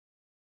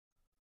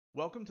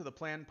Welcome to the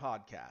Plan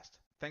Podcast.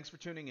 Thanks for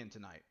tuning in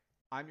tonight.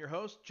 I'm your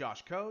host,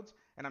 Josh Codes,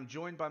 and I'm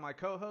joined by my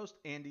co-host,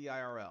 Andy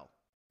IRL.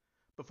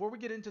 Before we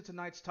get into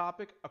tonight's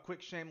topic, a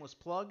quick shameless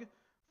plug.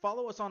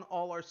 Follow us on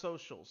all our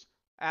socials,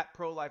 at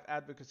Pro-Life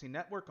Advocacy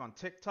Network on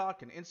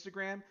TikTok and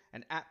Instagram,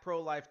 and at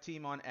Pro-Life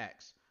Team on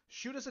X.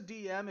 Shoot us a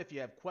DM if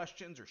you have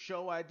questions or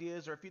show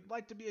ideas, or if you'd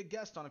like to be a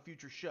guest on a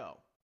future show.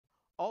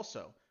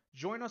 Also,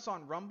 join us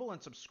on Rumble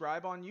and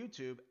subscribe on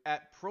YouTube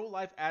at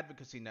Pro-Life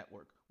Advocacy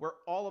Network, where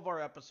all of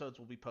our episodes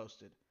will be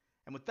posted.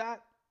 And with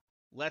that,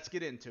 let's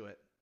get into it.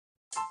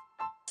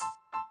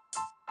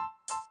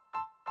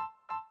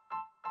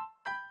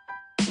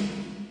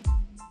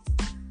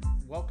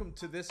 Welcome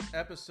to this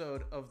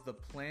episode of the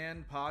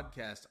Plan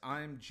Podcast.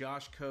 I'm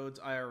Josh Codes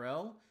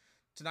IRL.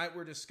 Tonight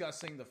we're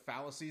discussing the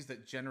fallacies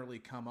that generally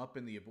come up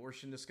in the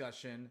abortion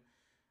discussion.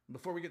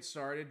 Before we get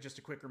started, just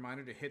a quick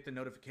reminder to hit the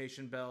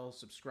notification bell,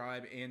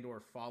 subscribe, and or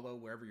follow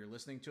wherever you're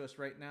listening to us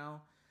right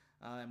now.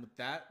 And with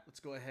that, let's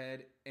go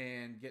ahead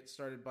and get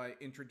started by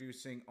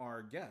introducing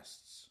our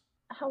guests.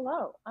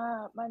 Hello,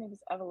 my name is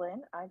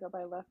Evelyn. I go by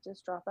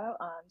Leftist Dropout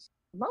on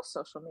most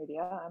social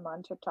media. I'm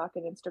on TikTok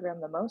and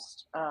Instagram the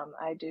most.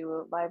 I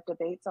do live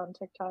debates on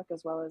TikTok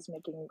as well as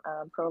making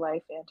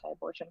pro-life,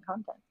 anti-abortion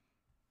content.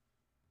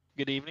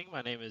 Good evening.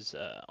 My name is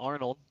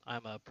Arnold.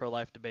 I'm a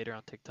pro-life debater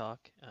on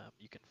TikTok.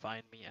 You can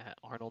find me at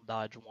Arnold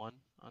Dodge1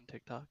 on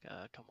TikTok.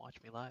 Come watch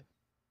me live.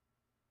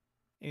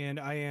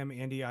 And I am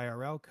Andy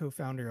IRL,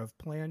 co-founder of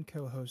Plan,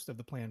 co-host of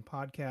the Plan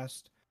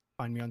podcast.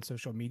 Find me on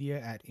social media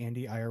at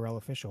Andy IRL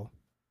Official.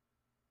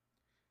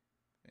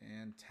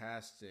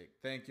 Fantastic.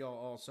 Thank y'all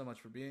all so much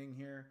for being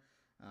here.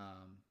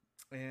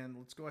 And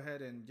let's go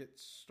ahead and get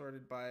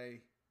started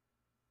by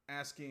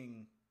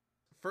asking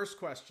first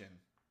question.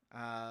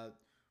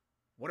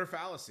 What are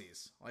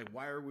fallacies?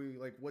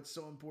 What's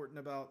so important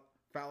about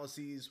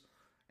fallacies?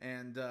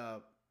 And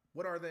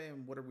what are they,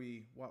 and why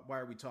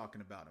are we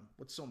talking about them?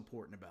 What's so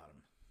important about them?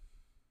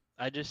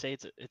 I just say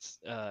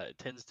it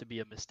tends to be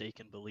a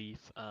mistaken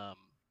belief,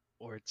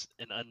 or it's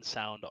an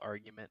unsound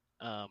argument,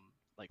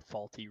 like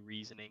faulty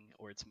reasoning,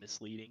 or it's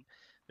misleading.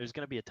 There's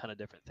going to be a ton of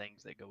different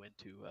things that go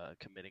into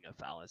committing a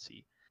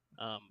fallacy,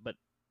 but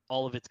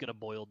all of it's going to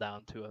boil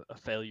down to a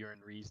failure in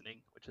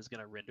reasoning, which is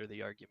going to render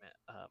the argument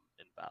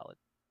invalid.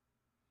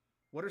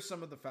 What are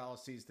some of the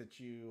fallacies that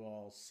you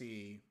all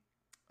see,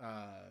 in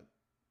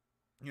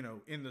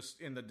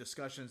the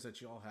discussions that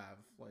you all have?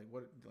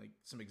 Like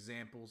some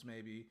examples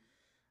maybe?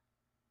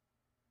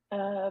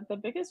 The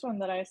biggest one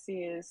that I see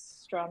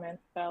is strawman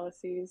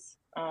fallacies.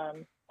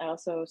 I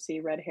also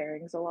see red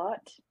herrings a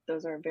lot.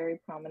 Those are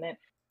very prominent.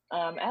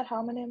 Ad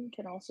hominem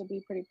can also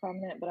be pretty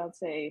prominent, but I would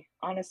say,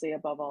 honestly,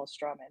 above all,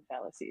 strawman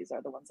fallacies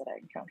are the ones that I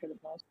encounter the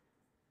most.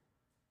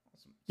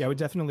 Awesome. Yeah, I would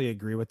definitely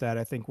agree with that.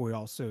 I think we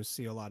also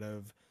see a lot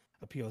of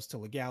appeals to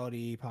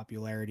legality,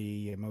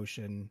 popularity,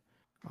 emotion.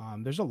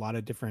 There's a lot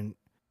of different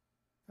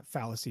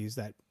fallacies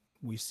that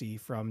we see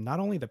from not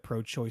only the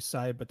pro-choice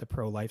side, but the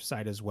pro-life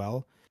side as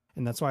well.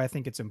 And that's why I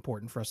think it's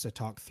important for us to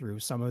talk through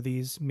some of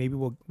these. Maybe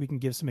we can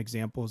give some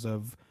examples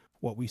of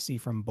what we see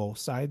from both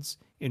sides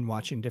in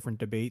watching different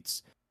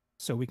debates,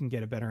 so we can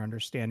get a better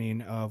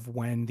understanding of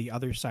when the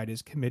other side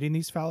is committing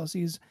these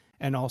fallacies,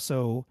 and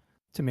also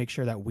to make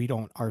sure that we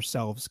don't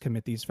ourselves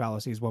commit these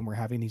fallacies when we're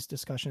having these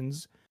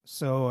discussions.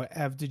 So,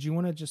 Ev, did you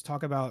want to just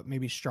talk about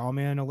maybe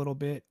strawman a little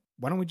bit?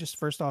 Why don't we just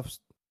first off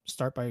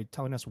start by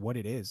telling us what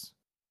it is?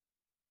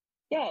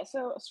 Yeah,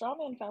 so a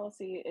strawman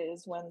fallacy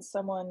is when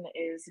someone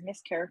is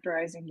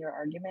mischaracterizing your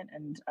argument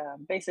and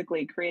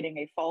basically creating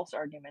a false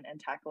argument and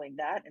tackling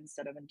that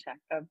instead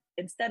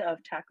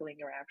of tackling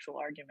your actual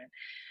argument.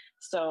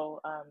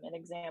 So an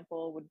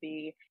example would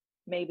be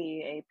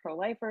maybe a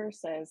pro-lifer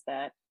says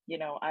that,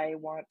 I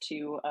want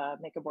to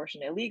make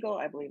abortion illegal.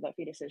 I believe that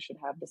fetuses should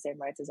have the same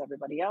rights as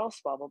everybody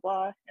else, blah, blah,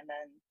 blah. And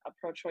then a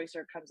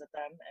pro-choicer comes at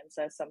them and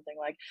says something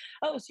like,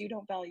 oh, so you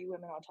don't value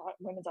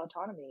women's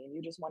autonomy, and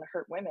you just want to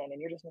hurt women, and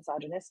you're just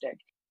misogynistic.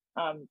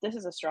 This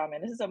is a straw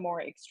man. This is a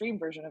more extreme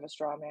version of a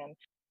straw man.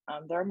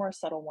 There are more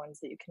subtle ones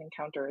that you can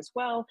encounter as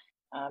well.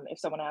 If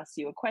someone asks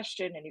you a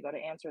question and you go to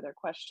answer their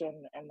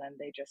question, and then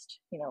they just,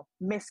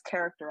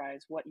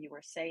 mischaracterize what you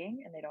were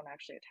saying, and they don't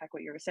actually attack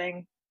what you were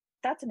saying,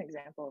 that's an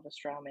example of a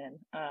straw man.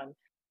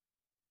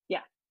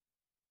 Yeah.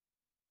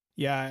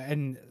 Yeah,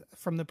 and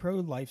from the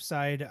pro-life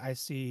side, I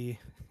see,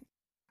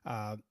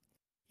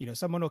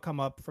 someone will come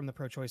up from the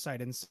pro-choice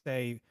side and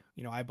say,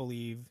 I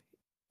believe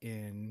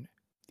in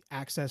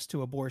access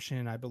to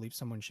abortion. I believe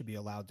someone should be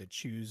allowed to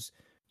choose,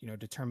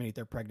 to terminate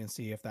their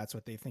pregnancy if that's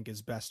what they think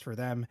is best for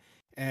them.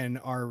 And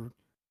our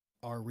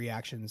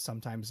reactions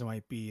sometimes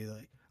might be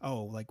like,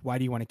 oh, like, why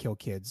do you want to kill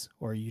kids?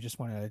 Or you just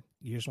want to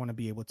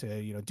be able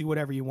to, do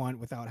whatever you want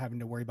without having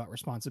to worry about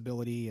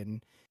responsibility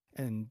and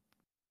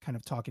kind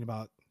of talking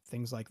about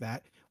things like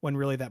that, when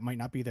really that might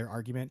not be their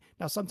argument.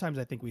 Now, sometimes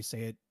I think we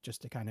say it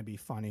just to kind of be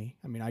funny.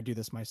 I mean, I do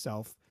this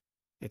myself.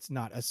 It's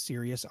not a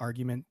serious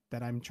argument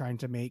that I'm trying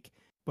to make,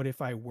 but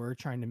if I were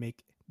trying to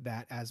make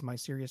that as my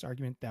serious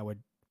argument, that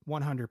would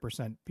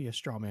 100% be a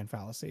straw man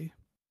fallacy.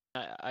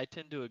 I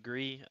tend to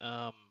agree.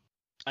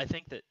 I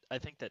think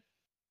that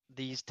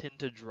these tend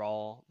to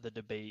draw the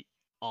debate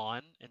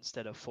on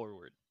instead of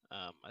forward.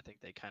 I think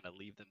they kind of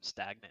leave them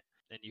stagnant,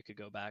 and you could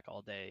go back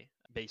all day,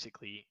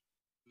 basically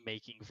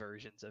making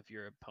versions of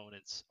your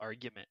opponent's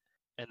argument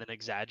and then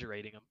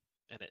exaggerating them,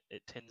 and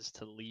it tends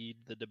to lead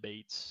the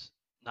debates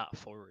not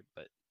forward,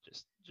 but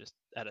just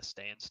at a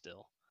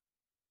standstill.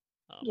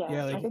 Yeah,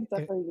 Yeah, I like think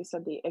definitely you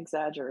said the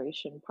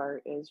exaggeration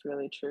part is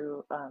really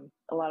true.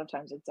 A lot of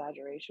times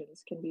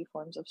exaggerations can be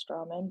forms of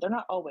straw men. They're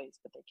not always,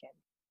 but they can.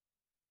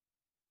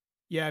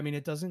 yeah, I mean,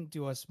 it doesn't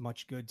do us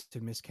much good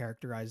to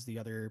mischaracterize the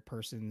other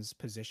person's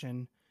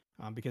position,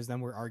 because then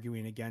we're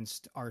arguing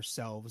against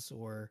ourselves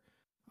or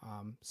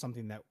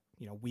something that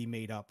we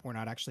made up. We're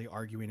not actually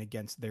arguing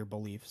against their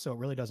belief, so it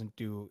really doesn't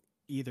do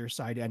either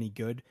side any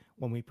good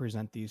when we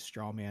present these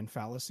straw man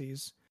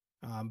fallacies.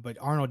 But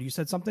Arnold, you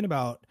said something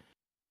about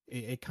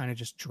it kind of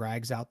just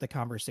drags out the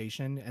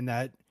conversation, and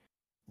that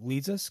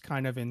leads us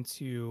kind of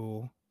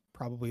into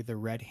probably the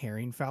red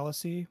herring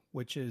fallacy,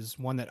 which is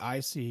one that I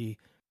see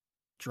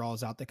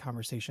draws out the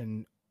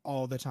conversation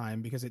all the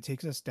time because it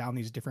takes us down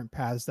these different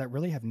paths that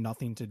really have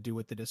nothing to do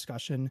with the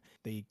discussion.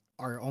 They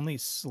are only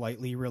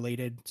slightly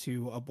related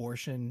to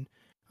abortion,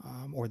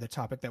 or the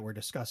topic that we're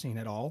discussing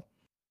at all.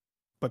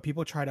 But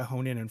people try to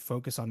hone in and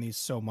focus on these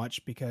so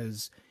much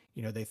because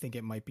they think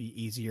it might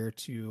be easier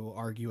to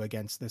argue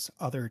against this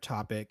other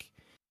topic.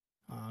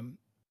 Um,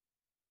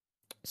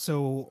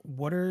 so,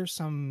 what are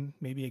some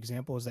maybe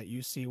examples that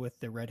you see with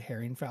the red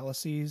herring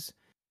fallacies,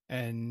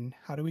 and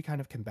how do we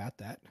kind of combat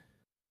that?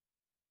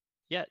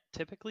 Yeah,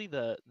 typically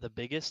the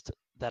biggest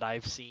that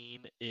I've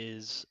seen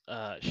is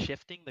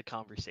shifting the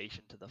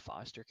conversation to the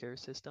foster care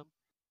system.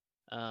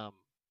 Um,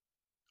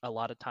 a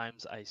lot of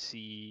times I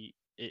see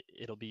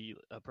it'll be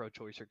a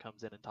pro-choicer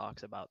comes in and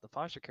talks about the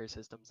foster care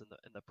systems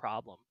and the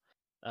problem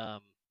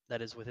um,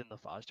 that is within the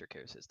foster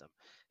care system,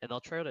 and they'll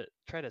try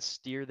to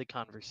steer the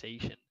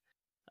conversation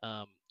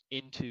um,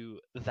 into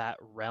that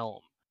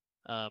realm,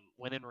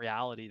 when in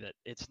reality that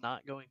it's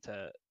not going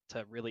to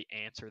really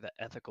answer the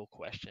ethical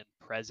question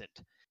present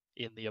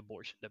in the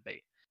abortion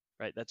debate,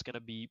 right? That's going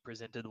to be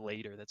presented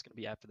later. That's going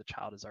to be after the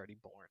child is already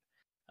born.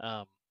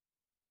 Um,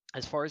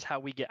 as far as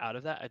how we get out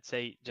of that, I'd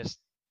say just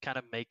kind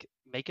of make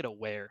it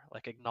aware,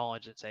 like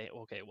acknowledge and say,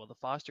 okay, well, the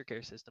foster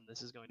care system,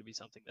 this is going to be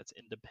something that's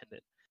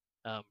independent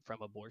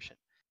from abortion.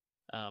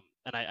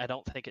 And I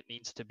don't think it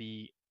needs to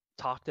be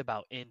talked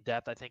about in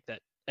depth. I think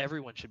that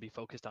everyone should be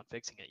focused on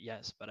fixing it,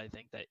 yes, but I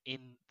think that in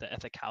the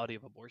ethicality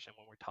of abortion,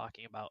 when we're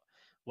talking about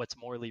what's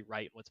morally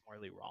right and what's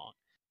morally wrong,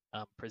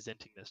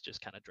 presenting this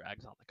just kind of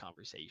drags on the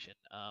conversation,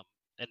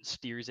 and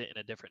steers it in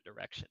a different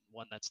direction,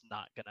 one that's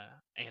not going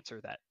to answer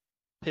that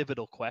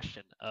pivotal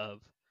question of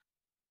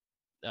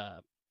uh,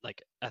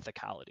 like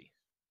ethicality.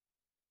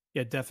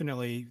 Yeah,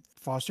 definitely.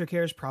 Foster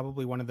care is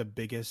probably one of the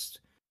biggest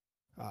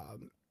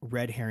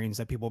red herrings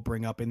that people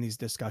bring up in these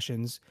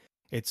discussions.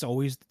 It's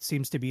always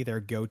seems to be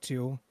their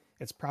go-to.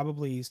 It's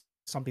probably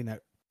something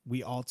that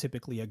we all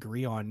typically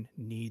agree on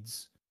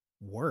needs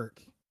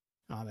work,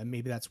 and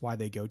maybe that's why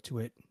they go to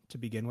it to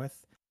begin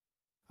with.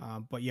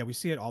 But yeah, we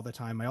see it all the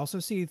time. I also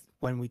see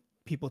when we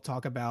people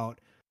talk about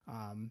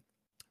um,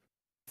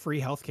 free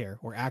healthcare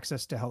or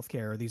access to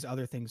healthcare or these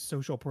other things,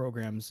 social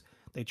programs,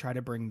 they try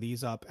to bring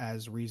these up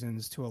as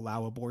reasons to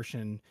allow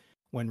abortion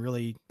when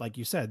really, like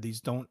you said,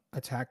 these don't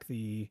attack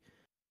the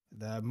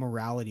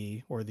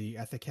morality or the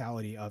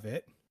ethicality of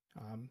it.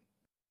 Um,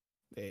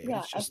 Yeah,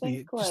 it's I just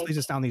think just like leads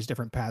us down these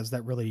different paths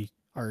that really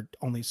are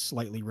only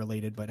slightly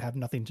related but have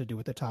nothing to do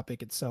with the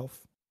topic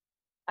itself.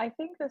 I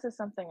think this is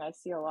something I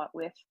see a lot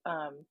with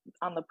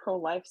on the pro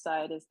life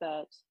side is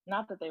that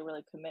not that they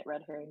really commit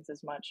red herrings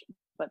as much,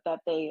 but that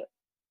they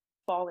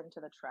fall into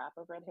the trap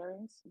of red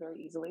herrings very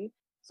easily.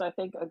 So I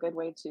think a good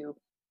way to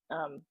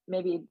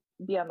maybe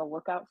be on the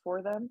lookout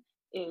for them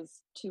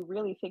is to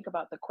really think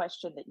about the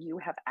question that you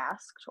have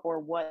asked or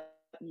what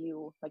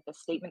you like the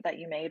statement that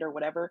you made or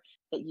whatever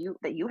that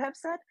you have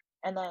said,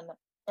 and then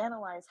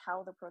analyze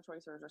how the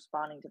pro-choicer is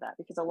responding to that,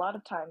 because a lot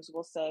of times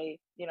we'll say,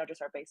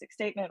 just our basic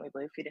statement, we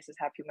believe fetuses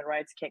have human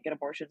rights, can't get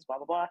abortions, blah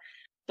blah blah.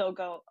 They'll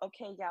go,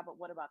 okay, yeah, but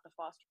what about the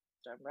foster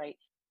system, right?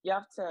 You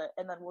have to,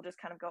 and then we'll just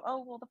kind of go,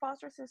 oh well, the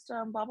foster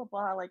system, blah blah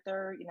blah, like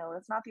they're,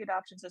 it's not the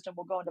adoption system.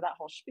 We'll go into that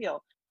whole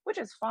spiel, which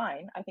is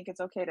fine. I think it's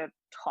okay to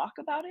talk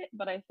about it,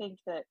 but I think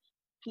that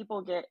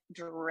people get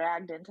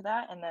dragged into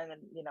that, and then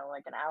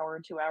like an hour or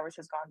 2 hours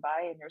has gone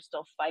by and you're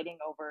still fighting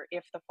over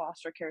if the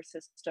foster care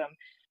system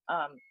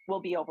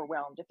will be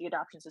overwhelmed, if the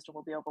adoption system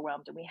will be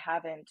overwhelmed, and we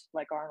haven't,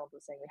 like Arnold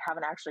was saying, we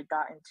haven't actually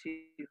gotten to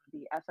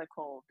the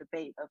ethical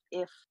debate of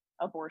if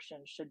abortion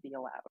should be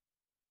allowed.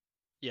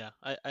 Yeah,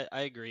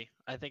 I agree.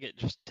 I think it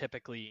just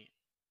typically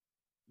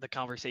the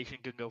conversation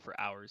can go for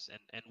hours,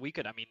 and we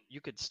could, I mean,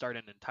 you could start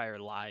an entire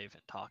live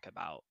and talk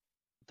about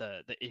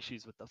the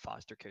issues with the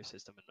foster care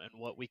system and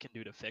what we can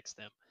do to fix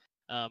them.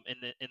 And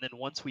then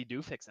once we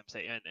do fix them,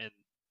 say, and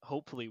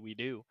hopefully we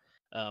do,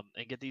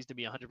 and get these to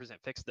be 100%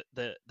 fixed,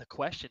 the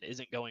question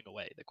isn't going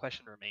away. The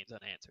question remains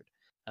unanswered.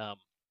 Um,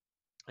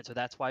 and so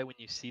that's why when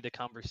you see the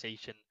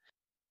conversation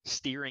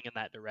steering in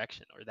that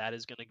direction, or that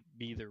is going to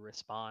be the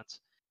response.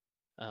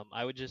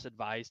 I would just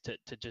advise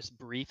to just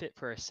brief it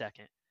for a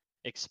second,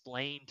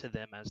 explain to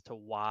them as to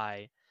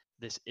why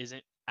this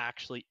isn't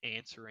actually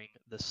answering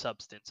the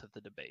substance of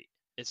the debate.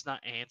 It's not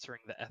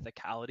answering the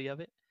ethicality of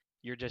it.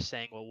 You're just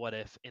saying, well, what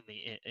if in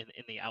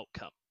the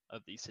outcome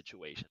of these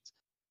situations?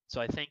 So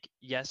I think,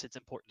 yes, it's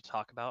important to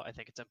talk about. I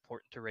think it's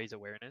important to raise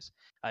awareness.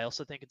 I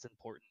also think it's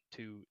important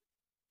to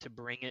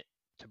bring it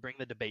to bring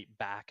the debate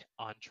back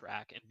on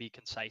track and be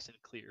concise and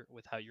clear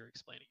with how you're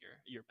explaining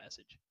your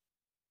message.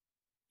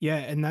 Yeah,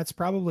 and that's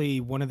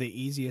probably one of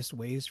the easiest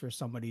ways for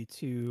somebody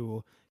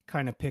to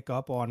kind of pick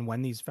up on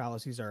when these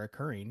fallacies are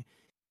occurring.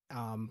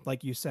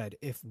 Like you said,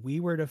 if we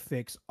were to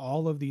fix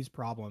all of these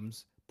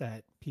problems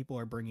that people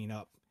are bringing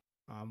up,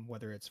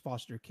 whether it's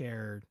foster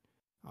care,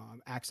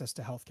 access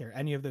to healthcare,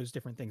 any of those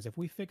different things, if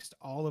we fixed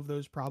all of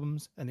those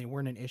problems and they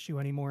weren't an issue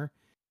anymore,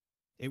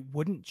 it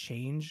wouldn't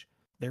change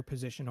their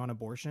position on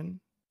abortion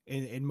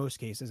in most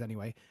cases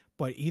anyway.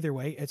 But either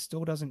way, it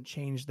still doesn't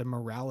change the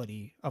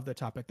morality of the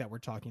topic that we're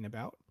talking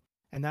about.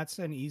 And that's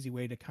an easy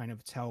way to kind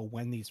of tell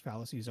when these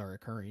fallacies are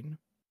occurring.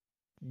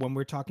 When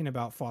we're talking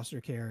about foster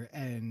care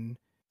and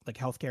like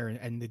healthcare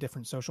and the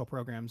different social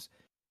programs,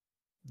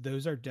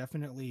 those are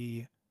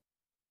definitely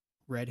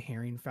red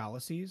herring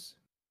fallacies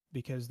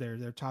because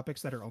they're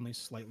topics that are only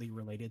slightly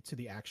related to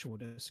the actual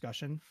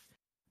discussion.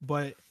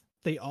 But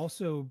they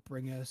also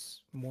bring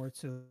us more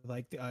to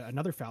like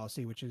another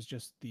fallacy, which is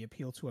just the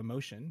appeal to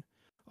emotion.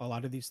 A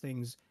lot of these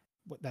things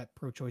that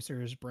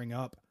pro-choicers bring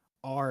up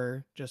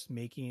are just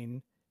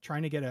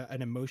trying to get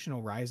an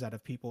emotional rise out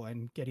of people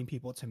and getting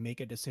people to make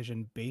a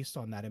decision based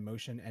on that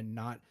emotion and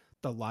not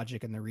the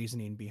logic and the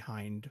reasoning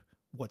behind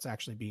what's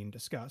actually being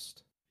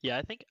discussed.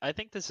 Yeah, I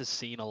think this is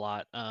seen a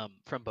lot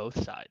from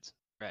both sides,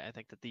 right? I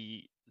think that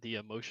the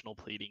emotional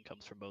pleading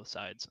comes from both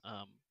sides.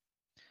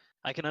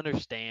 I can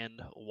understand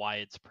why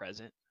it's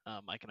present.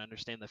 I can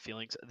understand the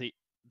feelings.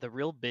 The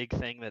real big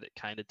thing that it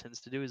kind of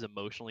tends to do is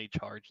emotionally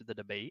charge the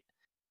debate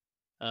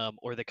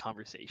or the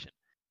conversation.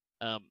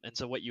 And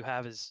so what you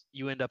have is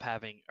you end up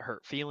having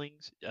hurt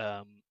feelings.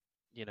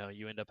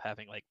 You end up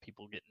having like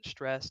people getting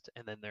stressed,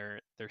 and then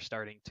they're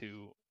starting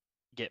to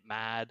get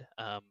mad,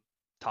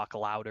 talk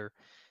louder,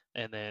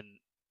 and then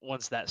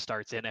once that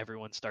starts in,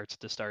 everyone starts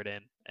to start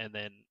in, and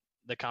then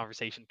the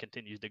conversation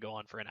continues to go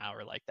on for an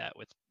hour like that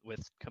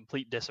with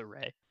complete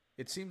disarray.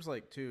 It seems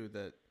like too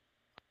that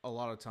a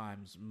lot of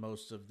times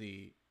most of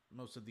these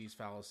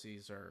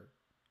fallacies are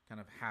kind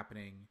of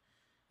happening.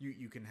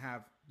 You can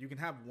have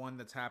one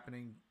that's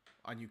happening,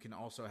 and you can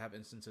also have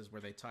instances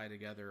where they tie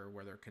together or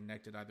where they're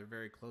connected either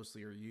very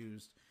closely or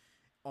used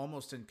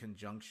almost in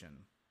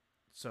conjunction.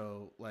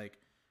 So like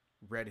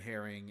red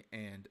herring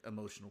and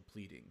emotional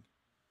pleading.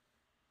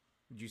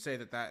 Would you say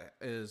that that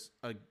is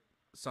a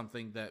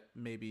something that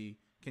maybe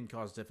can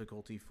cause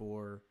difficulty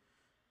for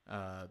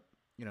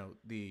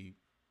the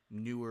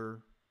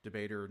newer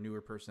debater,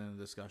 newer person in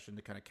the discussion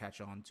to kind of catch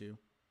on to?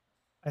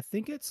 I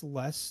think it's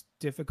less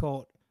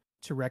difficult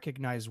to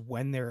recognize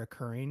when they're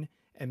occurring,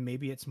 and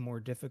maybe it's more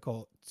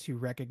difficult to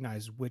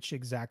recognize which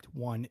exact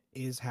one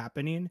is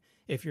happening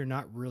if you're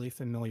not really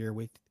familiar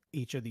with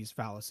each of these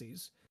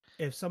fallacies.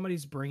 If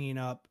somebody's bringing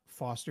up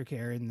foster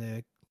care in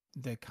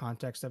the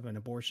context of an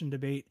abortion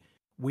debate,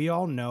 we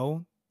all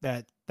know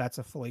that that's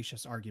a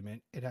fallacious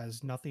argument. It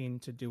has nothing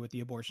to do with the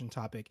abortion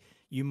topic.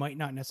 You might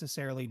not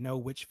necessarily know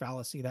which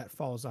fallacy that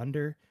falls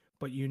under,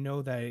 but you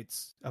know that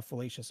it's a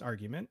fallacious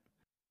argument.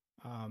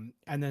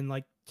 And then,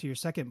 like to your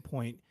second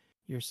point,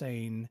 you're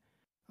saying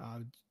uh,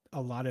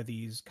 a lot of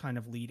these kind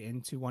of lead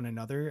into one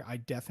another. I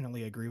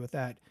definitely agree with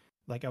that.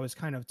 Like I was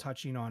kind of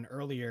touching on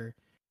earlier,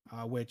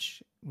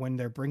 which when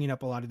they're bringing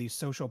up a lot of these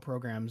social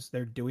programs,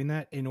 they're doing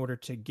that in order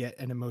to get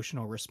an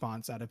emotional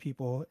response out of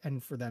people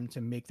and for them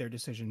to make their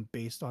decision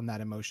based on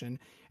that emotion.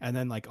 And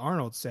then, like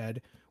Arnold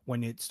said,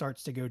 when it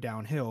starts to go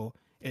downhill,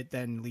 it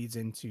then leads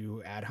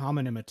into ad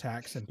hominem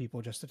attacks and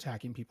people just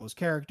attacking people's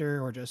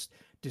character or just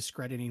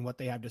discrediting what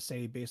they have to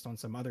say based on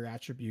some other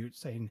attribute,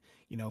 saying,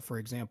 for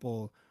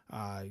example,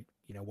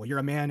 well, you're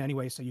a man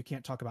anyway, so you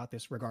can't talk about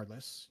this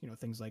regardless,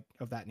 things like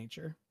of that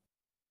nature.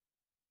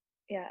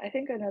 Yeah, I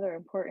think another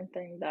important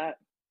thing that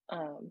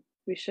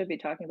we should be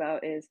talking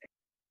about is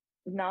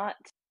not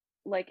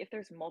like if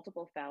there's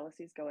multiple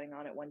fallacies going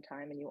on at one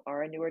time and you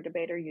are a newer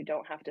debater, you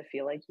don't have to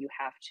feel like you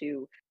have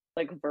to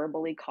like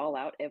verbally call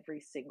out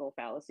every single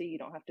fallacy. You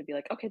don't have to be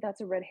like, okay,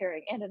 that's a red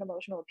herring and an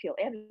emotional appeal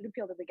and an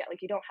appeal to the get.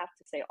 Like you don't have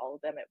to say all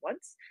of them at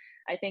once.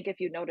 I think if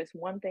you notice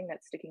one thing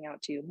that's sticking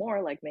out to you more,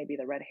 like maybe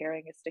the red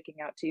herring is sticking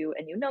out to you,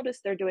 and you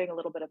notice they're doing a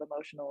little bit of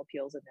emotional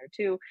appeals in there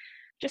too,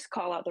 just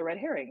call out the red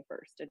herring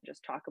first and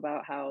just talk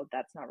about how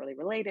that's not really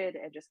related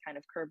and just kind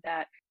of curb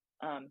that.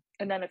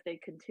 And then if they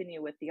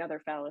continue with the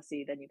other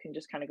fallacy, then you can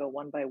just kind of go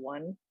one by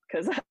one.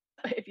 Because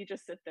if you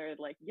just sit there and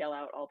like yell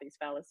out all these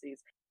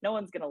fallacies, no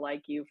one's going to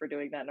like you for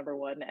doing that, number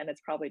one. And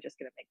it's probably just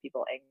going to make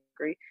people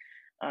angry.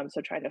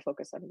 So trying to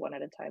focus on one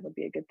at a time would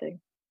be a good thing.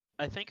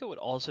 I think it would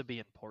also be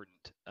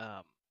important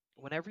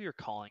whenever you're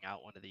calling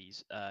out one of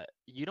these,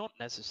 you don't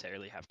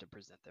necessarily have to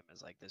present them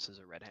as like this is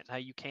a red herring. Now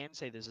you can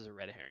say this is a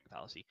red herring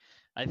fallacy.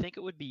 I think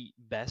it would be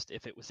best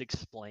if it was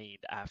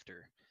explained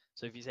after.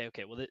 So if you say,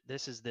 okay, well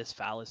this is this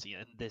fallacy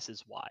and this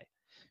is why,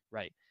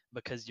 right?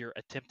 Because you're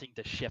attempting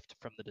to shift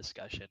from the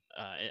discussion,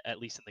 at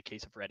least in the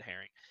case of red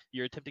herring,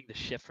 you're attempting to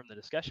shift from the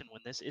discussion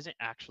when this isn't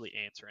actually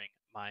answering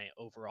my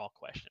overall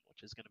question,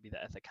 which is going to be the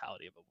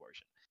ethicality of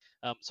abortion.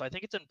 So I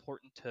think it's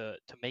important to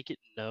make it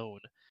known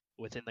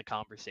within the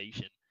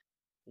conversation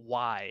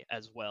why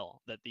as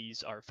well that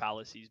these are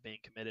fallacies being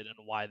committed and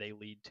why they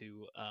lead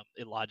to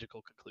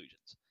illogical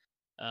conclusions.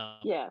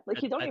 Yeah,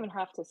 like you don't I even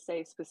have to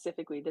say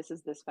specifically this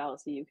is this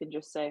fallacy. You can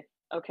just say,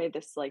 okay,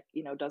 this like,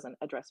 doesn't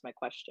address my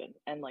question.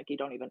 And like you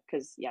don't even,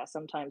 because yeah,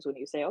 sometimes when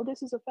you say, oh,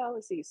 this is a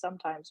fallacy,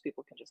 sometimes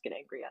people can just get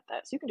angry at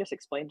that. So you can just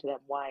explain to them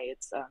why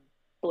it's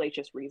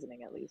fallacious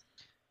reasoning at least.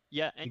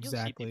 Yeah, and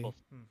Exactly.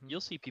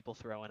 you'll see people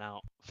throwing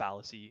out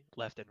fallacy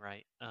left and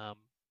right.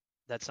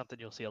 That's something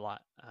you'll see a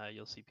lot.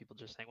 You'll see people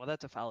just saying, "Well,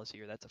 that's a fallacy,"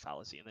 or "That's a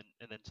fallacy,"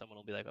 and then someone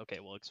will be like, "Okay,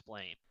 well,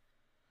 explain."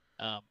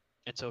 Um,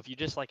 and so if you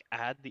just like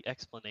add the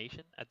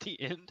explanation at the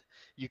end,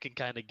 you can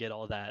kind of get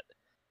all that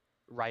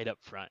right up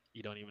front.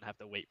 You don't even have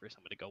to wait for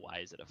someone to go, "Why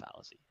is it a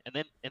fallacy?" And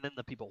then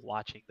the people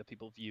watching, the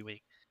people viewing,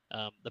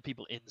 the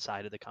people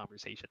inside of the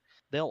conversation,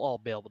 they'll all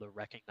be able to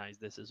recognize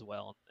this as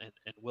well, and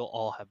we'll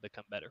all have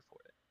become better for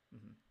it.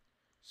 Mm-hmm.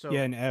 So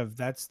Yeah, and Ev,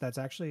 that's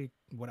actually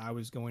what I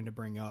was going to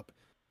bring up.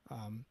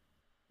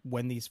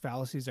 When these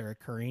fallacies are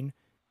occurring,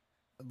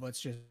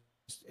 let's just,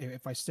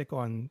 if I stick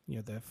on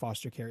the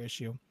foster care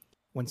issue,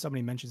 when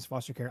somebody mentions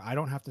foster care, I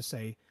don't have to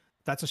say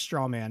that's a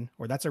straw man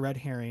or that's a red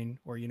herring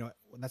or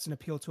that's an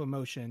appeal to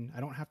emotion.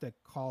 I don't have to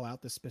call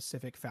out the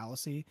specific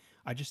fallacy.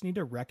 I just need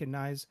to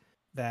recognize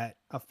that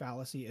a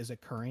fallacy is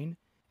occurring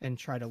and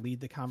try to lead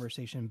the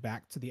conversation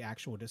back to the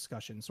actual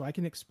discussion. So I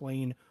can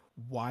explain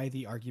why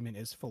the argument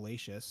is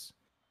fallacious,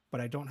 but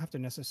I don't have to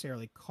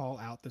necessarily call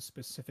out the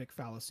specific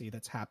fallacy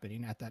that's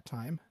happening at that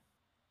time.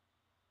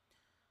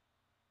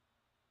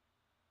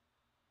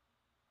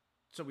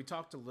 So we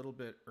talked a little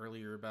bit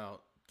earlier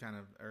about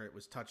or it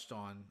was touched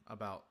on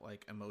about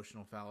like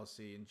emotional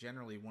fallacy, and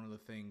generally one of the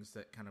things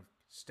that kind of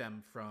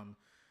stem from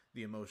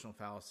the emotional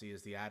fallacy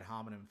is the ad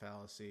hominem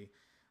fallacy.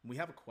 And we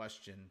have a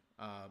question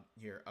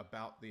here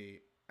about the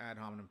ad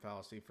hominem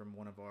fallacy from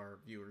one of our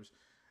viewers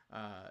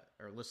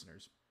or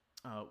listeners.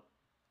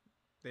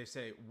 They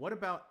say, what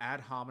about ad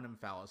hominem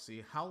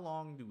fallacy? How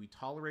long do we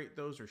tolerate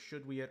those, or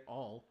should we at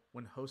all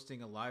when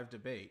hosting a live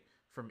debate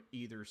from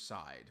either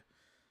side?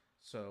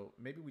 So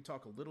maybe we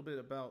talk a little bit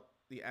about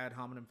the ad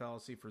hominem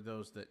fallacy for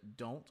those that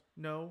don't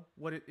know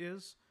what it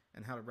is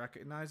and how to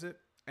recognize it,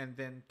 and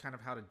then kind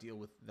of how to deal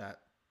with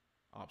that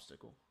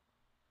obstacle.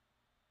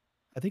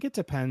 I think it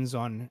depends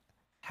on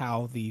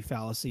how the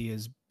fallacy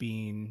is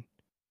being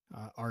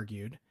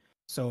argued.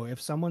 So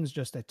if someone's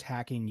just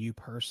attacking you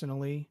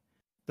personally,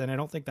 then I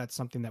don't think that's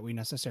something that we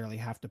necessarily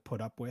have to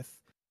put up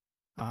with.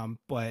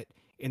 But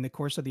in the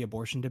course of the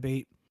abortion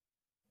debate,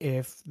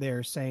 if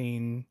they're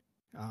saying,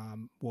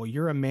 well,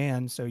 you're a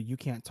man, so you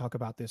can't talk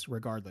about this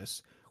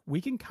regardless,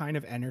 we can kind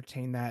of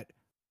entertain that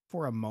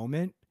for a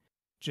moment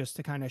just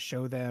to kind of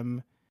show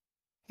them,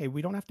 hey,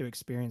 we don't have to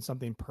experience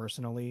something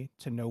personally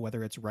to know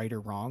whether it's right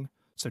or wrong.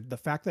 So the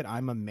fact that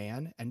I'm a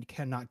man and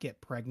cannot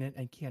get pregnant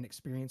and can't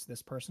experience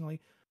this personally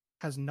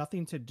has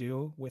nothing to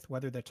do with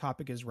whether the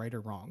topic is right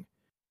or wrong.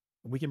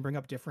 We can bring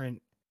up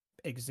different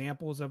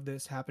examples of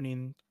this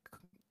happening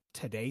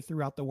today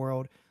throughout the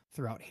world,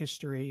 throughout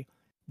history.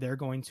 They're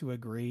going to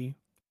agree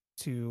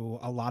to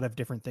a lot of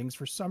different things.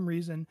 For some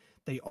reason,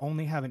 they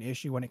only have an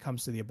issue when it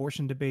comes to the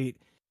abortion debate.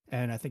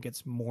 And I think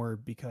it's more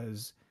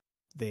because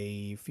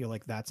they feel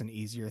like that's an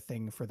easier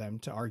thing for them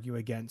to argue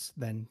against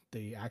than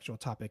the actual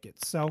topic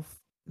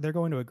itself. They're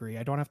going to agree.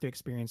 I don't have to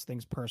experience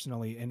things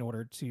personally in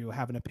order to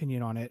have an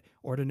opinion on it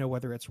or to know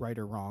whether it's right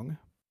or wrong.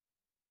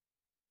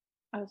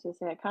 I was going to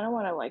say, I kind of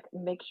want to like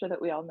make sure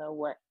that we all know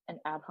what an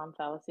ad hom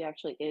fallacy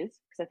actually is,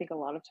 because I think a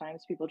lot of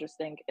times people just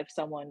think if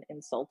someone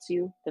insults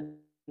you, then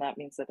that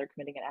means that they're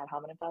committing an ad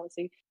hominem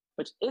fallacy,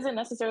 which isn't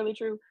necessarily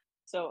true.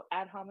 So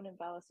ad hominem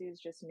fallacies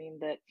just mean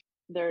that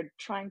they're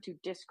trying to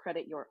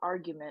discredit your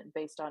argument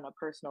based on a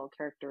personal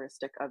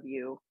characteristic of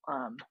you.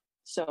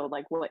 So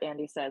like what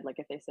Andy said, like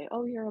if they say,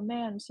 oh, you're a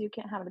man, so you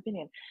can't have an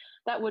opinion,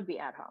 that would be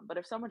ad hom. But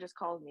if someone just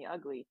calls me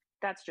ugly,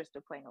 that's just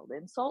a plain old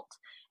insult.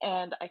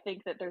 And I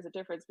think that there's a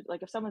difference.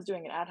 Like if someone's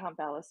doing an ad hom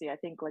fallacy, I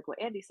think like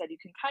what Andy said, you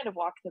can kind of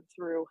walk them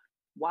through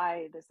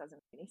why this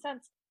doesn't make any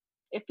sense.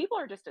 If people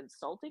are just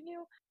insulting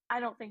you, I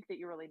don't think that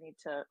you really need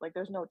to, like,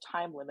 there's no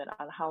time limit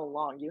on how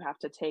long you have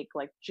to take,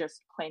 like,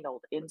 just plain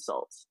old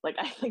insults. Like,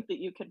 I think that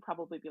you can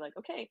probably be like,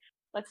 okay,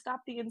 let's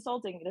stop the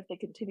insulting. And if they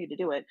continue to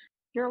do it,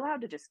 you're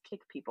allowed to just kick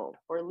people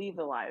or leave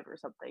alive or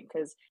something,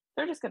 because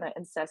they're just going to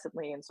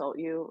incessantly insult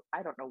you.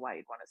 I don't know why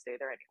you'd want to stay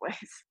there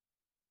anyways.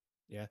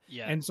 Yeah.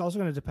 Yeah. And it's also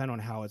going to depend on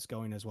how it's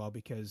going as well,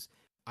 because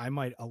I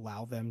might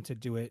allow them to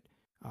do it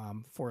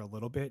for a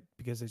little bit,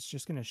 because it's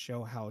just going to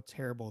show how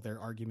terrible their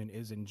argument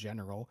is in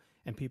general.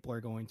 And people are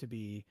going to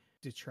be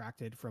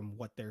detracted from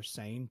what they're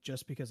saying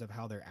just because of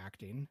how they're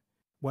acting.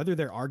 Whether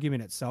their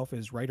argument itself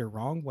is right or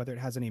wrong, whether it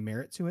has any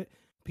merit to it,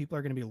 people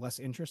are going to be less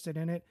interested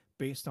in it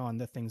based on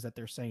the things that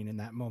they're saying in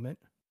that moment.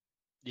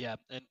 Yeah,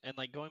 and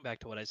like going back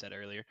to what I said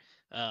earlier,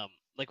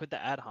 like with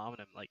the ad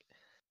hominem, like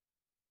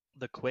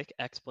the quick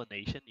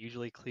explanation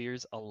usually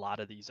clears a lot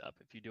of these up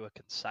if you do a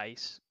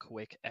concise,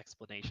 quick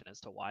explanation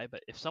as to why.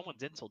 But if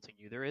someone's insulting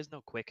you, there is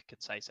no quick,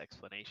 concise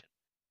explanation,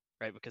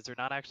 right? Because they're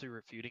not actually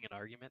refuting an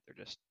argument;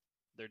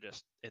 they're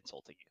just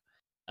insulting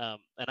you.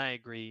 And I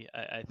agree.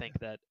 I think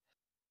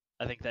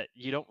that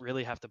you don't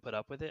really have to put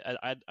up with it.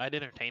 I'd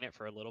entertain it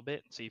for a little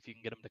bit and see if you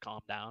can get them to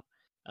calm down.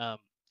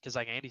 Because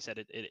like Andy said,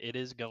 it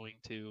is going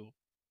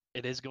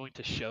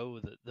to show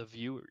the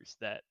viewers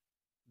that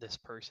this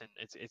person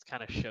it's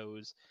kind of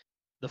shows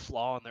the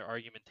flaw in their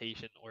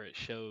argumentation, or it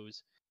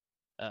shows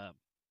um,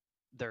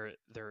 their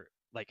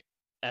like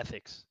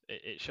ethics.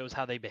 It shows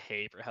how they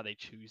behave or how they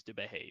choose to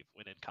behave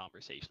when in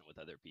conversation with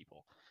other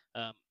people.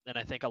 And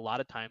I think a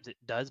lot of times it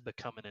does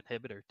become an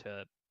inhibitor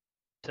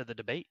to the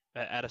debate.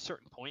 At a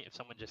certain point, if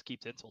someone just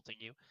keeps insulting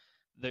you,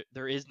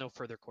 there is no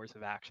further course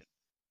of action.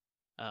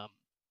 Um,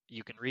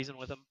 you can reason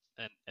with them,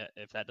 and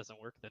if that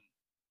doesn't work, then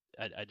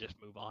I just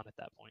move on at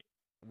that point.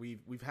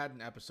 We've had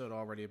an episode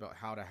already about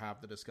how to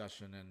have the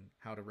discussion and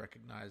how to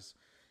recognize,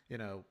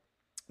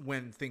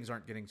 when things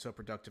aren't getting so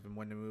productive and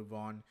when to move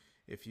on.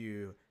 If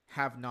you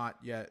have not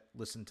yet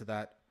listened to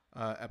that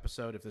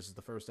episode, if this is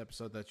the first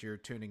episode that you're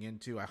tuning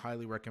into, I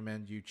highly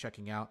recommend you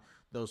checking out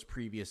those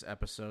previous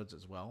episodes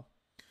as well.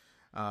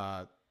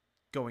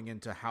 Going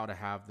into how to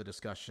have the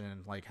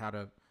discussion, like how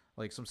to,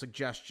 like some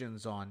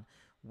suggestions on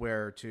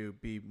where to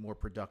be more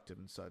productive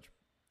and such.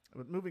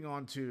 But moving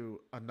on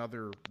to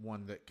another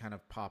one that kind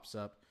of pops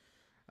up,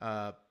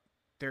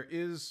 there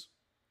is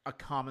a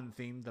common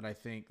theme that I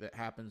think that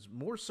happens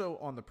more so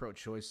on the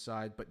pro-choice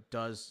side, but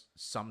does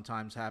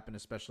sometimes happen,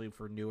 especially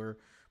for newer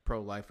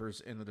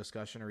pro-lifers in the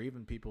discussion, or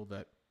even people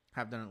that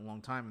have done it a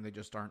long time and they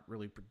just aren't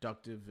really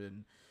productive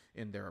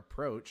in their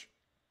approach.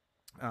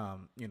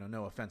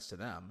 No offense to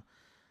them,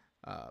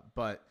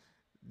 but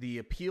the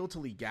appeal to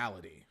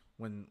legality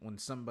when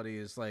somebody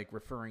is like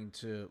referring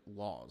to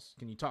laws.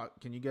 Can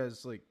you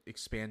guys like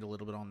expand a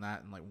little bit on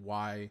that and like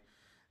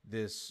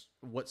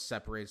what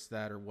separates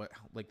that, or what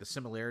like the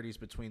similarities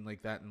between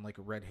like that and like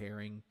a red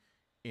herring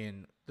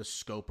in the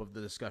scope of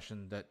the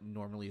discussion that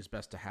normally is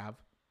best to have?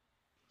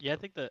 Yeah, I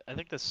think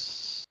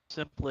the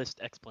simplest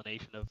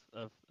explanation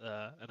of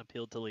an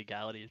appeal to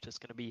legality is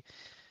just going to be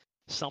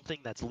something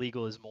that's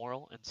legal is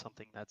moral and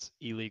something that's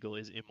illegal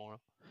is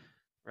immoral,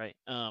 right?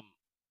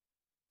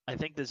 I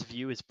think this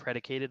view is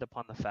predicated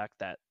upon the fact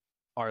that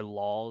our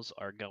laws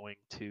are going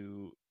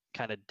to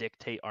kind of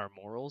dictate our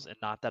morals, and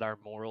not that our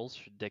morals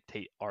should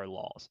dictate our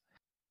laws.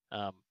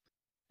 Um,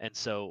 and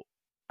so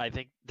I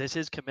think this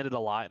is committed a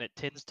lot, and it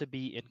tends to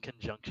be in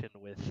conjunction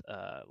with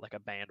like a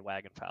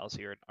bandwagon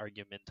fallacy or an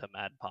argumentum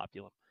ad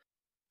populum,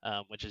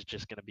 which is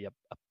just going to be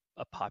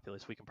a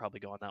populist. We can probably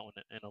go on that one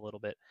in a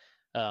little bit.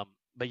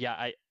 But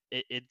yeah,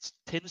 it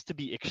tends to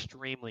be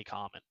extremely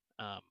common.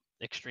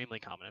 Extremely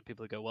common, and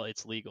people go, well,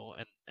 it's legal.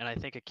 And I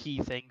think a key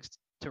thing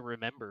to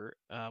remember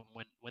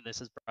when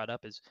this is brought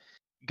up is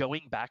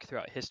going back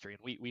throughout history,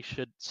 and we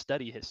should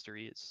study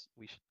history.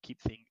 We should keep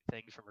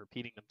things from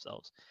repeating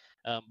themselves.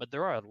 But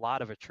there are a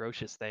lot of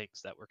atrocious things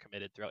that were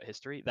committed throughout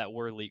history that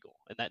were legal,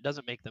 and that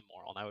doesn't make them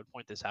moral. And I would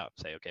point this out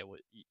and say, okay, well,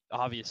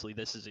 obviously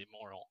this is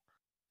immoral.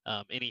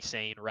 Any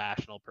sane,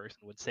 rational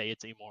person would say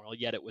it's immoral,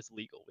 yet it was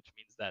legal, which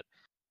means that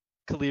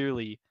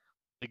clearly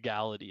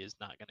legality is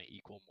not going to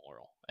equal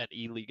moral, and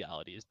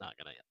illegality is not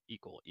going to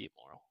equal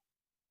immoral.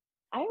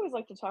 I always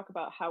like to talk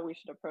about how we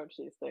should approach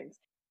these things.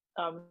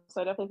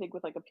 So I definitely think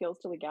with like appeals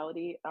to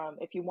legality,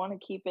 if you want to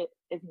keep it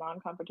as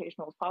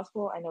non-confrontational as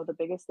possible, I know the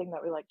biggest thing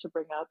that we like to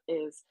bring up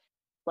is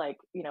like,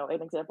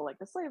 an example like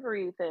the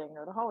slavery thing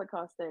or the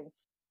Holocaust thing,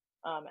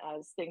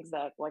 as things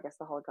that, well, I guess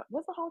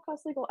was the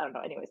Holocaust legal? I don't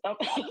know. Anyways, but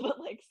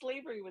like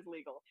slavery was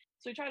legal.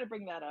 So we try to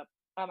bring that up.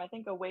 I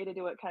think a way to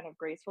do it kind of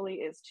gracefully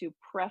is to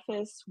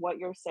preface what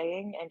you're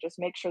saying and just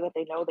make sure that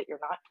they know that you're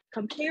not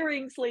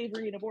comparing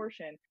slavery and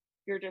abortion.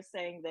 You're just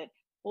saying that,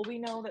 well, we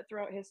know that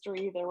throughout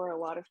history there were a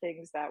lot of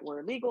things that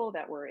were legal,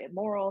 that were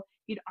immoral.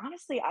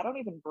 Honestly, I don't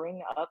even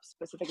bring up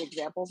specific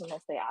examples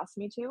unless they ask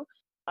me to,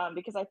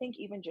 because I think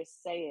even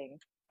just saying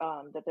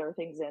that there are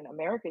things in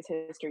America's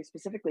history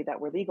specifically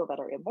that were legal that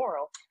are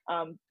immoral,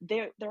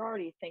 they're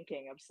already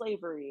thinking of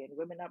slavery and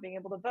women not being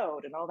able to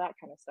vote and all that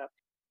kind of stuff.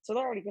 So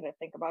they're already going to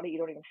think about it. You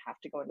don't even have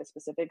to go into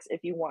specifics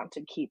if you want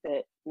to keep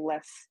it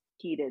less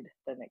heated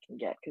than it can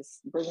get,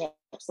 because bringing up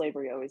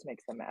slavery always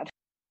makes them mad.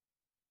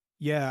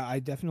 Yeah, I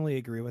definitely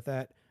agree with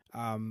that.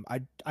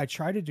 I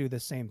try to do the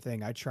same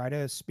thing. I try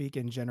to speak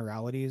in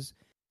generalities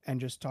and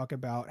just talk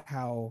about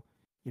how,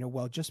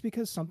 well, just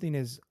because something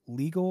is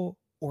legal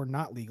or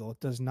not legal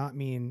does not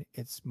mean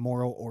it's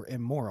moral or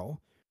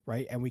immoral,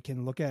 right? And we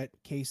can look at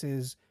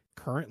cases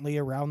currently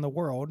around the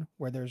world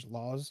where there's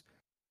laws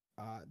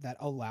that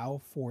allow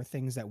for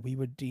things that we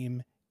would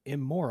deem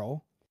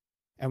immoral,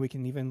 And we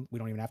don't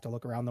even have to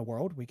look around the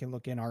world. We can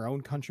look in our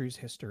own country's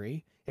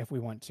history if we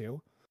want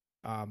to.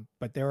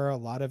 But there are a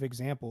lot of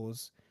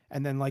examples.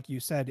 And then, like you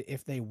said,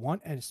 if they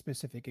want a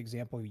specific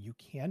example, you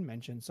can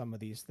mention some of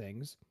these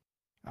things.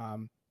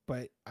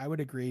 But I would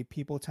agree,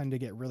 people tend to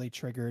get really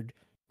triggered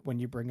when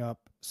you bring up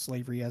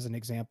slavery as an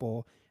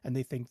example, and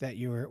they think that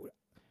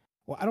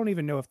well, I don't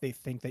even know if they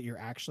think that you're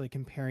actually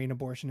comparing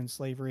abortion and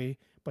slavery,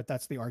 but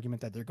that's the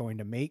argument that they're going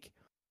to make.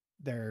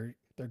 They're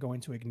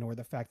going to ignore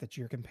the fact that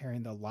you're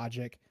comparing the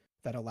logic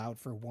that allowed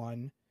for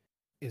one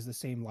is the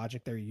same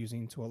logic they're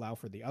using to allow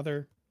for the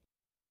other.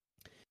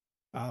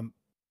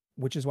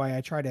 Which is why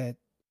I try to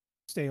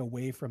stay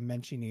away from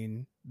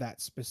mentioning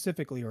that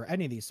specifically or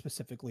any of these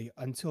specifically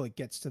until it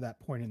gets to that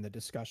point in the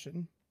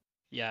discussion.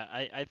 Yeah,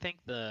 I think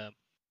the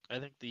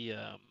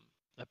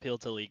appeal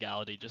to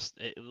legality just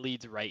it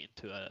leads right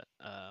into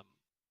a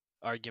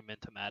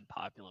argumentum ad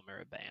populum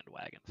or a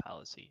bandwagon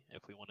fallacy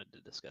if we wanted to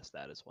discuss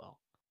that as well.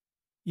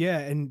 Yeah,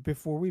 and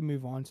before we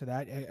move on to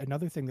that,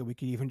 another thing that we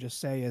could even just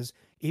say is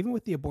even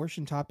with the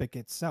abortion topic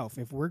itself,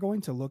 if we're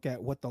going to look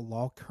at what the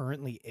law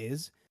currently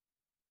is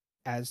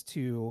as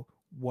to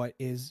what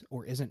is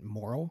or isn't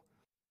moral,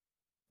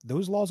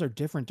 those laws are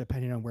different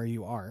depending on where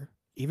you are,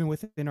 even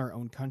within our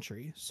own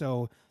country.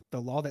 So the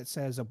law that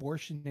says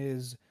abortion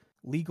is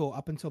legal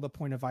up until the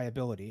point of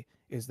viability,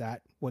 is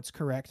that what's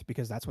correct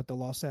because that's what the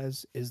law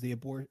says? Is the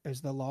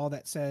law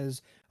that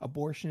says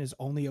abortion is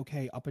only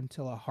okay up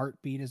until a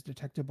heartbeat is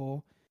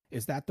detectable,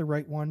 is that the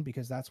right one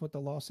because that's what the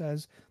law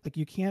says? Like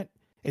you can't,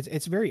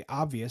 it's very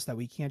obvious that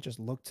we can't just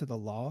look to the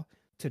law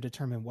to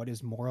determine what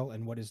is moral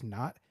and what is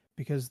not,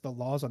 because the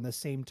laws on the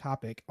same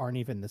topic aren't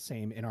even the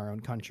same in our own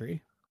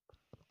country.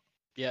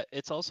 Yeah,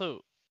 it's also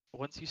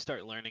once you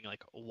start learning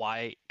like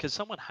why, because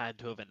someone had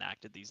to have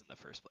enacted these in the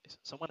first place.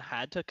 Someone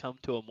had to come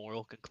to a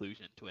moral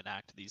conclusion to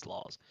enact these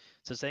laws.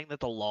 So saying that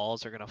the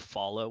laws are going to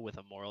follow with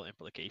a moral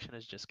implication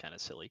is just kind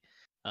of silly.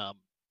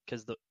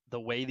 Because the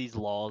way these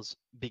laws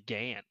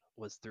began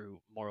was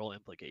through moral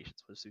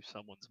implications, was through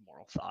someone's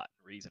moral thought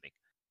and reasoning.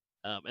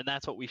 And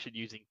that's what we should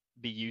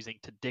be using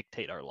to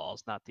dictate our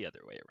laws, not the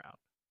other way around.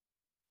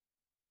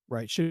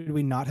 Right. Should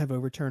we not have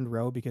overturned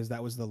Roe because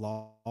that was the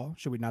law?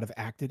 Should we not have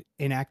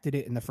enacted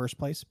it in the first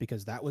place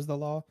because that was the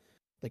law?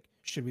 Like,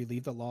 should we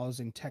leave the laws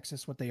in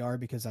Texas what they are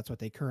because that's what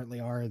they currently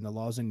are, and the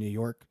laws in New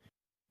York,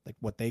 like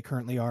what they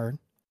currently are?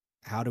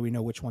 How do we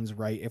know which one's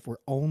right if we're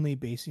only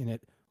basing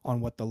it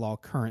on what the law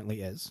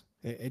currently is?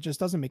 It just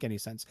doesn't make any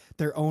sense.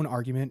 Their own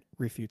argument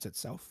refutes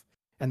itself.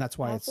 And that's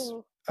why it's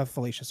a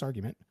fallacious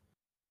argument.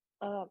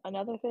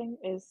 Another thing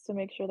is to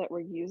make sure that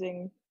we're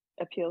using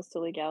appeals to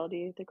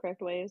legality the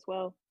correct way as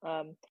well.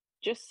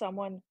 Just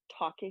someone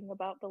talking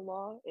about the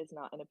law is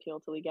not an appeal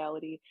to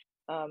legality.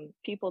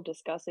 People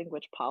discussing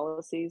which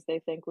policies they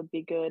think would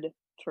be good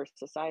for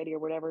society or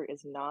whatever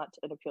is not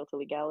an appeal to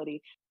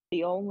legality.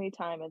 The only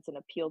time it's an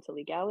appeal to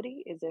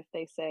legality is if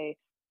they say,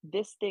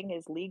 this thing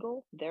is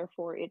legal,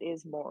 therefore it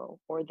is moral,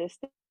 or this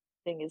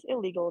thing is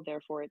illegal,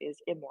 therefore it is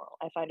immoral.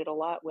 I find it a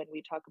lot when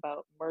we talk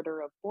about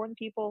murder of born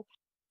people.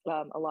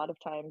 A lot of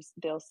times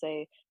they'll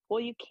say, well,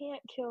 you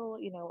can't kill,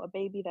 a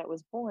baby that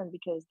was born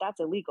because that's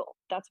illegal.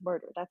 That's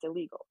murder. That's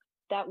illegal.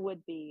 That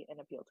would be an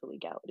appeal to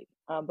legality.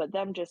 But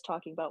them just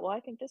talking about, well,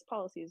 I think this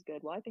policy is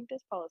good. Well, I think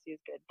this policy is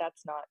good.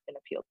 That's not an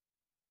appeal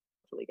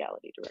to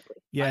legality directly.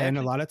 Yeah, and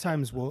a lot of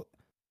times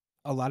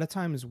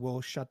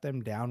we'll shut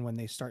them down when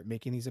they start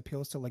making these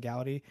appeals to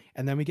legality,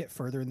 and then we get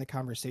further in the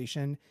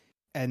conversation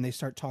and they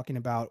start talking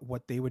about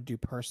what they would do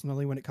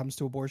personally when it comes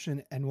to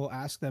abortion, and we'll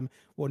ask them,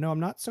 well, no, I'm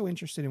not so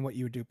interested in what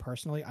you would do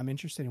personally. I'm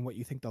interested in what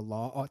you think the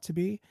law ought to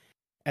be.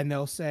 And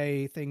they'll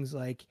say things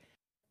like,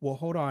 well,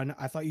 hold on,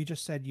 I thought you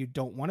just said you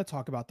don't want to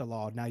talk about the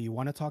law. Now you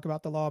want to talk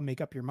about the law, make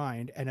up your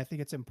mind. And I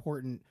think it's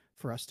important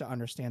for us to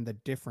understand the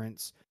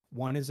difference.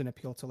 One is an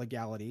appeal to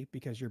legality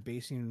because you're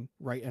basing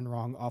right and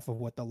wrong off of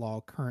what the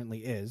law currently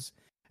is.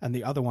 And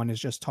the other one is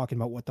just talking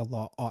about what the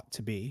law ought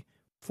to be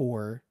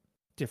for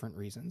different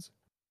reasons.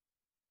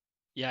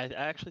 Yeah, I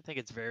actually think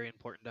it's very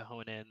important to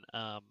hone in,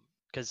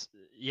 because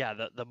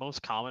the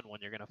most common one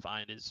you're going to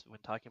find is when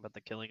talking about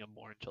the killing of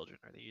born children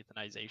or the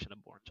euthanization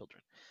of born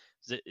children.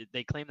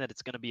 They claim that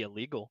it's going to be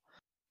illegal,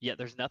 yet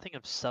there's nothing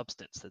of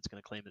substance that's going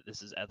to claim that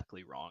this is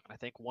ethically wrong. And I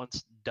think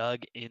once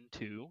dug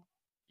into,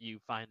 you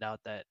find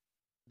out that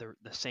the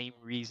same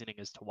reasoning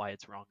as to why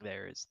it's wrong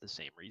there is the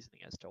same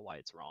reasoning as to why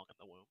it's wrong in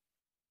the womb.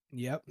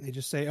 Yep, they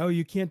just say, oh,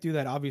 you can't do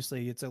that.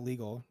 Obviously, it's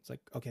illegal. It's like,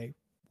 okay,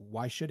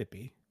 why should it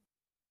be?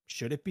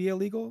 Should it be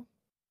illegal?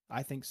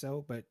 I think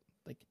so, but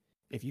like,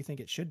 if you think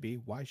it should be,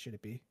 why should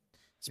it be?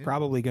 It's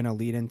probably going to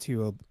lead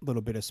into a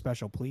little bit of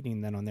special pleading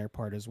then on their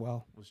part as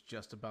well. Was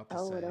just about to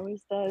say. Oh, it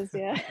always does,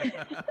 yeah.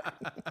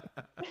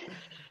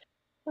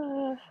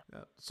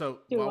 So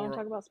do we want to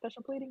talk about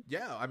special pleading?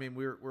 Yeah, I mean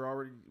we're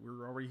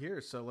already here,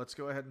 so let's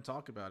go ahead and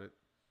talk about it.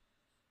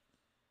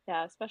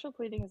 Yeah, special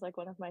pleading is like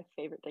one of my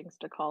favorite things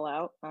to call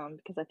out,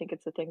 because I think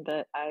it's the thing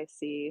that I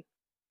see.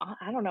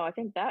 I don't know. I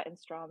think that and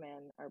straw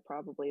man are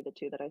probably the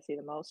two that I see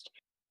the most.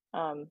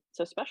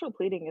 So special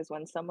pleading is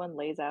when someone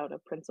lays out a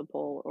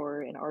principle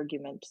or an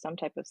argument, some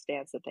type of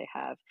stance that they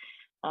have,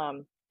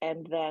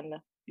 and then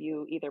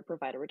you either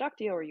provide a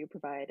reductio or you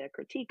provide a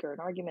critique or an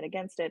argument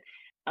against it,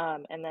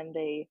 and then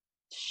they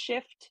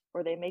shift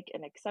or they make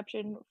an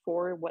exception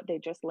for what they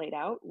just laid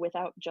out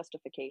without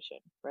justification,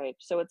 right?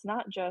 So it's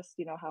not just,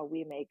 how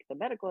we make the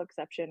medical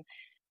exception.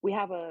 We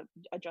have a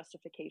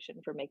justification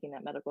for making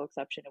that medical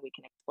exception and we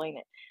can explain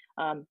it.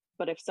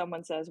 But if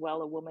someone says,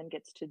 well, a woman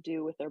gets to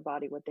do with their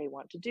body what they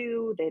want to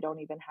do, they don't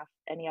even have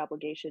any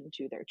obligation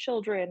to their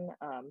children.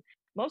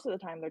 Most of the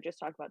time, they're just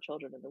talking about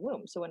children in the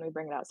womb. So when we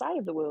bring it outside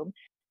of the womb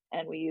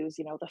and we use,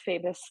 the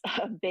famous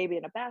baby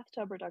in a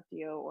bathtub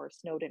reductio or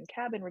Snowden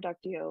cabin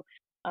reductio,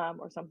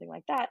 or something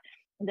like that,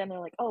 and then they're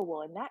like, oh,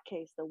 well, in that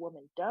case, the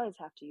woman does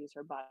have to use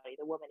her body.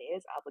 The woman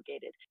is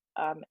obligated.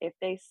 If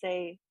they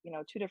say,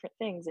 two different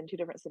things in two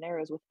different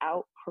scenarios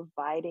without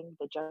providing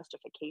the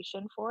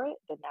justification for it,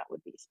 then that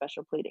would be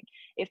special pleading.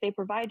 If they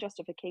provide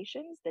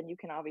justifications, then you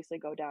can obviously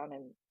go down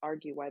and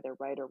argue why they're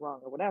right or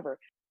wrong or whatever.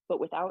 But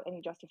without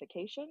any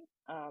justification,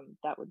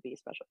 that would be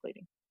special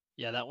pleading.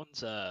 Yeah, that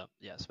one's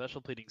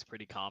special pleading's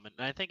pretty common.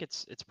 And I think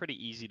it's pretty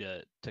easy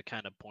to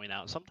kind of point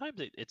out.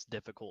 Sometimes it's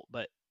difficult,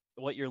 but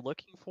what you're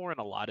looking for in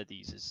a lot of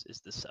these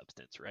is the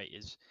substance, right?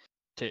 Is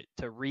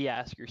to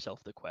re-ask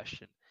yourself the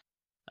question,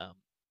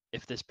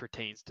 if this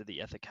pertains to the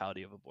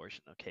ethicality of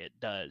abortion. Okay, it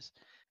does.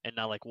 And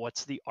now, like,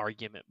 what's the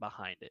argument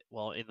behind it?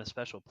 Well, in the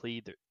special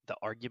plea, the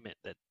argument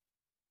that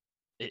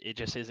it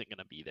just isn't going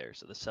to be there,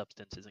 so the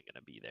substance isn't going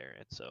to be there.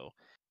 And so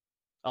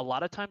a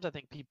lot of times I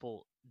think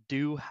people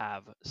do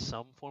have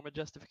some form of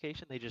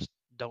justification, they just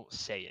don't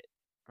say it,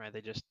 right?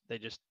 They just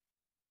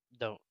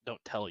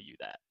don't tell you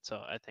that. So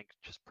I think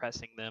just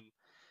pressing them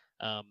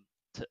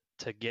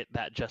to get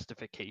that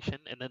justification,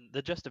 and then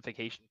the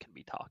justification can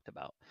be talked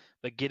about,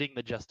 but getting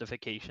the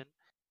justification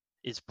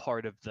is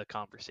part of the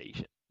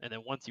conversation. And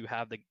then once you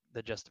have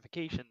the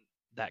justification,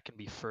 that can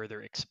be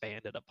further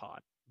expanded upon.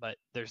 But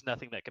there's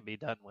nothing that can be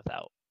done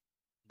without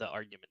the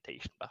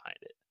argumentation behind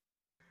it.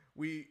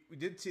 We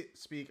did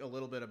speak a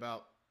little bit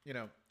about,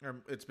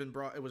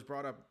 it was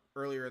brought up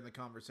earlier in the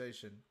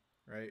conversation,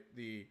 right?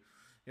 The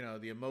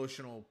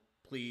emotional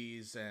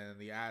pleas and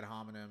the ad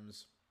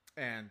hominems.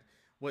 And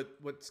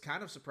what's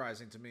kind of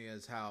surprising to me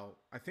is how,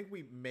 I think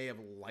we may have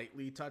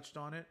lightly touched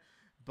on it,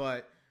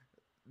 but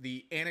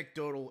the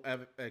anecdotal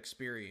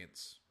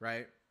experience,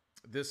 right?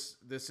 This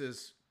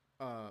is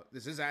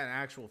an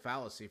actual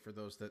fallacy for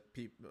those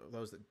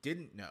that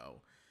didn't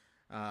know.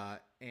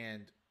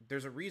 And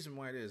there's a reason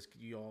why it is.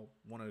 You all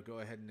want to go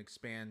ahead and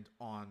expand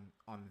on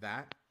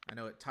that? I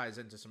know it ties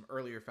into some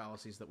earlier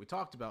fallacies that we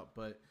talked about,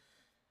 but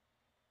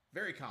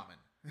very common.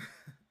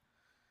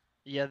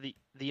 Yeah,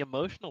 the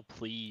emotional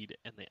plead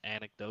and the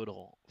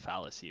anecdotal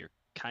fallacy are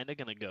kind of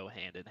going to go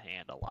hand in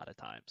hand a lot of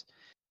times.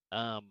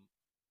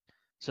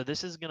 So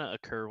this is going to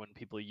occur when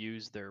people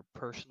use their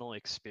personal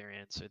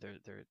experience or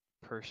their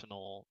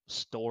personal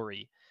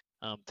story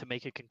to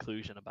make a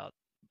conclusion about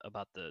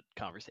the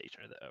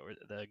conversation or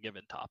the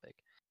given topic.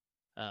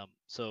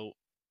 So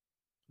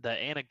the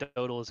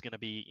anecdotal is going to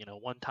be,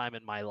 one time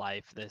in my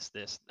life, this,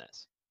 and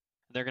this.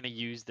 And they're going to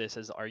use this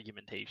as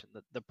argumentation.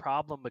 The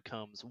problem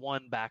becomes,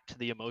 one, back to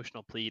the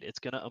emotional plead, it's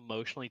going to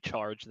emotionally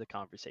charge the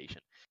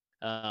conversation.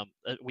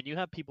 When you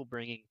have people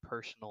bringing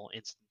personal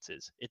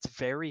instances, it's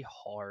very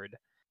hard,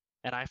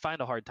 and I find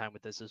a hard time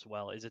with this as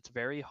well, is it's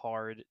very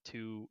hard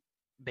to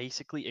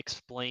basically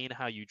explain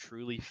how you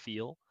truly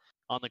feel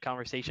on the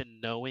conversation,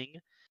 knowing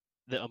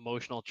the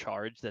emotional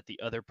charge that the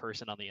other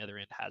person on the other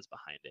end has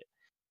behind it.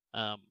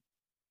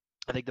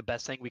 I think the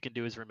best thing we can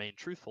do is remain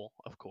truthful,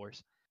 of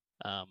course.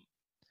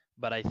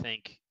 But I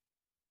think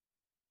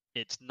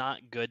it's not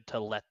good to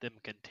let them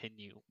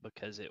continue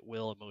because it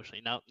will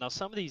emotionally. Now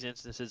some of these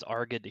instances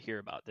are good to hear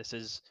about. This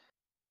is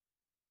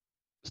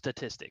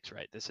statistics,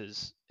 right? This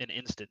is an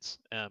instance.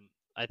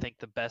 I think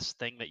the best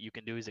thing that you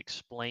can do is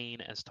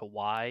explain as to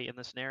why in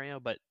the scenario,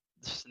 but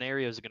the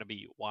scenario is going to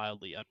be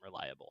wildly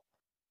unreliable.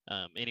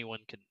 Anyone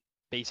can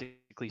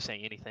basically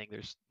say anything.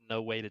 There's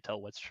no way to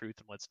tell what's truth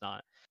and what's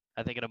not.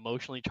 I think it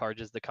emotionally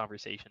charges the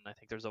conversation. I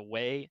think there's a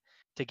way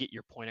to get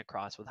your point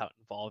across without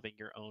involving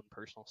your own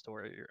personal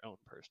story or your own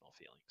personal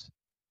feelings.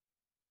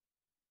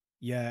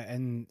 Yeah,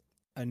 and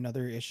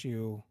another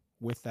issue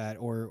with that,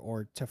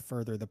 or to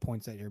further the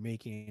points that you're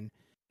making,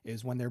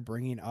 is when they're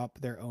bringing up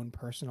their own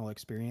personal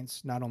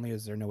experience. Not only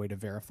is there no way to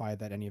verify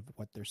that any of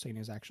what they're saying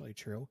is actually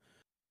true,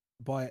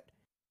 but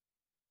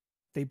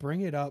they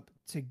bring it up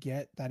to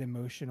get that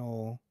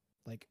emotional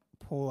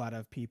pull out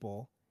of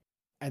people.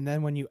 And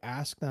then when you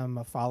ask them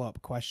a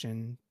follow-up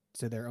question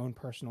to their own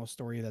personal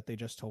story that they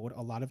just told,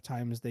 a lot of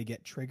times they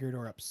get triggered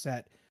or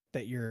upset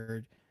that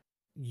you're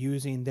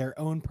using their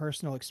own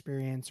personal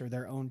experience or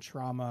their own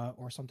trauma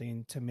or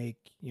something to make,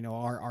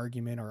 our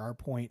argument or our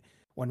point,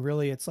 when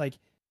really it's like,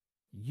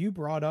 you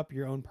brought up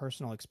your own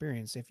personal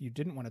experience. If you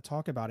didn't want to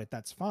talk about it,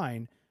 that's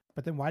fine.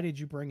 But then why did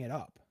you bring it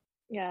up?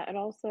 Yeah, and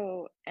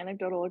also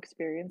anecdotal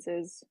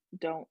experiences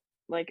don't,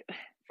 like,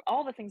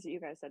 all the things that you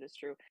guys said is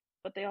true.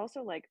 but they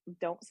also like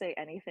don't say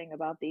anything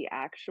about the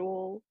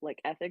actual like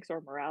ethics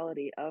or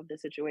morality of the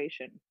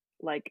situation.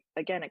 Like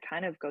again, it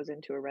kind of goes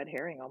into a red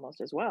herring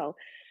almost as well,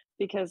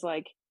 because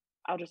like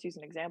I'll just use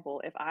an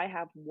example. If I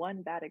have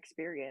one bad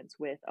experience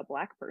with a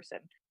black person,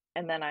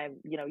 and then I'm,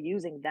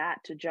 using that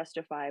to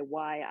justify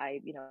why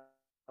I,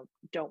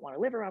 don't want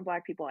to live around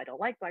black people, I don't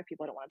like black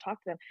people, I don't want to talk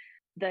to them,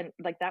 then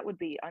like that would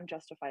be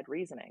unjustified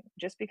reasoning.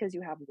 Just because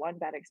you have one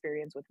bad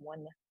experience with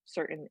one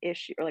certain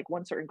issue or like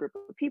one certain group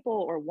of people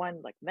or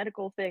one like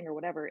medical thing or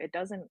whatever, it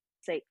doesn't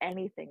say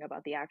anything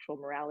about the actual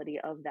morality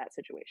of that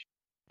situation.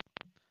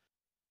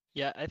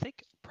 Yeah, I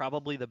think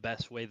probably the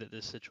best way that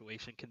this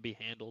situation can be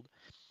handled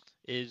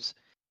is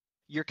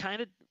you're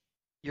kind of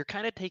you're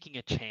kind of taking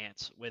a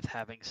chance with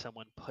having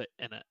someone put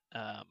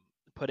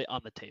it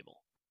on the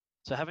table.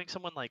 So having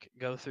someone like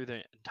go through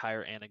the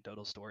entire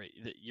anecdotal story,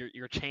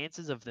 your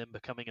chances of them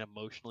becoming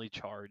emotionally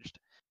charged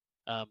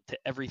to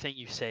everything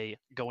you say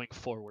going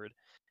forward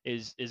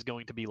is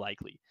going to be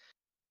likely.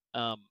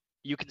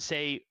 You can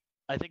say,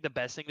 I think the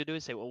best thing to do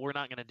is say, well, we're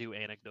not going to do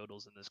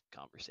anecdotals in this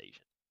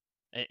conversation,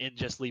 and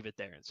just leave it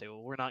there and say,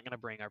 well, we're not going to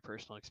bring our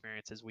personal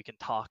experiences. We can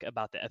talk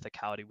about the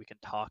ethicality. We can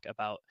talk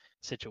about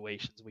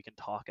situations. We can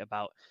talk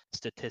about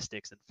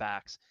statistics and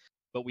facts,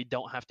 but we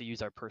don't have to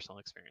use our personal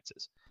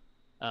experiences.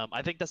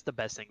 I think that's the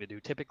best thing to do.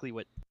 Typically,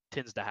 what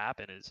tends to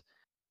happen is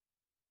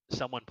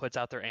someone puts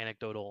out their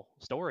anecdotal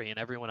story and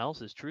everyone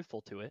else is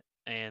truthful to it,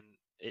 and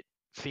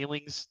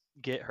feelings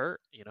get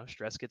hurt.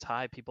 Stress gets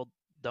high. People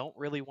don't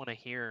really want to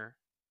hear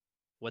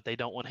what they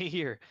don't want to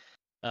hear.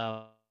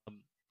 Um,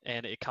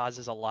 and it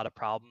causes a lot of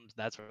problems.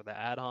 That's where the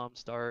ad homs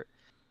start.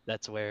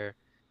 That's where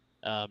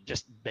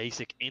just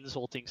basic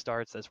insulting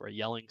starts. That's where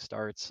yelling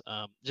starts.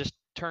 Just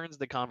turns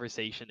the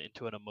conversation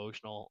into an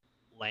emotional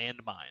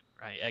landmine,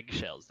 right?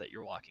 Eggshells that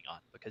you're walking on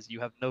because you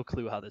have no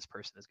clue how this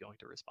person is going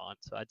to respond.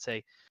 So I'd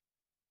say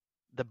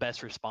the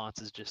best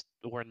response is just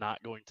we're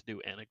not going to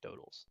do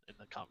anecdotals in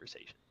the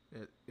conversation.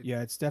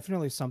 Yeah, it's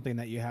definitely something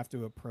that you have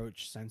to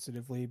approach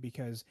sensitively,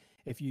 because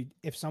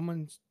if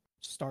someone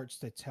starts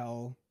to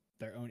tell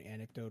their own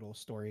anecdotal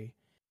story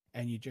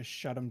and you just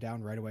shut them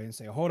down right away and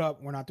say, "Hold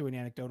up, we're not doing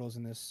anecdotals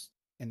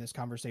in this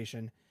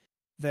conversation,"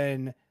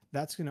 then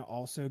that's going to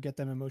also get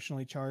them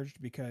emotionally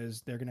charged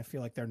because they're going to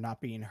feel like they're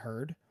not being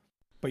heard.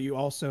 But you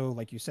also,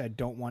 like you said,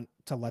 don't want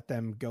to let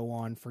them go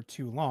on for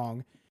too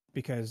long,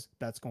 because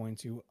that's going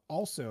to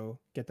also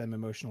get them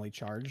emotionally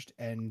charged,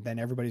 and then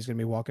everybody's going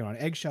to be walking on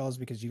eggshells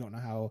because you don't know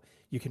how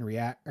you can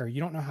react, or you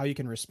don't know how you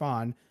can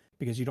respond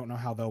because you don't know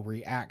how they'll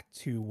react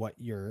to what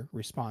your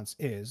response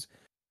is.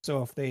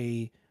 So if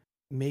they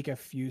make a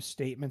few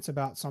statements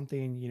about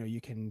something,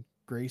 you can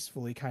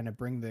gracefully kind of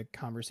bring the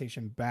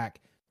conversation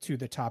back to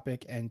the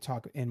topic and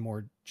talk in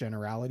more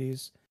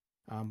generalities.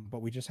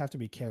 But we just have to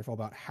be careful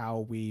about how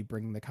we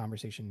bring the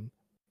conversation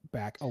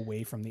back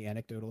away from the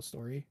anecdotal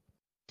story.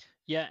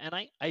 Yeah, and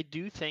I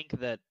do think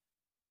that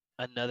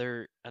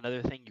another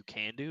thing you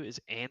can do is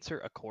answer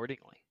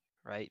accordingly,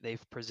 right?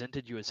 They've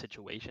presented you a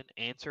situation,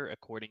 answer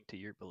according to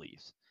your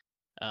beliefs.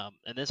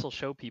 And this will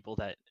show people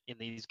that in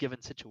these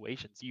given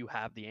situations, you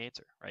have the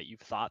answer, right? You've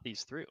thought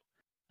these through.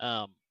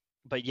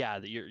 But yeah,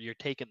 you're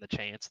taking the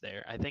chance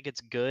there. I think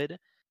it's good.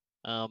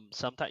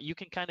 Sometimes you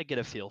can kind of get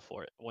a feel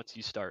for it once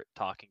you start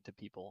talking to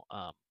people.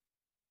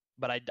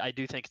 But I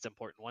do think it's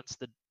important once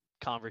the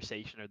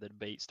conversation or the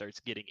debate starts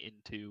getting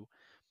into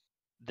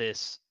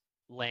this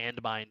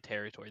landmine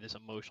territory, this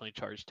emotionally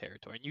charged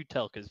territory, and you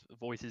tell because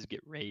voices get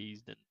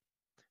raised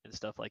and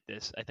stuff like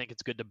this. I think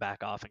it's good to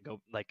back off and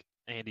go, like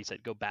Andy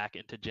said, go back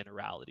into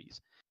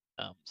generalities,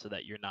 so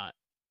that you're not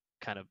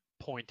kind of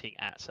pointing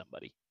at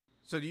somebody.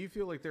 So do you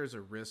feel like there's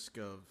a risk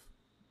of,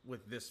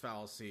 with this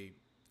fallacy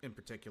in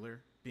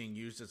particular, being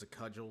used as a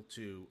cudgel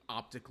to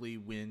optically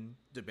win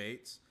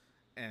debates,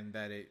 and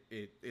that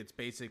it's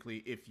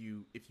basically if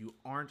you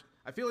aren't,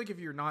 I feel like if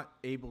you're not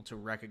able to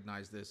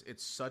recognize this,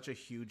 it's such a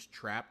huge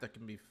trap that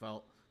can be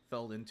fell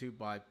into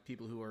by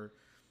people who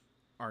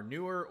are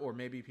newer, or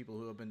maybe people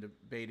who have been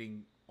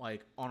debating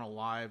like on a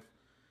live,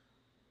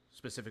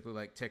 specifically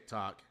like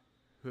TikTok,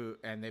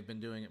 and they've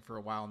been doing it for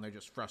a while and they're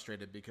just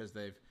frustrated because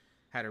they've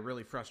had a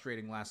really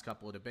frustrating last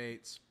couple of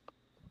debates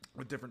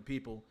with different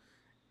people,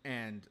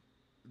 and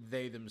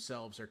they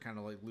themselves are kind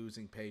of like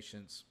losing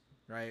patience,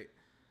 right?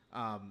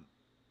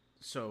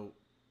 So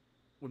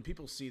when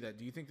people see that,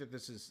 do you think that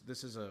this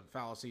is a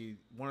fallacy,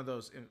 one of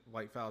those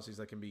like fallacies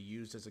that can be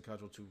used as a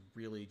cudgel to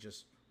really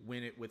just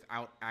win it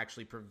without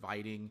actually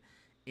providing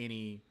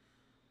any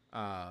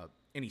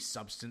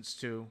substance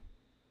to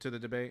the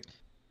debate?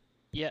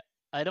 Yeah,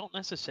 I don't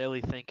necessarily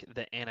think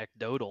the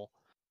anecdotal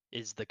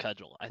is the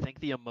cudgel. I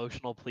think the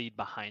emotional plead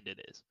behind it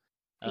is.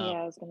 Yeah,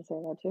 I was going to say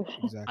that too.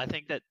 Exactly.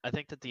 I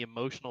think that the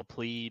emotional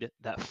plead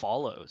that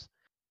follows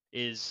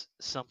is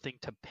something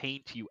to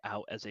paint you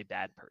out as a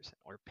bad person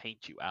or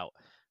paint you out.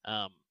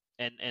 Um,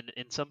 and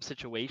in some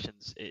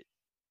situations,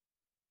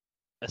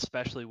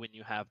 especially when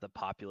you have the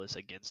populace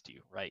against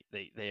you, right?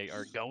 They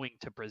are going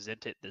to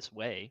present it this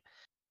way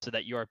so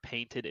that you are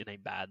painted in a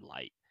bad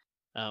light.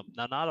 Now,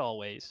 not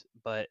always,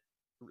 but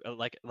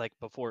like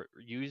before,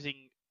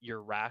 using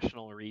your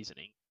rational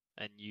reasoning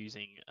and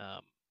using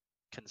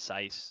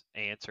concise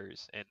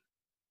answers, and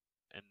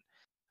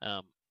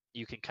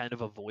you can kind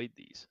of avoid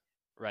these,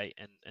 right?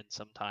 And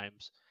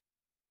sometimes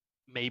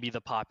maybe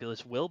the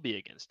populace will be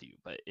against you,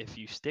 but if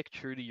you stick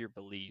true to your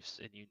beliefs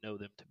and you know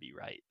them to be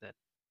right, then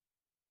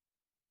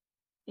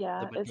the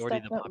Yeah, it's majority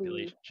of the definitely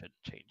population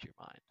shouldn't change your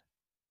mind.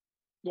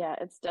 yeah,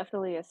 it's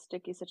definitely a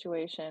sticky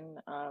situation.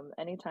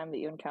 Anytime that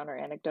you encounter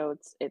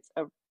anecdotes,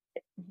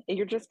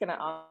 you're just gonna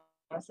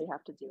honestly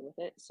have to deal with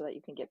it so that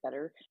you can get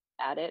better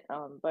at it.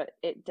 But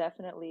it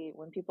definitely,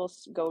 when people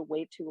go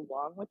way too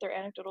long with their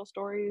anecdotal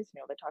stories,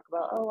 they talk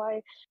about, oh,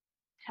 I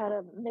had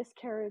a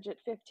miscarriage at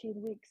 15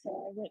 weeks and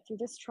I went through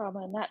this trauma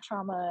and that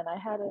trauma and I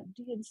had a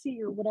DNC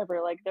or whatever.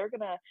 Like, they're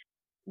gonna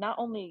not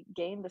only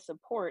gain the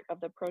support of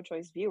the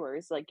pro-choice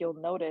viewers, like you'll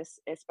notice,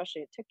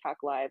 especially at TikTok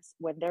lives,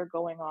 when they're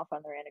going off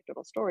on their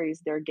anecdotal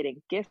stories, they're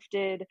getting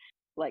gifted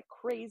like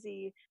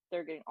crazy.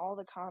 They're getting all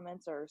the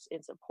comments are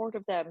in support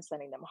of them,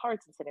 sending them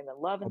hearts and sending them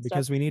love Well, and stuff.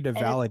 because we need to And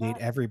it's validate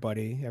not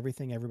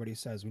everything everybody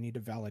says. We need to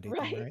validate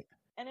them, right. right?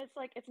 And it's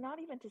like, it's not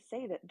even to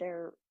say that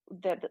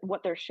that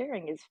what they're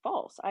sharing is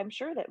false. I'm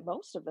sure that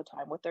most of the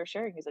time what they're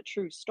sharing is a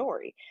true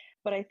story,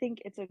 but I think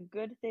it's a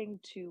good thing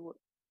to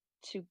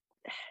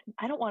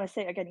I don't want to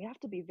say, again, you have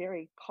to be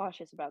very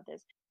cautious about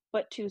this,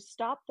 but to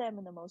stop them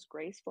in the most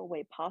graceful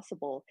way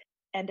possible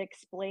and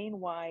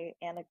explain why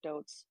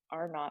anecdotes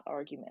are not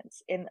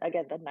arguments. In,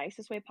 again, the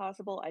nicest way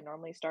possible. I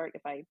normally start,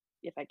 if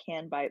I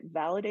can, by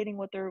validating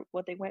what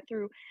they went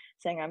through,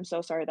 saying, I'm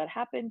so sorry that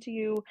happened to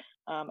you.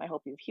 I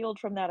hope you've healed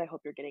from that. I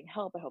hope you're getting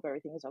help. I hope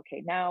everything is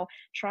okay now.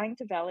 Trying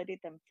to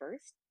validate them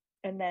first,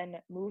 and then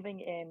moving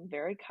in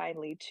very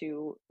kindly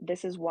to,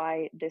 this is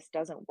why this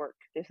doesn't work.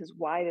 This is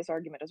why this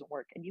argument doesn't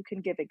work. And you can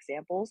give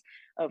examples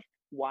of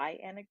why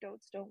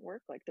anecdotes don't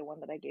work, like the one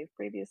that I gave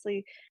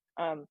previously.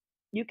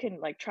 You can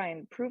like try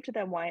and prove to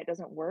them why it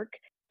doesn't work,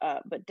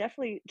 but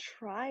definitely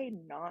try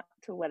not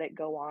to let it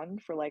go on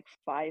for like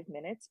 5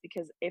 minutes,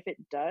 because if it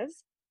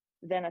does,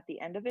 then at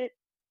the end of it,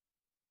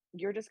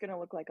 you're just going to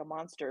look like a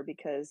monster,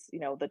 because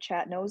the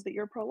chat knows that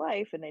you're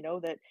pro-life, and they know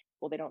that,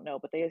 well, they don't know,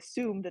 but they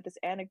assume that this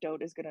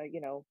anecdote is going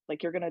to,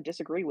 like, you're going to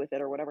disagree with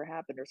it or whatever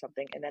happened or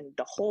something, and then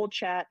the whole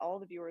chat, all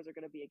the viewers are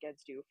going to be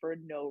against you for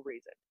no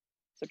reason.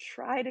 So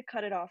try to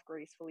cut it off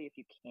gracefully if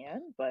you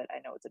can, but I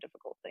know it's a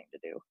difficult thing to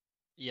do.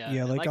 Yeah,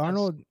 Yeah, and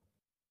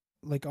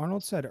like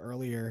Arnold said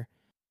earlier,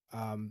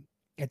 um,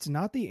 it's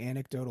not the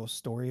anecdotal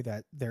story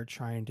that they're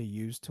trying to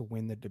use to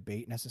win the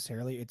debate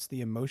necessarily. It's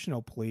the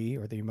emotional plea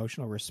or the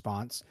emotional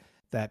response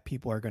that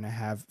people are going to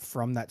have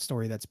from that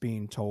story that's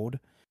being told.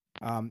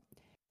 Um,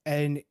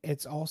 and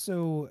it's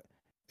also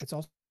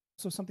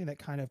something that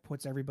kind of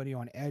puts everybody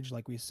on edge.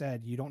 Like we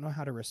said, you don't know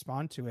how to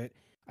respond to it.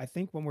 I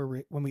think when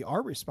we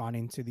are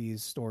responding to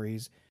these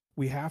stories,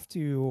 we have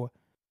to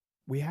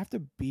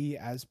be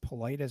as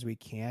polite as we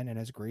can and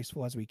as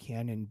graceful as we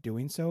can in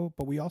doing so,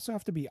 but we also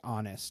have to be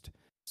honest.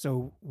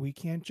 So we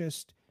can't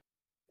just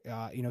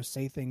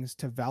say things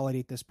to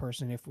validate this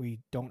person if we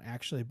don't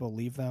actually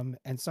believe them.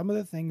 And some of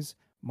the things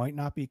might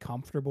not be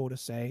comfortable to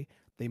say.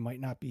 They might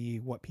not be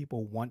what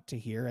people want to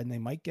hear, and they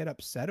might get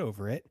upset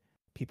over it.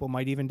 People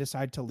might even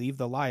decide to leave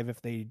the live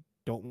if they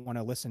don't want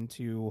to listen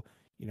to,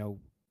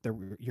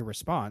 your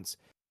response.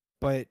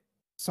 But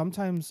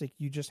sometimes like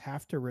you just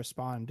have to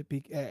respond.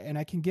 And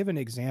I can give an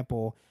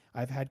example.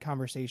 I've had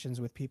conversations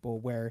with people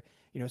where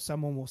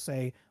someone will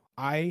say,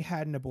 I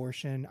had an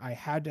abortion, I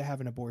had to have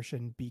an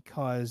abortion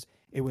because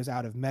it was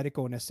out of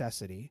medical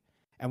necessity.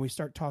 And we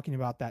start talking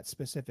about that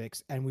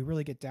specifics, and we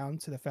really get down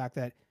to the fact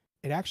that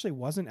it actually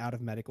wasn't out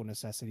of medical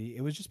necessity.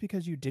 It was just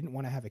because you didn't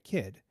want to have a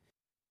kid.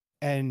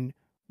 And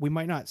we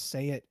might not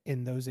say it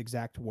in those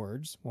exact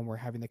words when we're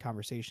having the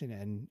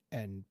conversation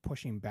and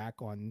pushing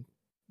back on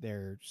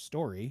their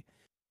story.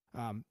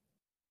 Um,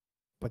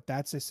 but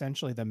that's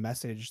essentially the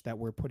message that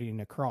we're putting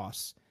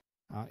across,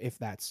 if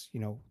that's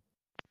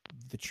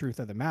the truth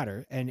of the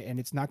matter. And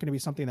it's not going to be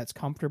something that's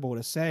comfortable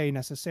to say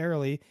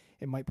necessarily.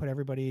 It might put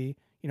everybody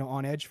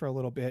on edge for a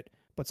little bit,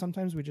 but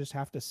sometimes we just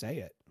have to say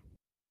it.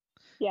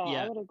 Yeah, I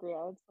yeah, would agree.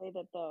 I would say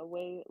that the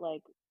way,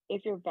 like,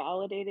 if you're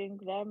validating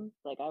them,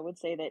 like, I would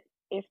say that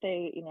if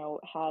they,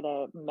 had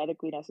a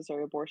medically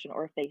necessary abortion,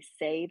 or if they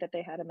say that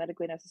they had a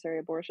medically necessary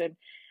abortion,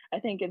 I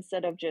think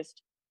instead of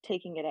just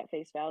taking it at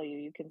face value,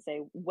 you can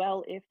say,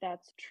 well, if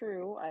that's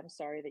true, I'm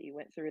sorry that you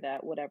went through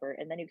that, whatever.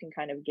 And then you can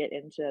kind of get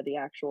into the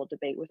actual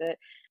debate with it.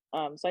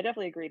 So I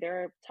definitely agree.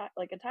 There are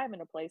like a time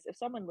and a place. If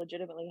someone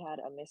legitimately had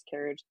a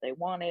miscarriage they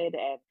wanted,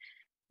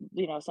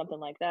 and something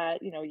like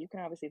that, you can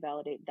obviously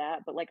validate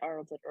that. But like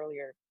Arnold said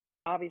earlier,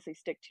 obviously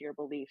stick to your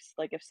beliefs.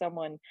 Like, if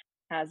someone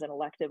has an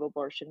elective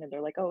abortion and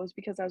they're like, oh, it was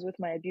because I was with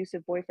my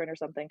abusive boyfriend or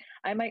something,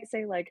 I might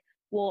say, like,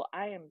 well,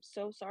 I am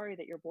so sorry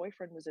that your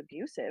boyfriend was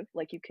abusive.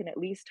 Like, you can at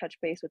least touch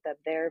base with them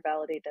there,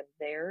 validate them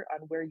there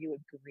on where you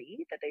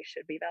agree that they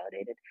should be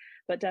validated.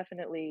 But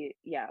definitely,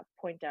 yeah,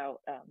 point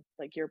out,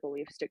 like, your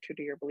beliefs, stick true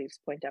to your beliefs,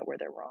 point out where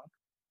they're wrong.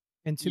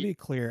 And to be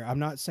clear, I'm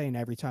not saying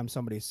every time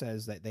somebody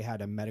says that they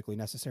had a medically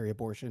necessary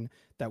abortion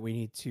that we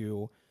need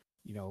to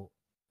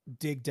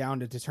dig down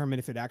to determine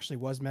if it actually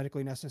was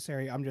medically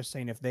necessary. I'm just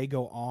saying if they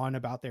go on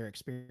about their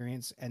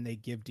experience and they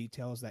give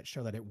details that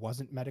show that it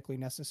wasn't medically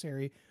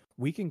necessary,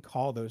 we can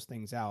call those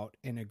things out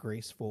in a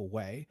graceful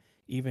way,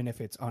 even if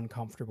it's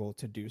uncomfortable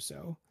to do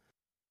so.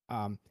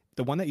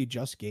 The one that you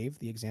just gave,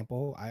 the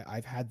example,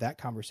 I've had that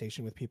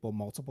conversation with people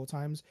multiple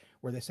times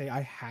where they say,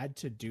 I had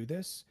to do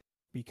this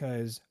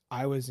because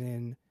I was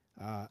in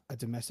a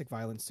domestic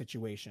violence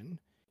situation.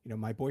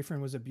 My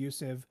boyfriend was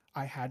abusive.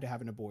 I had to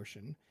have an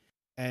abortion.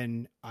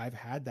 And I've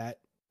had that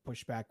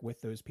pushback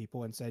with those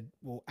people and said,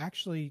 well,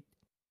 actually,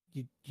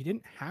 you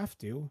didn't have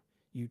to.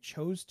 You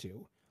chose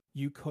to.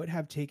 You could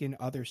have taken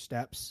other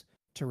steps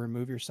to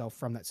remove yourself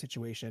from that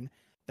situation.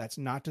 That's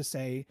not to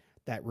say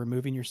that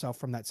removing yourself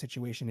from that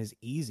situation is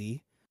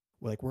easy.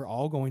 Like, we're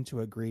all going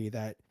to agree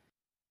that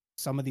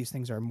some of these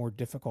things are more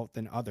difficult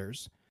than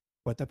others.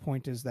 But the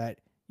point is that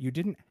you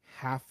didn't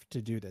have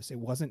to do this. It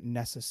wasn't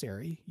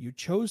necessary. You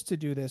chose to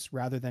do this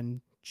rather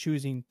than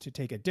choosing to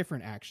take a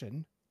different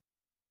action.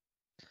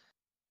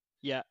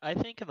 Yeah, I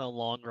think in the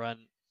long run,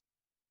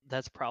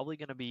 that's probably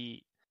going to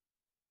be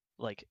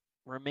like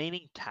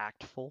remaining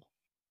tactful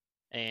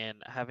and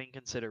having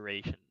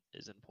consideration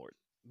is important.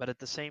 But at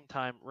the same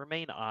time,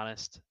 remain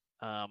honest.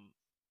 Um,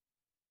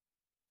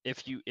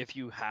 if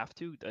you have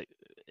to,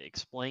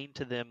 explain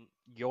to them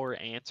your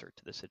answer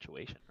to the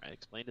situation, right?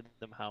 Explain to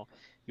them how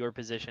your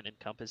position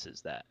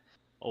encompasses that,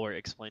 or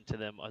explain to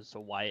them as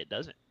to why it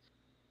doesn't,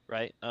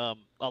 right? A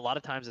lot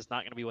of times it's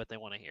not going to be what they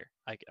want to hear.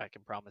 I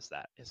can promise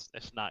that it's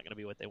not going to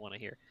be what they want to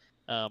hear.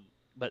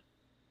 But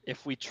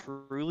if we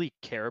truly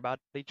care about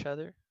each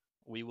other,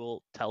 we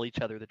will tell each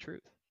other the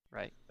truth,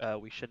 right?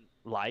 We shouldn't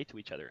lie to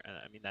each other. And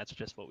I mean, that's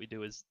just what we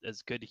do as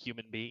good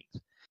human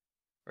beings,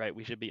 right?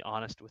 We should be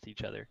honest with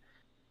each other.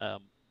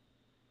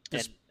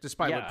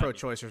 Despite what I mean,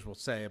 pro-choicers will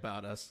say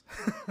about us,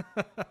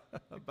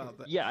 about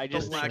that, yeah, I the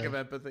just lack think, of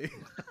empathy.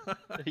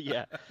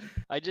 yeah,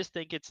 I just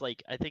think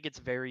I think it's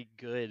very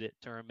good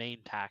to remain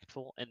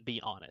tactful and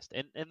be honest.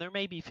 And there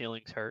may be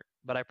feelings hurt,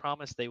 but I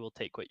promise they will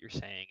take what you're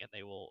saying and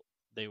they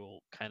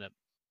will kind of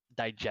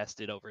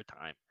digest it over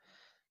time.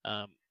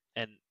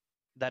 And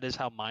that is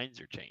how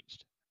minds are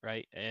changed,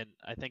 right? And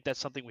I think that's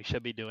something we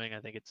should be doing. I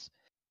think it's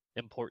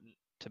important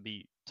to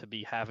be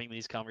having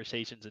these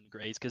conversations in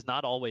grace, because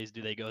not always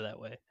do they go that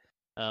way.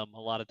 A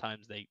lot of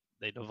times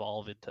they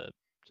devolve into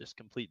just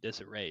complete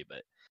disarray.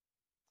 But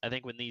I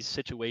think when these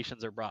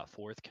situations are brought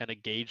forth, kind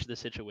of gauge the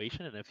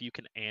situation, and if you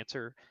can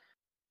answer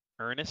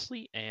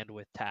earnestly and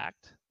with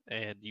tact,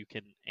 and you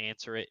can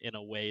answer it in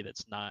a way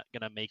that's not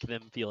going to make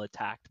them feel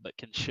attacked, but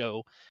can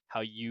show how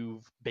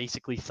you've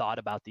basically thought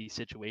about these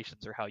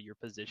situations or how your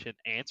position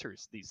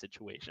answers these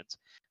situations.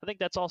 I think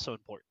that's also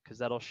important, because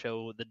that'll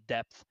show the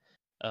depth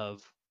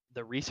of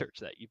the research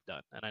that you've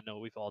done. And I know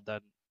we've all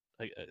done,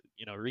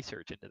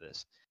 research into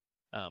this.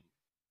 Um,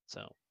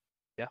 so,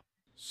 yeah.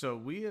 So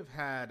we have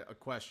had a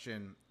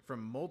question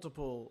from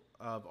multiple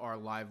of our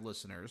live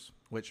listeners,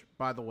 which,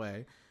 by the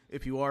way,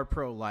 if you are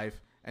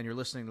pro-life and you're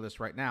listening to this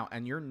right now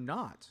and you're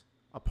not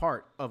a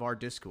part of our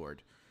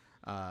Discord,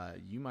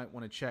 you might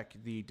want to check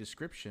the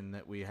description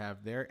that we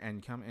have there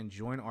and come and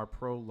join our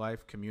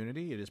pro-life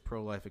community. It is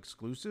pro-life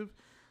exclusive.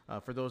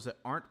 For those that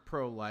aren't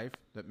pro-life,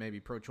 that may be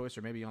pro-choice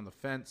or maybe on the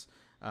fence,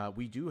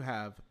 we do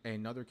have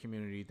another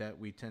community that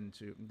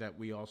that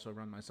we also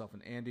run, myself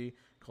and Andy,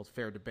 called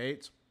Fair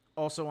Debates.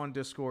 Also on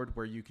Discord,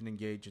 where you can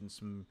engage in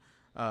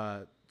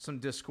some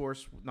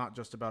discourse, not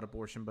just about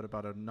abortion, but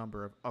about a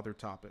number of other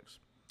topics.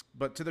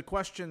 But to the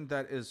question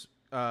that is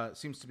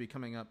seems to be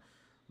coming up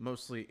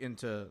mostly in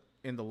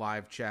the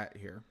live chat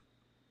here,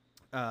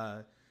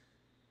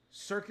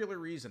 circular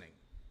reasoning.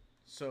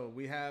 So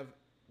we have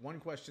one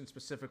question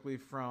specifically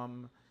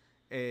from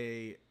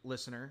a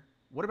listener.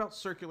 What about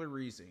circular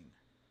reasoning?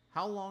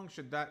 How long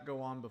should that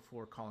go on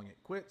before calling it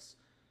quits?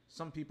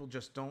 Some people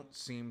just don't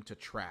seem to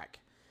track.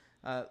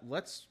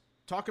 Let's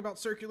talk about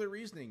circular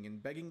reasoning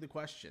and begging the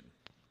question.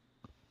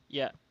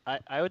 Yeah,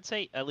 I would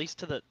say, at least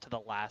to the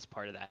last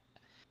part of that,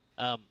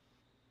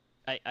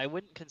 I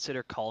wouldn't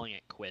consider calling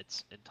it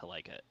quits into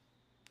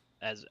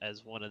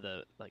as one of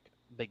the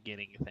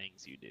beginning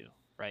things you do,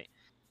 right?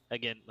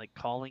 Again,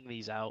 calling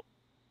these out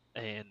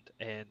and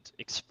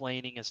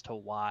explaining as to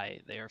why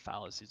they are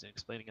fallacies and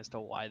explaining as to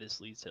why this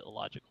leads to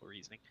illogical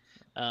reasoning.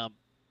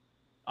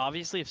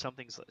 Obviously, if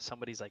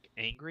somebody's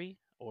angry,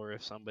 or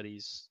if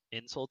somebody's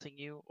insulting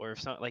you, or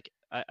if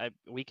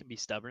we can be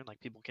stubborn,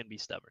 people can be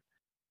stubborn,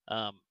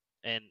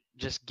 and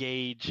just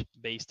gauge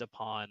based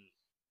upon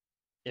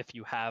if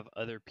you have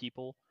other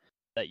people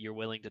that you're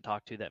willing to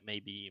talk to that may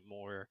be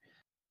more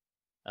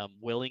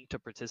willing to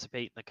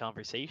participate in the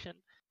conversation.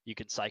 You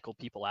can cycle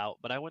people out,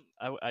 but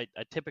I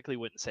typically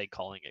wouldn't say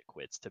calling it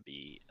quits to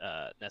be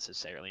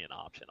necessarily an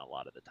option a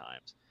lot of the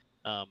times.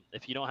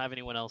 If you don't have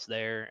anyone else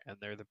there and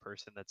they're the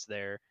person that's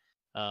there,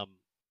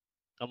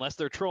 unless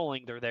they're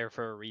trolling, they're there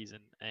for a reason,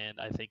 and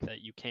I think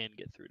that you can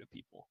get through to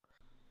people.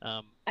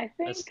 I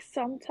think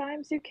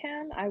sometimes you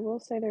can. I will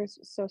say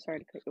so sorry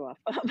to cut you off.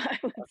 I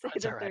would say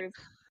That's that all right.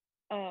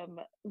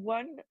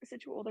 One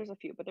situation, well, there's a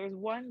few, but there's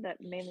one that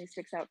mainly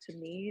sticks out to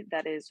me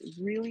that is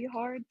really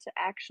hard to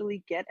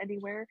actually get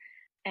anywhere.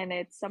 And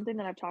it's something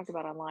that I've talked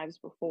about on lives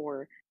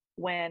before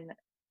when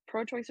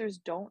pro-choicers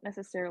don't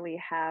necessarily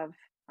have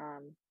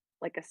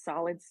like a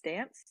solid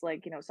stance.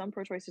 Like, some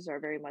pro-choicers are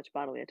very much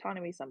bodily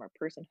autonomy, some are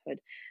personhood,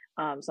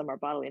 some are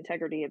bodily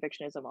integrity,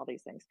 evictionism, all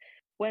these things.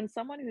 When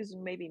someone who's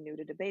maybe new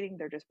to debating,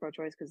 they're just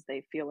pro-choice because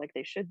they feel like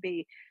they should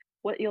be,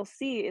 what you'll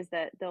see is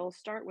that they'll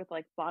start with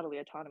like bodily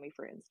autonomy,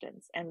 for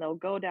instance, and they'll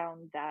go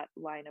down that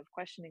line of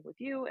questioning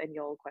with you and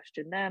you'll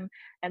question them.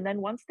 And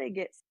then once they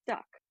get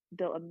stuck,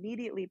 they'll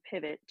immediately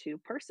pivot to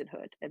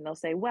personhood and they'll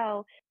say,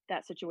 well,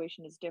 that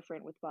situation is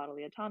different with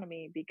bodily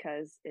autonomy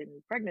because in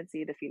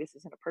pregnancy, the fetus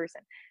isn't a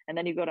person. And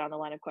then you go down the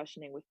line of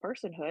questioning with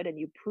personhood and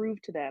you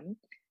prove to them,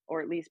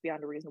 or at least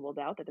beyond a reasonable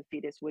doubt, that the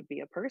fetus would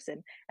be a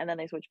person. And then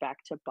they switch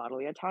back to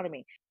bodily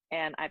autonomy.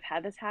 And I've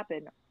had this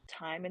happen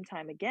time and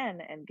time again.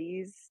 And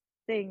these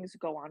things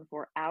go on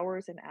for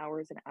hours and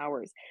hours and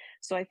hours.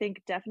 So I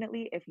think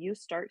definitely if you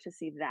start to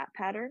see that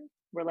pattern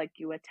where like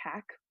you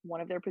attack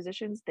one of their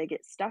positions, they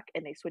get stuck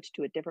and they switch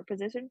to a different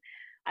position,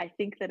 I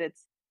think that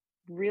it's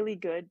really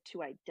good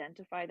to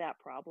identify that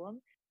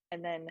problem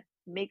and then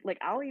make, like,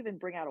 I'll even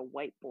bring out a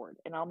whiteboard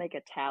and I'll make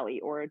a tally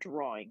or a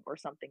drawing or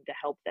something to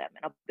help them.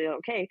 And I'll be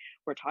okay,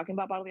 we're talking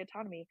about bodily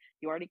autonomy.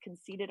 You already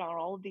conceded on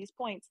all of these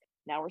points.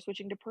 Now we're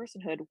switching to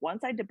personhood.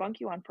 Once I debunk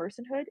you on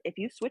personhood, if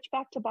you switch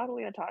back to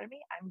bodily autonomy,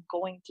 I'm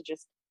going to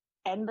just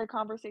end the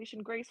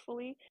conversation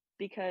gracefully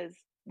because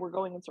we're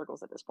going in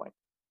circles at this point.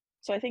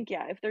 So I think,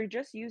 yeah, if they're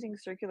just using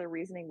circular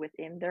reasoning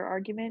within their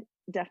argument,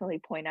 definitely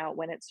point out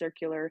when it's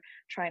circular,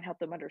 try and help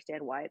them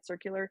understand why it's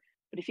circular.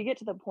 But if you get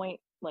to the point,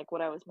 like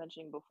what I was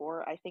mentioning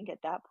before, I think at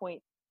that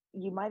point,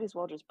 you might as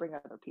well just bring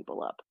other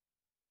people up.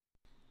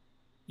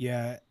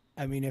 Yeah,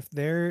 I mean, if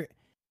their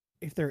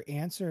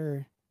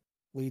answer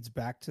leads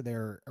back to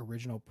their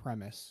original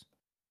premise,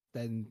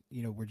 then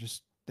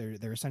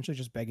they're essentially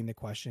just begging the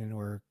question,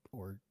 or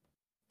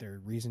their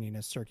reasoning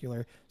is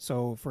circular.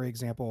 So, for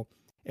example,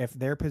 if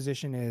their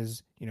position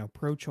is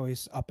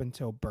pro-choice up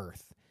until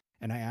birth,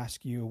 and I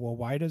ask you, well,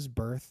 why does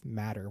birth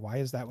matter? Why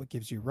is that what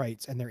gives you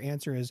rights? And their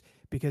answer is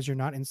because you're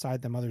not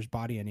inside the mother's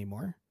body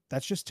anymore.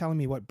 That's just telling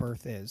me what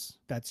birth is.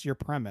 That's your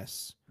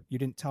premise. You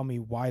didn't tell me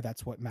why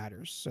that's what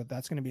matters. So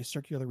that's going to be a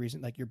circular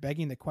reason. Like, you're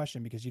begging the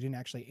question because you didn't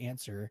actually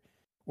answer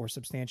or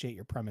substantiate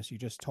your premise. You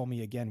just told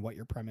me again what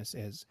your premise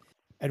is.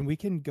 And we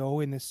can go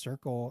in this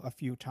circle a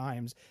few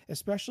times,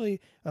 especially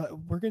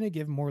we're going to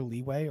give more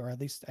leeway, or at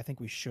least I think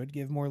we should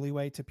give more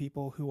leeway to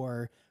people who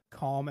are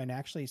calm and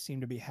actually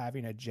seem to be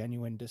having a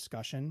genuine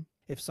discussion.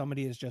 If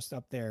somebody is just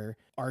up there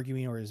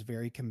arguing or is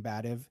very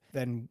combative,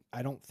 then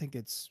I don't think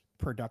it's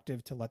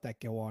productive to let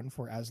that go on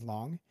for as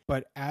long.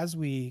 But as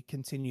we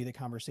continue the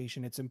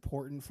conversation, it's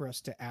important for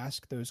us to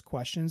ask those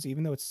questions,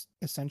 even though it's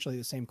essentially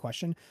the same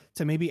question,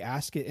 to maybe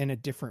ask it in a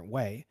different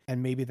way.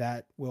 And maybe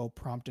that will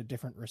prompt a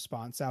different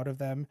response out of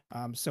them.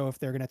 So if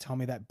they're going to tell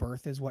me that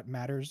birth is what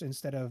matters,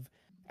 instead of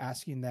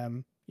asking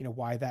them,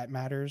 why that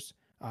matters,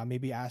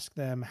 maybe ask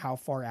them how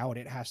far out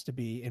it has to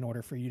be in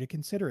order for you to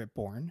consider it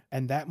born.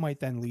 And that might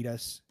then lead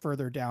us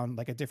further down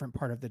like a different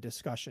part of the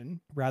discussion,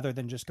 rather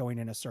than just going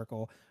in a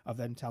circle of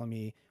them telling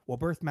me, well,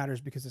 birth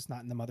matters because it's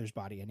not in the mother's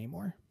body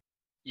anymore.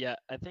 Yeah,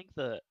 I think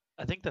the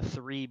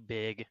three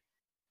big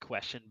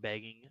question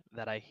begging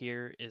that I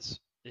hear is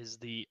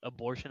the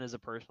abortion is a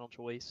personal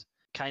choice,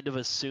 kind of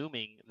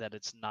assuming that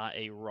it's not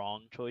a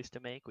wrong choice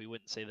to make. We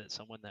wouldn't say that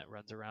someone that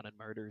runs around and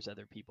murders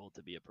other people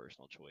to be a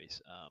personal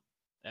choice.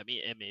 I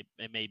mean,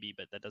 it may be,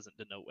 but that doesn't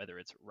denote whether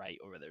it's right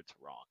or whether it's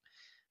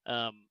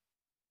wrong.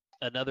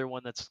 Another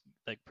one that's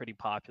like pretty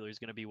popular is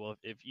going to be, well,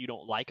 if you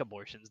don't like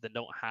abortions, then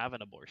don't have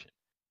an abortion,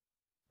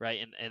 right?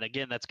 And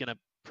again, that's going to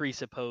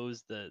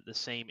presuppose the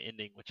same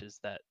ending, which is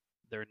that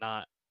they're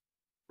not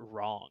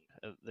wrong.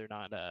 They're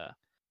not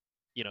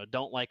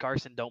don't like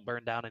arson, don't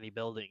burn down any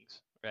buildings,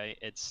 right?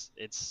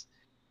 It's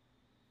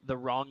the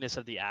wrongness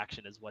of the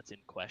action is what's in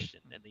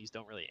question, and these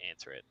don't really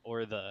answer it.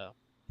 Or the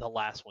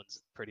last one's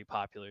pretty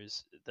popular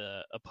is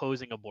the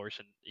opposing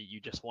abortion. You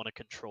just want to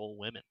control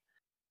women,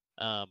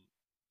 and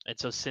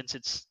so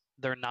since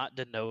they're not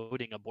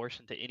denoting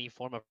abortion to any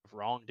form of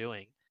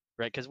wrongdoing,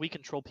 right? Because we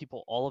control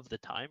people all of the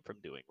time from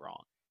doing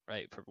wrong,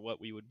 right? For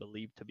what we would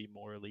believe to be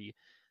morally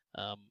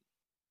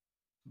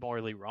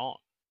wrong,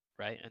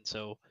 right? And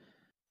so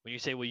when you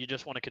say, well, you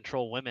just want to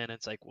control women,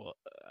 it's like, well,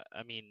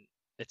 I mean,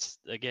 it's,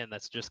 again,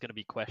 that's just going to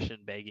be question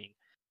begging,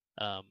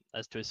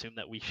 as to assume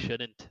that we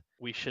shouldn't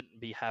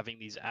be having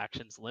these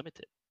actions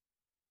limited,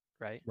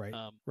 right?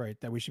 Right.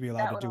 That we should be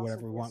allowed to do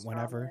whatever we want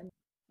whenever.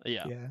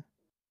 Yeah.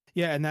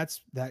 Yeah, and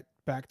that's that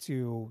back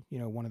to,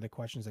 one of the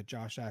questions that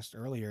Josh asked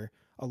earlier.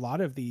 A lot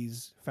of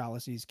these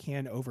fallacies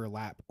can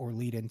overlap or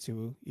lead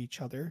into each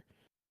other,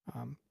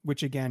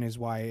 which again is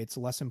why it's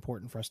less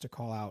important for us to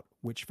call out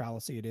which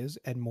fallacy it is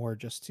and more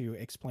just to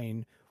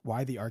explain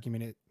why the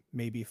argument it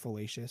may be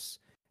fallacious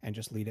and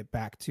just lead it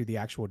back to the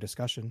actual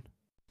discussion.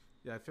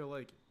 Yeah, I feel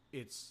like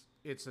it's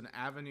an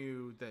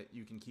avenue that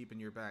you can keep in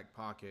your back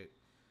pocket,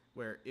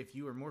 where if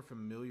you are more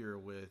familiar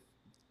with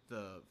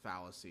the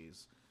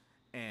fallacies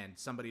and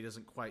somebody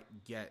doesn't quite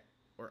get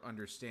or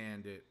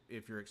understand it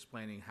if you're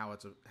explaining how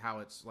it's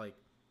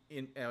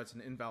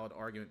an invalid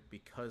argument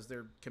because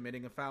they're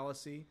committing a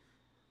fallacy,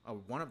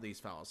 one of these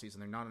fallacies,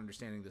 and they're not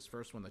understanding this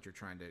first one that you're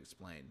trying to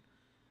explain,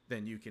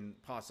 then you can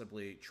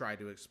possibly try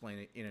to explain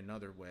it in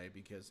another way,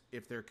 because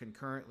if they're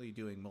concurrently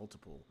doing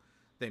multiple,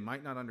 they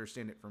might not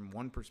understand it from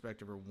one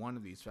perspective or one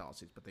of these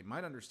fallacies, but they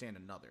might understand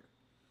another.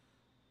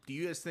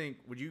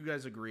 Would you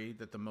guys agree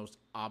that the most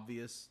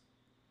obvious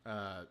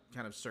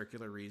kind of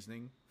circular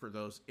reasoning for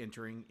those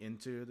entering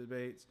into the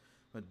debates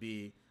would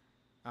be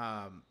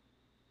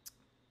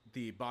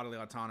the bodily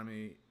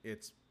autonomy?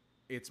 It's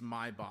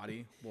my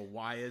body. Well,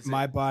 why is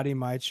my it body,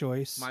 my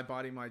choice? my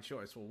body, my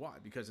choice? Well, why?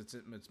 Because it's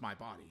my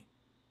body.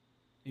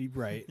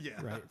 Right.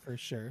 Yeah. Right, for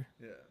sure.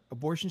 Yeah.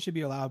 Abortion should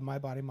be allowed, my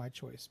body, my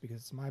choice, because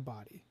it's my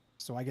body.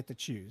 So I get to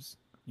choose.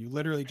 You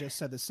literally just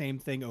said the same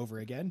thing over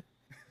again.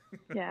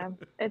 Yeah,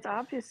 it's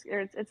obvious.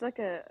 Or it's like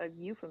a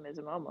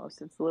euphemism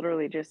almost. It's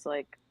literally just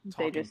like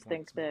Talking they just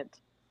think points, man. that,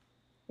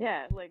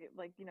 yeah, like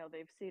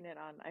they've seen it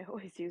on. I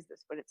always use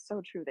this, but it's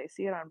so true. They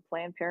see it on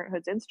Planned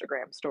Parenthood's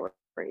Instagram story.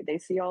 They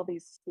see all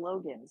these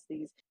slogans,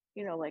 these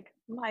like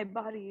my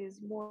body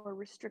is more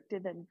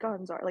restricted than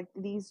guns are, like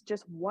these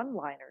just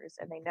one-liners,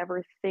 and they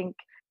never think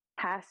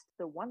past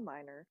the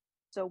one-liner.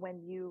 So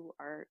when you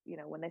are,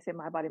 when they say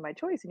my body, my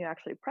choice, and you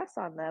actually press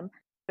on them,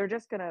 they're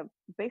just gonna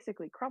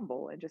basically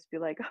crumble and just be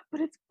like, "Oh,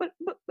 but it's my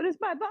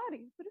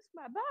body, but it's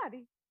my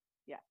body."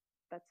 Yeah,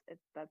 that's it.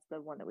 That's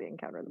the one that we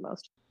encounter the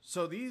most.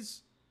 So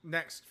these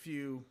next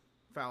few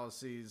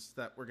fallacies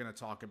that we're going to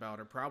talk about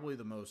are probably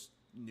the most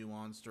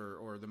nuanced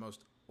or the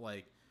most,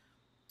 like,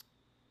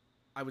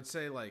 I would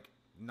say, like,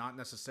 not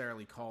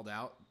necessarily called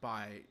out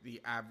by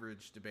the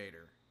average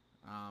debater.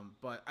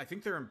 But I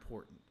think they're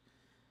important.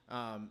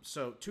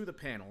 So to the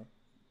panel,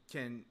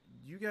 can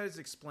you guys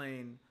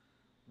explain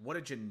what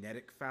a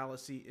genetic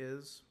fallacy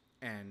is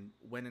and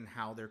when and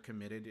how they're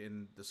committed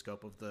in the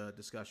scope of the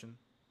discussion?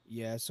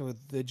 Yeah, so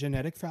the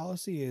genetic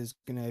fallacy is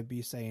going to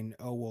be saying,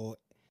 oh, well,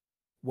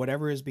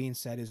 whatever is being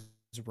said is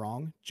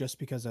wrong just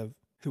because of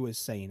who is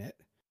saying it.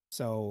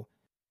 So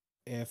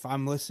if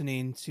I'm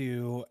listening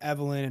to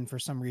Evelyn and for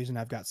some reason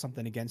I've got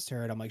something against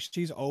her and I'm like,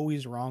 she's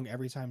always wrong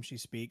every time she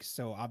speaks,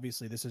 so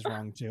obviously this is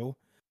wrong too.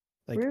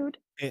 Like Rude.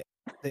 it,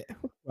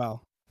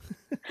 well,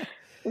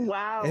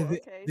 Wow.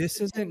 Okay. this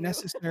isn't Continue.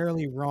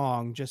 necessarily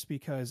wrong just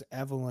because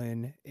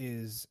Evelyn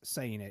is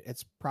saying it.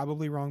 It's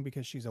probably wrong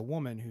because she's a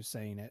woman who's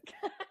saying it.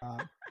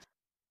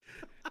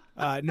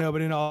 No,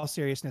 but in all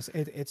seriousness,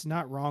 it's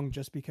not wrong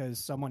just because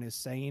someone is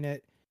saying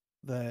it.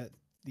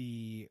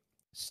 The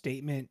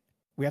statement,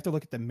 we have to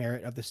look at the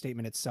merit of the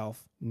statement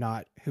itself,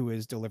 not who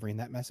is delivering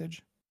that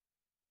message.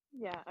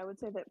 Yeah, I would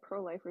say that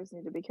pro-lifers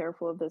need to be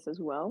careful of this as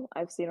well.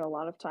 I've seen a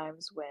lot of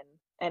times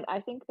and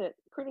I think that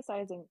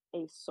criticizing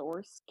a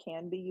source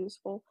can be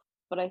useful,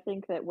 but I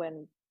think that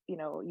when,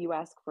 you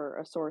ask for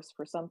a source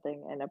for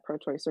something and a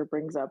pro-choicer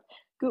brings up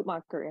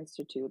Guttmacher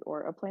Institute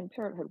or a Planned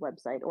Parenthood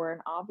website or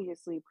an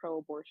obviously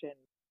pro-abortion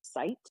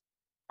site,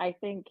 I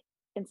think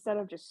instead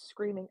of just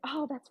screaming,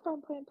 "Oh, that's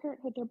from Planned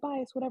Parenthood, they're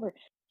biased," whatever,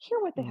 hear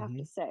what they have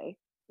Mm-hmm. to say.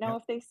 Now,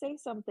 Yep. if they say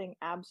something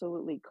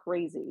absolutely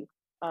crazy,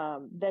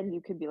 then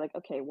you could be like,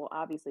 okay, well,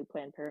 obviously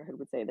Planned Parenthood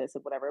would say this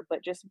and whatever,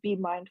 but just be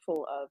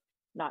mindful of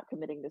not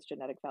committing this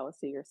genetic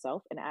fallacy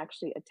yourself and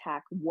actually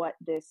attack what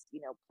this,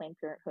 Planned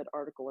Parenthood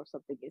article or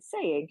something is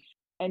saying,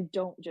 and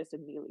don't just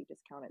immediately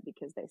discount it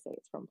because they say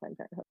it's from Planned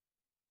Parenthood.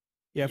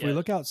 Yeah, if we Yeah.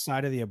 look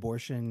outside of the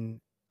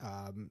abortion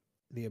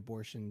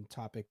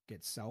topic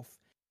itself,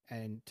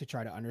 and to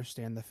try to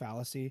understand the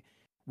fallacy,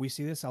 we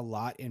see this a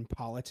lot in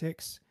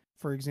politics.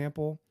 For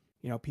example,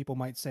 people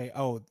might say,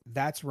 "Oh,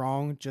 that's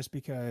wrong," just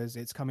because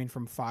it's coming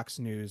from Fox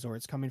News or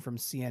it's coming from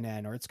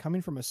CNN or it's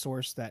coming from a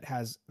source that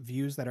has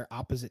views that are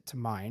opposite to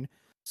mine.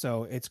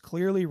 So it's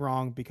clearly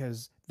wrong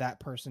because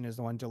that person is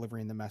the one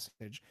delivering the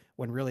message.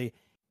 When really,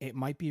 it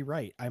might be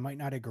right. I might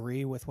not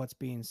agree with what's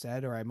being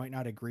said, or I might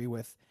not agree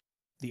with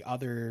the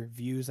other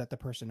views that the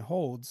person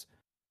holds,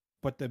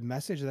 but the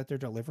message that they're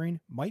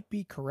delivering might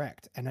be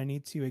correct, and I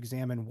need to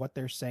examine what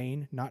they're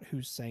saying, not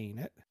who's saying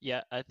it.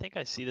 Yeah, I think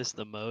I see this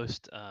the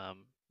most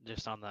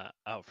just on the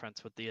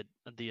outfronts with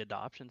the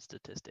adoption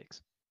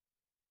statistics.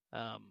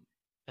 And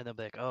they'll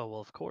be like, "Oh, well,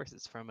 of course,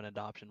 it's from an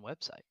adoption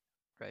website,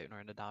 right, or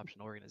an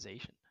adoption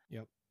organization."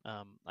 Yep.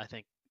 I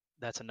think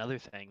that's another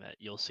thing that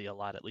you'll see a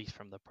lot, at least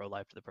from the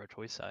pro-life to the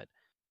pro-choice side,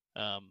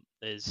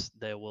 is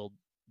they will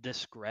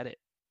discredit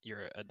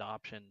your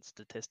adoption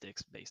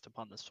statistics based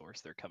upon the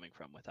source they're coming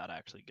from without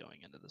actually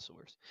going into the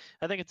source.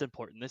 I think it's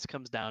important. This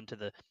comes down to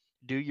the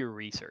do your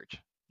research.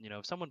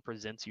 If someone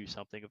presents you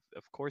something,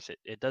 of course,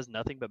 it does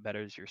nothing but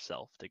betters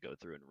yourself to go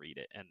through and read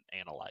it and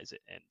analyze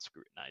it and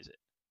scrutinize it.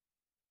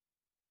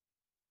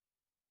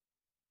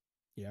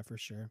 Yeah, for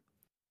sure.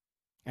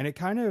 And it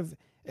kind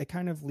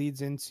of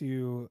leads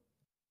into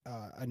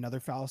another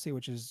fallacy,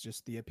 which is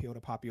just the appeal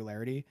to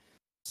popularity.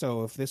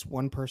 So if this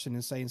one person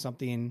is saying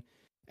something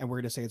and we're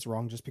going to say it's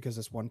wrong just because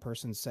this one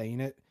person's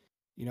saying it,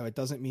 it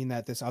doesn't mean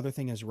that this other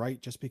thing is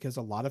right just because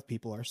a lot of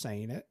people are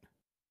saying it.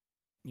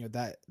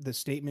 that the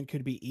statement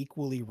could be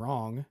equally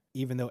wrong,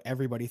 even though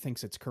everybody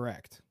thinks it's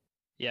correct.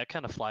 Yeah, it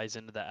kind of flies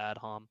into the ad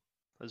hom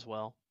as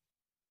well.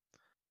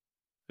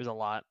 There's a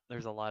lot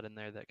in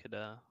there that could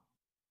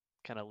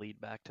kind of lead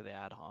back to the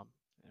ad hom.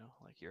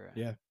 Like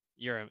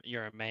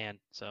you're a man,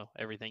 so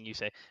everything you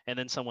say, and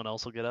then someone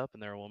else will get up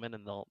and they're a woman,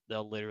 and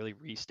they'll literally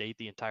restate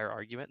the entire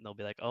argument, and they'll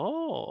be like,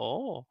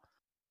 oh.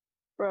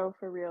 Bro,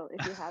 for real,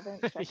 if you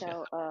haven't, check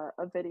out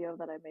a video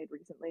that I made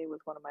recently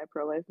with one of my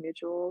pro-life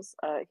mutuals.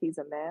 He's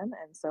a man,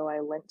 and so I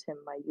lent him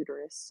my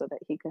uterus so that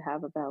he could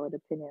have a valid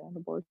opinion on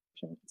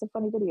abortion. It's a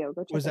funny video.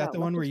 Go check it out. Was that the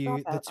one where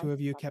the two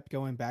of you kept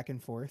going back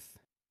and forth?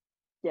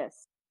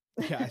 Yes.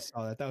 Yeah, I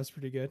saw that. That was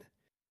pretty good.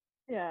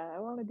 Yeah, I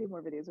want to do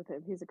more videos with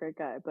him. He's a great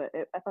guy, but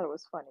I thought it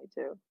was funny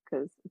too,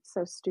 because it's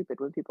so stupid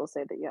when people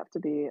say that you have to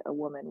be a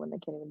woman when they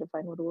can't even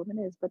define what a woman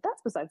is. But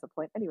that's besides the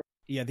point. Anyway.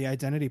 Yeah, the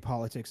identity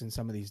politics in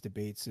some of these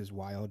debates is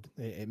wild.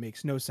 It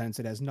makes no sense.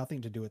 It has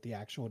nothing to do with the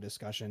actual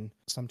discussion.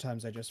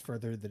 Sometimes I just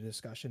further the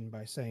discussion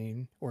by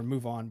saying, or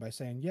move on by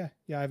saying, yeah,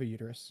 I have a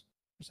uterus.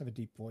 I just have a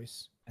deep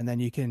voice. And then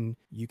you can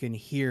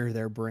hear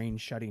their brain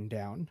shutting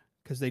down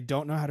because they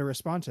don't know how to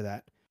respond to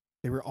that.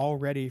 They were all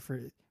ready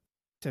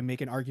to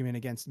make an argument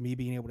against me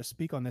being able to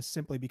speak on this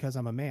simply because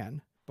I'm a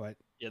man. But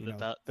yeah,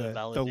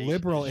 the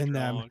liberal in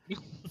them,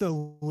 the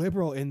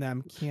liberal in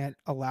them can't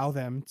allow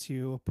them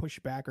to push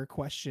back or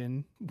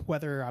question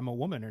whether I'm a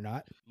woman or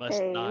not. Let's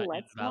not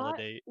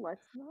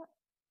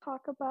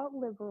talk about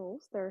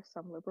liberals. There are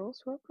some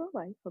liberals who are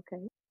pro-life.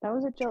 Okay, that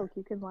was a joke.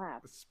 You can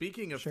laugh.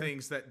 Speaking of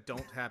things that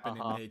don't happen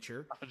in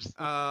nature,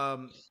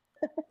 oh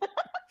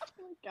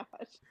my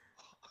gosh.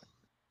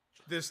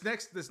 This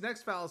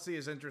next fallacy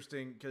is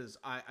interesting because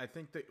I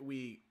think that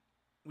we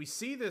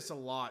see this a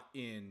lot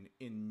in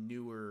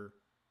newer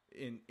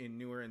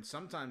and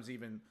sometimes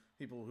even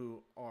people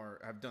who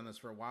have done this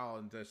for a while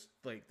and just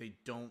like they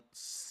don't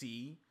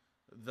see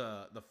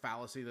the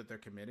fallacy that they're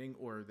committing,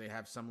 or they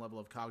have some level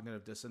of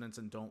cognitive dissonance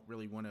and don't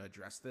really want to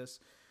address this.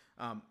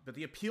 But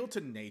the appeal to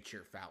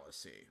nature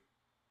fallacy.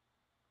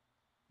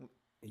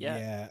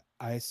 Yeah,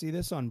 I see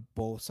this on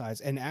both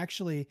sides, and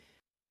actually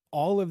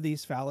all of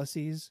these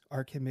fallacies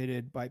are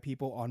committed by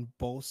people on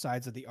both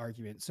sides of the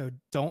argument. So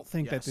don't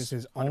think that this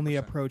is 100%. Only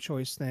a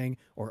pro-choice thing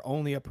or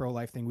only a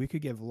pro-life thing. We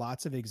could give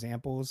lots of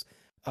examples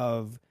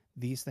of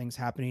these things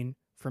happening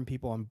from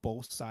people on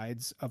both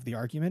sides of the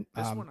argument.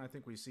 This one I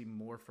think we see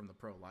more from the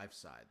pro-life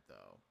side,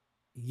 though.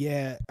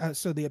 Yeah.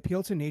 So the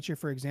appeal to nature,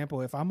 for example,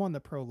 if I'm on the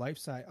pro-life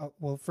side,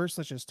 well, first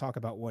let's just talk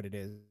about what it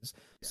is. Yeah.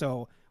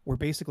 So we're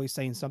basically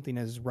saying something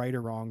is right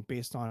or wrong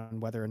based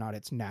on whether or not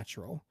it's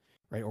natural,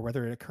 right? Or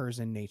whether it occurs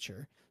in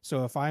nature.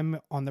 So if I'm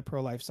on the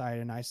pro-life side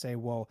and I say,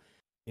 well,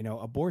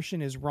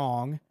 abortion is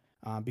wrong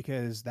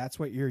because that's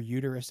what your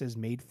uterus is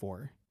made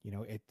for.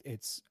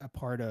 It's a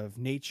part of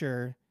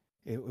nature.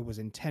 It was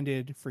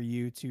intended for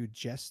you to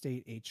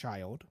gestate a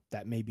child.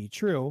 That may be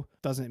true.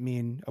 Doesn't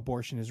mean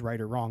abortion is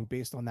right or wrong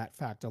based on that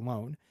fact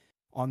alone.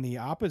 On the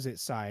opposite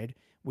side,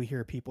 we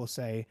hear people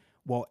say,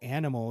 well,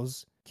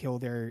 animals kill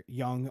their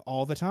young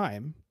all the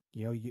time.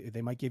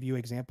 They might give you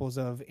examples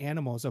of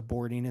animals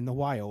aborting in the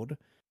wild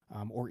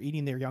or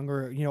eating their young,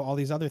 or, all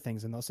these other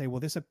things. And they'll say, well,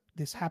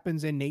 this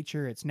happens in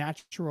nature. It's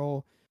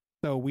natural.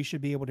 So we should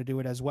be able to do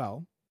it as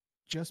well.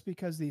 Just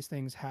because these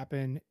things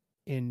happen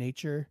in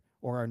nature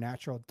or are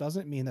natural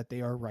doesn't mean that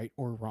they are right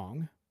or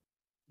wrong.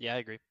 Yeah, I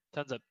agree.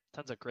 Tons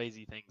of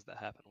crazy things that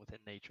happen within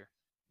nature.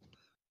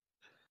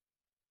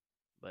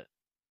 But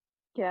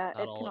yeah, it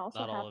can also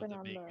happen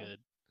on good.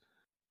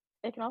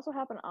 It can also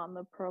happen on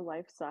the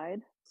pro-life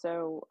side.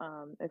 So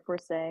if we're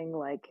saying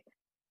like,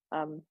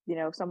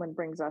 if someone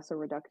brings us a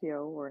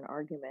reductio or an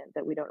argument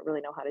that we don't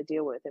really know how to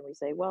deal with, and we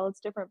say, well, it's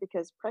different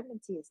because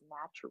pregnancy is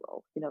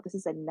natural. This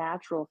is a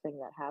natural thing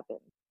that happens.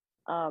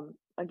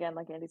 Again,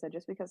 like Andy said,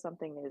 just because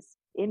something is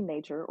in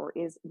nature or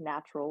is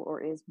natural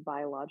or is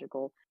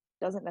biological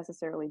doesn't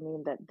necessarily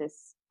mean that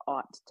this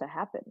ought to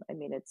happen. I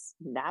mean, it's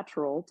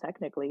natural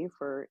technically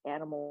for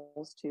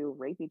animals to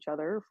rape each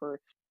other, for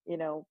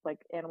like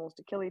animals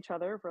to kill each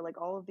other, for like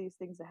all of these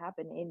things to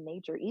happen in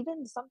nature,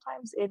 even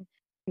sometimes in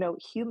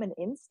human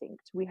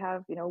instinct. We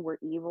have, we're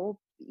evil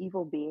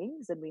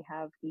beings and we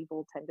have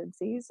evil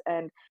tendencies,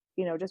 and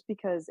just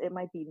because it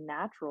might be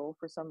natural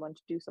for someone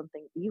to do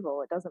something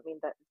evil, it doesn't mean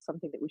that it's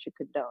something that we should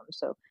condone.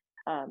 So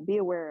be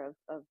aware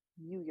of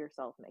you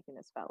yourself making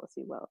this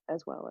fallacy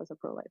as well as a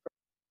pro-lifer.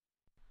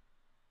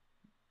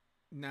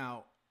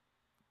 Now,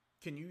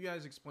 can you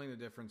guys explain the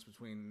difference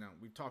between, now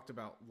we've talked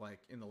about like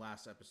in the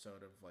last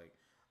episode of like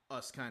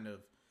us kind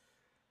of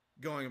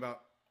going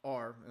about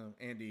our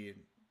Andy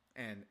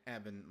and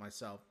Evan,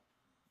 myself,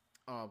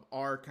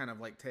 our kind of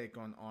like take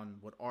on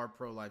what our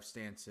pro-life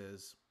stance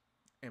is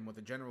and what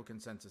the general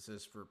consensus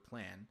is for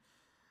plan.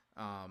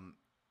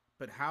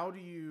 But how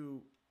do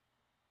you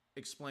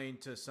explain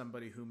to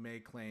somebody who may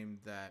claim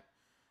that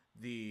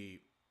the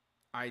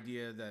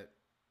idea that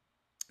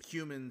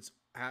humans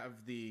have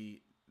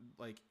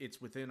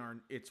it's within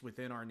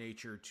our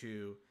nature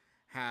to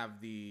have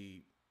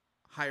the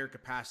higher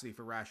capacity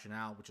for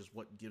rationale, which is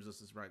what gives us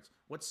these rights?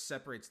 What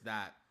separates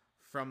that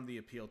from the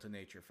appeal to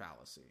nature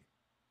fallacy?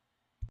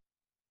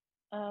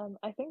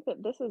 I think that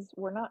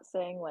we're not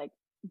saying like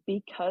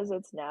because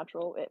it's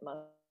natural, it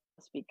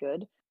must be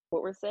good.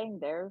 What we're saying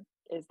there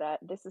is that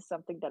this is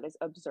something that is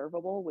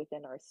observable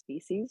within our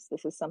species.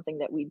 This is something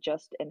that we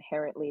just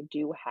inherently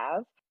do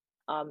have.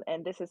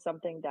 And this is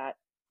something that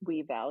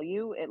we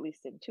value, at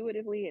least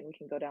intuitively, and we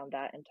can go down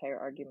that entire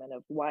argument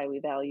of why we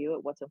value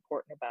it, what's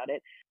important about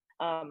it.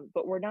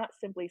 But we're not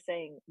simply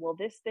saying, well,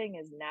 this thing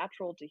is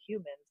natural to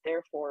humans,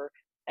 therefore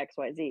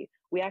XYZ.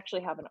 We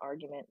actually have an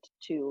argument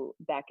to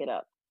back it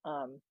up.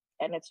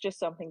 And it's just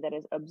something that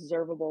is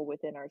observable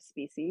within our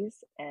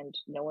species, and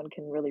no one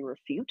can really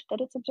refute that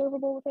it's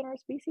observable within our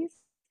species.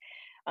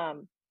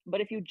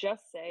 But if you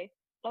just say,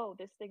 oh,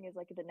 this thing is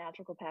like the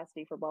natural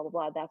capacity for blah, blah,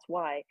 blah, that's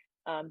why,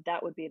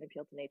 that would be an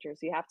appeal to nature.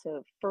 So you have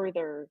to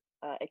further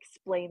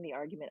explain the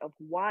argument of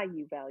why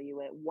you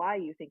value it, why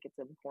you think it's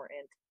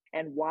important,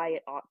 and why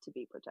it ought to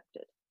be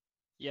protected.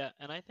 Yeah,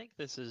 and I think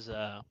this is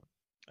I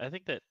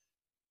think that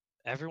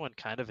everyone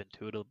kind of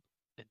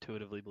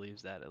intuitively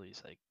believes that, at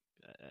least like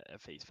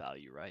at face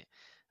value, right?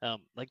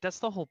 Like that's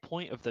the whole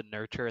point of the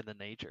nurture and the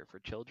nature for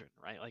children,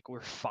 right? Like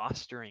we're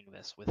fostering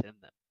this within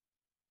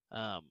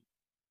them.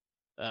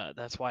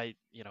 That's why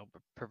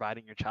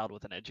providing your child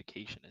with an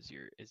education is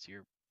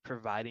you're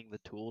providing the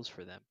tools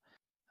for them.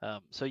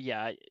 So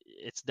yeah,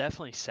 it's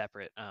definitely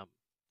separate.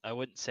 I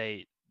wouldn't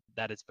say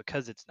that it's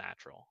because it's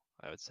natural.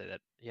 I would say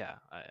that yeah,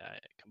 I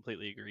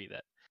completely agree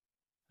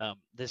that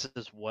this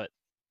is what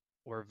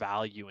we're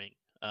valuing,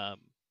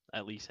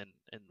 at least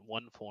in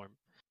one form,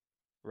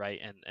 right?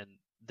 And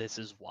this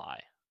is why.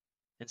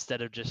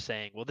 Instead of just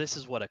saying, well, this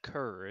is what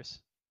occurs,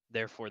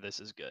 therefore this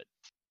is good.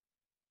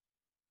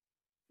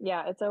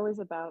 Yeah, it's always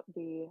about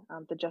the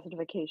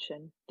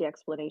justification, the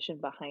explanation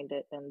behind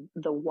it, and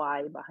the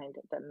why behind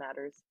it that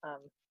matters.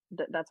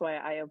 That's why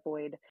I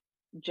avoid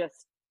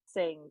just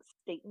saying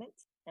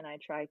statements, and I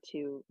try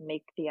to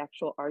make the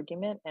actual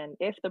argument. And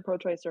if the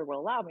pro-choicer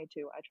will allow me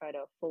to, I try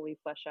to fully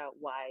flesh out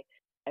why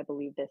I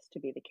believe this to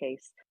be the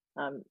case.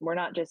 We're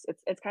not just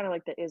it's kind of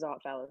like the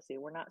is-ought fallacy.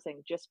 We're not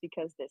saying just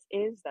because this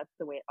is, that's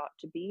the way it ought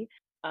to be.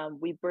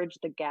 We bridge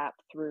the gap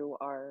through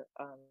our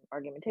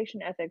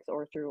argumentation ethics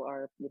or through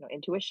our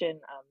intuition.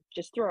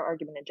 Just through our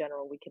argument in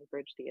general, we can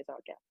bridge the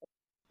is-ought gap.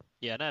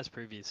 Yeah, and as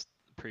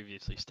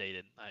previously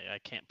stated, I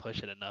can't push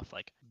it enough.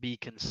 Like, be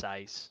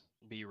concise,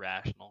 be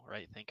rational,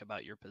 right? Think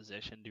about your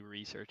position, do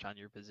research on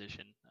your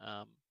position,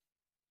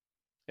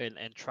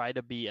 and try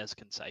to be as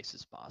concise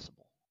as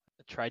possible.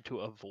 Try to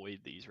avoid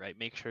these, right?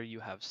 Make sure you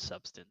have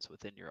substance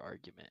within your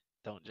argument.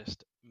 Don't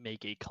just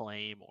make a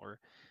claim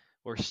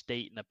or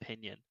state an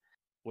opinion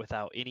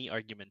without any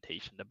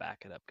argumentation to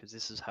back it up, because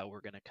this is how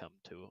we're going to come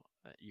to,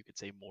 you could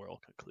say, moral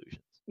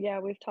conclusions. Yeah,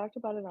 we've talked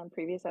about it on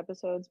previous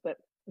episodes, but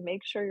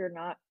make sure you're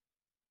not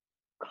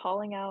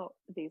calling out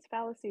these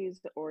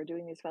fallacies or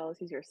doing these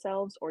fallacies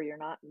yourselves, or you're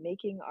not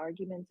making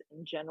arguments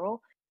in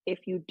general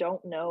if you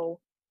don't know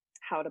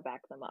how to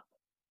back them up.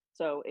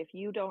 So if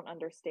you don't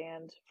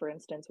understand, for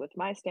instance, with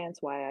my stance,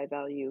 why I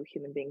value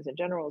human beings in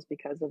general is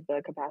because of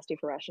the capacity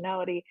for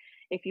rationality.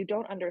 If you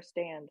don't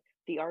understand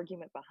the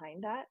argument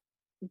behind that,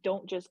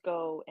 don't just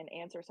go and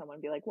answer someone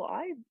and be like, well,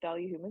 I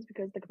value humans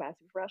because of the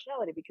capacity for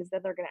rationality, because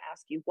then they're going to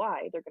ask you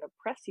why. They're going to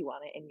press you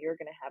on it and you're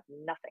going to have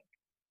nothing.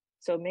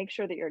 So make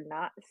sure that you're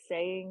not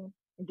saying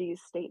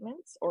these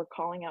statements or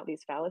calling out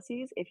these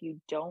fallacies if you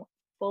don't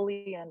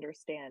fully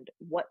understand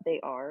what they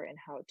are and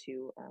how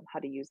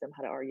to use them,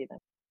 how to argue them.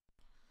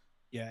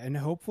 Yeah, and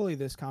hopefully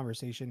this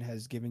conversation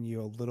has given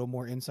you a little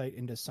more insight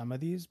into some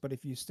of these, but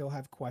if you still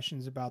have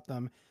questions about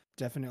them,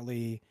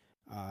 definitely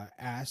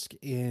ask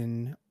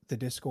in the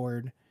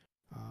Discord.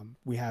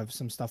 We have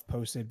some stuff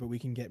posted, but we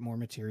can get more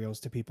materials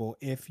to people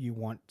if you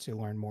want to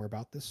learn more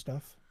about this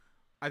stuff.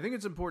 I think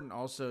it's important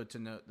also to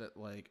note that,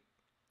 like,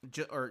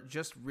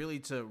 just really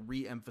to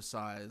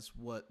re-emphasize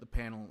what the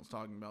panel is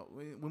talking about.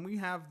 When we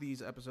have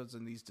these episodes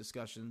and these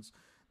discussions,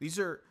 these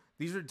are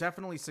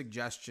definitely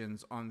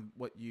suggestions on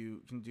what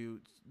you can do.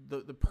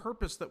 The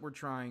purpose that we're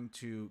trying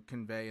to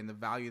convey and the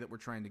value that we're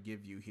trying to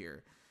give you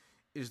here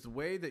is the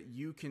way that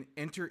you can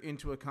enter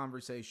into a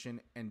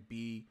conversation and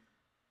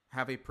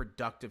have a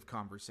productive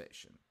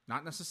conversation.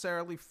 Not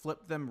necessarily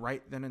flip them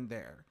right then and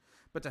there,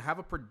 but to have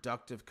a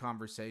productive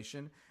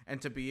conversation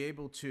and to be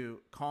able to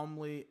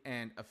calmly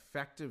and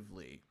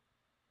effectively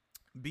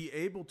be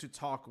able to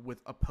talk with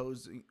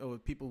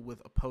people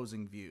with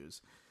opposing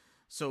views.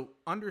 So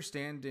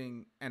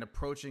understanding and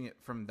approaching it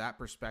from that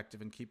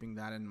perspective and keeping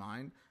that in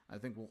mind, I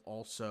think will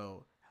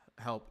also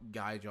help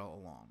guide y'all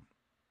along.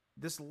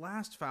 This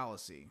last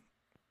fallacy,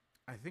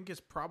 I think, is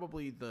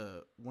probably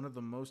one of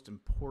the most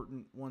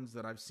important ones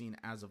that I've seen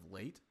as of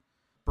late.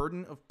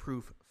 Burden of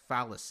proof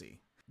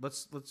fallacy.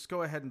 Let's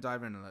go ahead and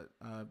dive into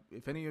that.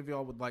 If any of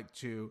y'all would like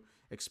to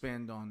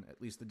expand on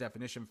at least the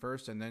definition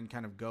first, and then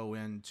kind of go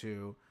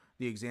into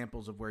the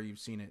examples of where you've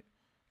seen it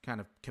kind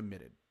of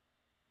committed.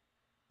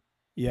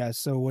 Yeah,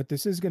 so what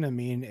this is going to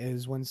mean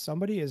is when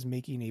somebody is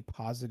making a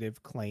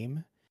positive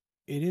claim,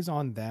 it is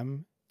on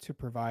them to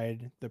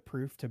provide the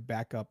proof to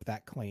back up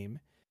that claim.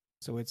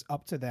 So it's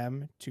up to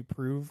them to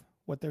prove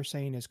what they're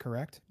saying is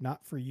correct,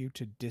 not for you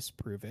to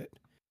disprove it.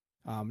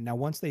 Now,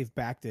 once they've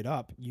backed it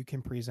up, you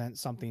can present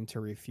something to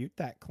refute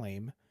that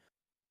claim,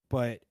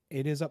 but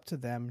it is up to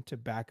them to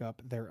back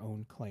up their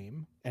own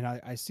claim. And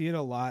I see it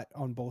a lot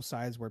on both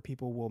sides where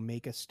people will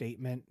make a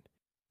statement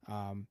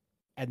and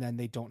then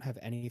they don't have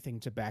anything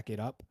to back it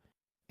up,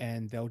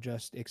 and they'll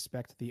just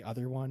expect the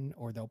other one,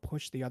 or they'll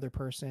push the other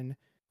person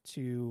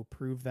to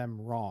prove them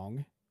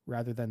wrong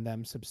rather than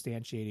them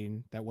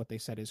substantiating that what they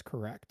said is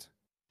correct.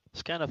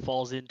 This kind of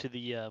falls into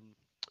the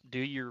do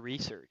your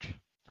research,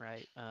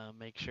 right?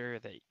 Make sure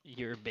that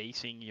you're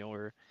basing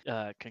your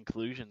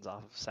conclusions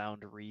off of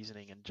sound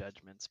reasoning and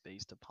judgments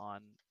based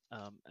upon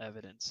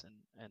evidence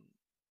and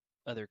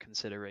other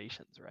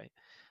considerations, right?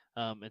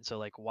 And so,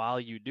 like, while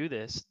you do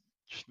this,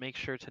 just make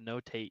sure to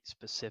notate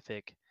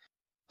specific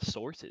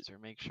sources, or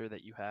make sure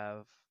that you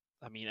have,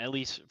 I mean, at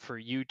least for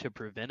you to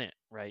prevent it,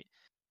 right?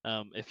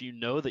 If you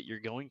know that you're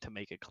going to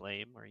make a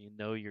claim, or you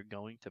know you're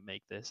going to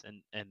make this,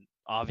 and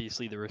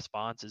obviously the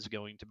response is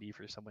going to be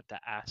for someone to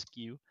ask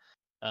you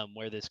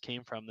where this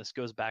came from. This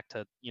goes back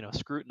to,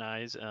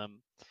 scrutinize.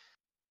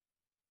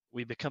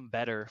 We become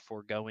better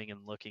for going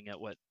and looking at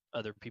what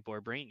other people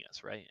are bringing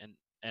us, right?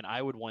 And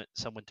I would want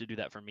someone to do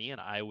that for me, and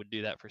I would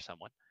do that for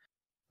someone,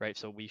 right?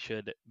 So we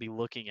should be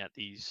looking at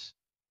these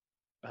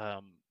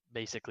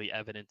basically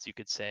evidence, you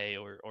could say,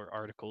 or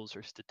articles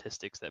or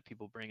statistics that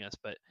people bring us.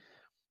 But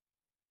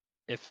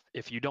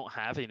if you don't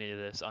have any of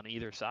this on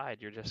either side,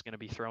 you're just going to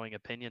be throwing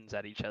opinions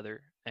at each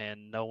other,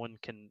 and no one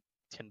can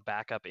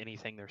back up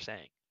anything they're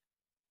saying.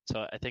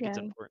 So I think it's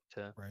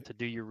important to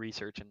do your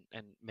research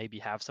and maybe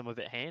have some of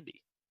it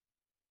handy.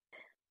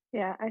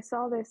 Yeah, I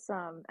saw this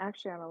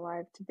actually on a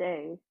live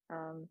today,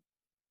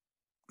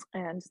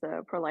 and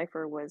the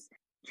pro-lifer was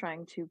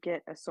trying to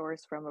get a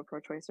source from a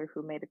pro-choicer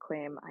who made a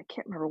claim. I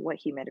can't remember what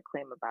he made a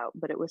claim about,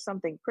 but it was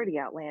something pretty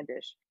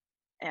outlandish.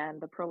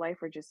 And the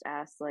pro-lifer just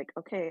asked, like,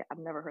 okay, I've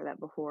never heard that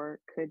before.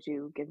 Could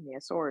you give me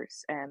a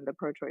source? And the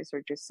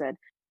pro-choicer just said,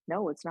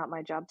 no, it's not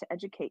my job to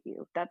educate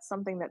you. That's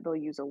something that they'll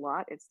use a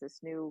lot. It's this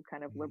new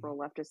kind of liberal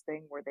leftist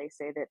thing where they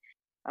say that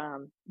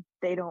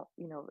they don't,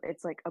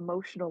 it's like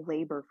emotional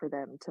labor for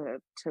them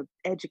to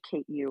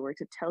educate you or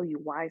to tell you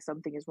why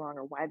something is wrong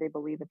or why they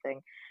believe a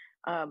thing.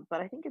 But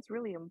I think it's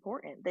really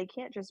important. They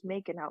can't just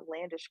make an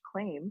outlandish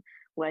claim.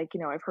 Like,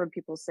 I've heard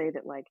people say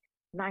that like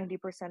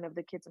 90% of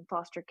the kids in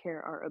foster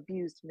care are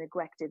abused and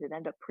neglected and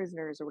end up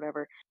prisoners or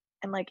whatever.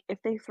 And like, if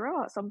they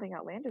throw out something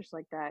outlandish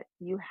like that,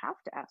 you have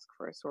to ask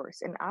for a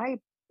source. And I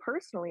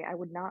personally, I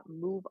would not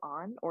move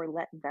on or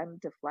let them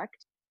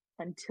deflect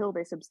until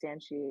they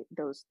substantiate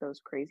those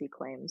crazy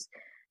claims.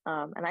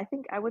 And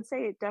I would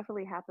say it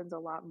definitely happens a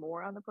lot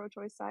more on the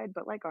pro-choice side.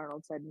 But like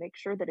Arnold said, make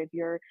sure that if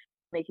you're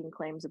making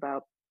claims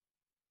about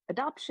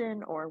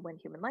adoption or when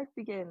human life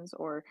begins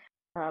or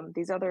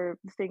these other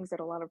things that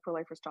a lot of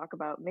pro-lifers talk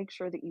about, make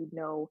sure that you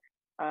know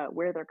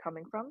where they're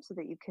coming from so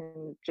that you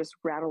can just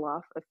rattle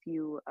off a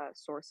few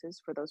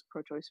sources for those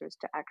pro-choicers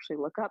to actually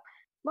look up.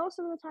 Most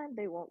of the time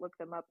they won't look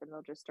them up and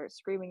they'll just start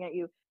screaming at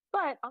you.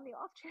 But on the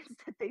off chance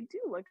that they do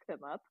look them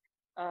up,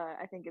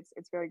 I think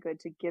it's very good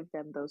to give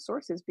them those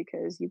sources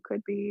because you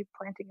could be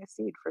planting a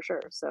seed for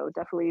sure. So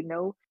definitely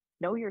know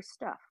your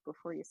stuff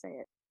before you say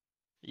it.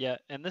 Yeah,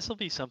 and this will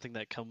be something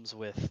that comes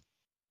with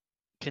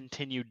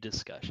continued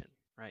discussion,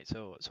 right?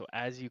 So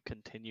as you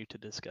continue to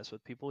discuss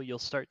with people, you'll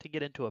start to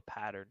get into a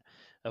pattern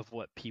of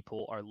what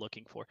people are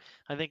looking for.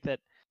 I think that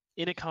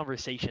in a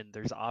conversation,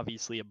 there's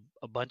obviously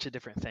a bunch of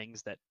different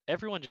things that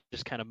everyone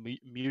just kind of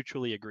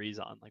mutually agrees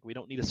on. Like, we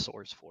don't need a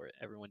source for it.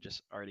 Everyone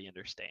just already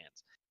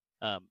understands.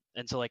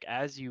 And so, like,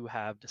 as you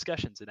have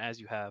discussions and as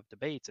you have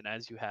debates and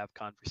as you have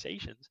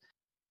conversations,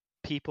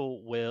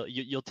 people will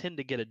you'll tend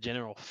to get a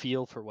general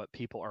feel for what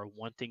people are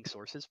wanting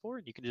sources for,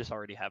 and you can just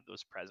already have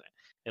those present.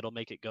 It'll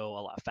make it go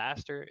a lot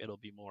faster. It'll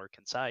be more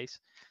concise.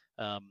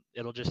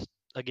 It'll just,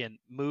 again,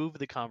 move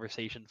the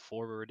conversation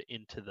forward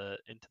into the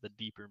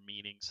deeper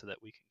meaning so that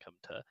we can come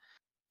to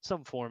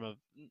some form of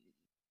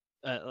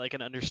like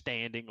an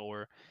understanding,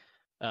 or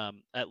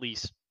at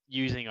least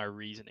using our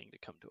reasoning to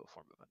come to a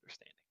form of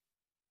understanding.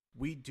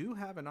 We do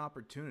have an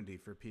opportunity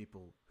for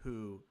people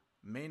who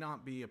may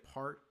not be a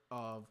part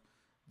of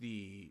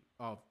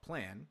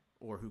plan,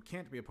 or who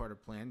can't be a part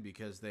of plan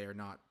because they are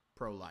not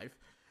pro-life.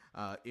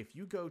 If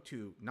you go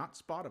to not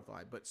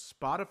Spotify, but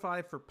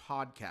Spotify for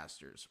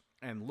podcasters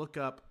and look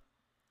up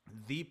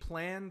The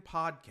Plan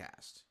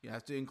Podcast, you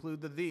have to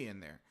include the in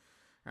there,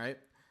 right?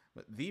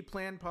 But The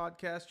Plan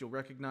Podcast, you'll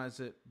recognize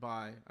it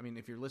by, I mean,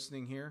 if you're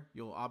listening here,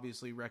 you'll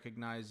obviously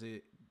recognize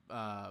it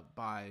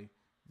by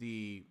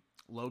the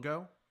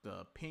logo,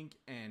 the pink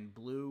and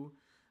blue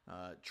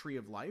tree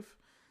of life.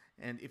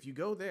 And if you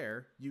go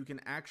there, you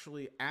can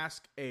actually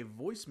ask a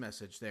voice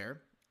message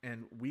there,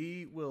 and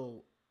you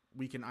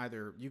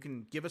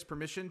can give us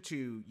permission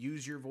to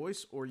use your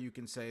voice, or you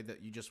can say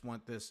that you just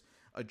want this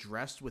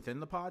addressed within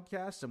the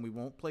podcast and we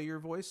won't play your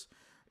voice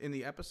in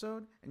the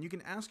episode. And you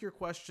can ask your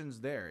questions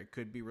there. It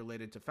could be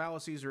related to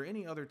fallacies or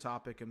any other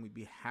topic, and we'd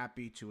be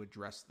happy to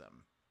address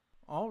them.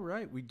 All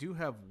right, we do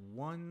have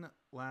one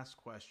last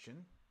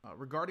question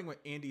regarding what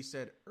Andy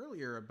said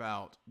earlier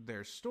about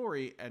their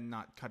story and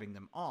not cutting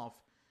them off.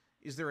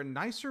 Is there a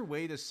nicer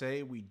way to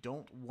say we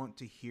don't want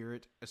to hear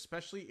it,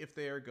 especially if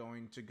they are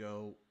going to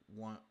go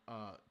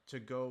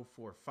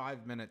for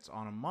 5 minutes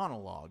on a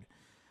monologue?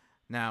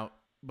 Now,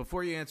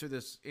 before you answer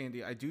this,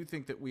 Andy, I do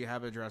think that we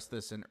have addressed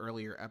this in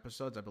earlier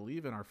episodes. I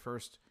believe in our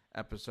first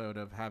episode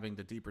of having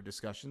the deeper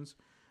discussions,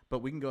 but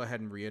we can go ahead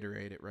and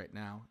reiterate it right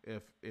now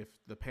if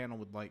the panel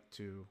would like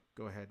to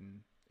go ahead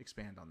and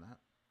expand on that.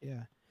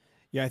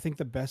 Yeah, I think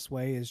the best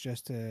way is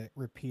just to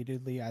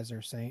repeatedly, as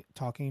they're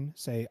talking,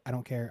 say, I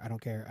don't care, I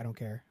don't care, I don't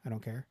care, I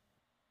don't care.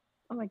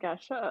 Oh my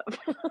gosh, shut up.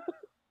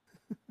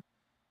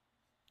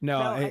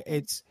 No,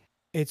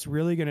 it's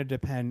really going to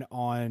depend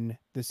on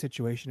the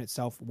situation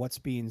itself, what's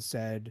being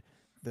said,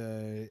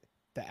 the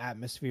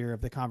atmosphere of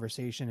the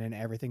conversation and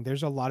everything.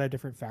 There's a lot of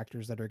different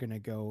factors that are going to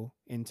go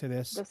into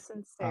this. The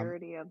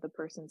sincerity of the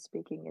person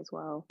speaking as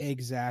well.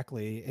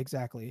 Exactly.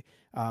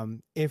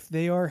 If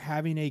they are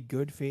having a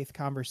good faith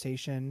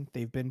conversation,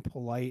 they've been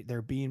polite,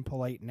 they're being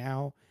polite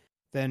now,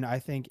 then I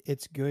think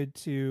it's good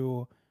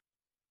to,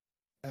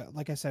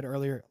 like I said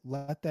earlier,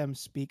 let them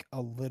speak a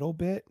little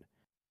bit.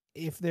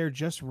 If they're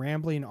just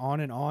rambling on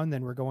and on,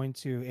 then we're going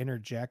to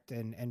interject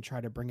and try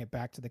to bring it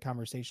back to the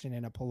conversation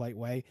in a polite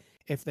way.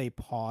 If they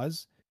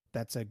pause,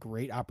 that's a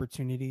great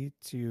opportunity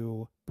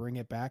to bring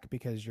it back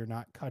because you're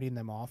not cutting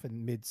them off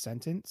in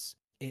mid-sentence.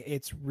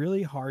 It's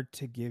really hard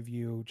to give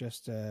you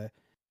just a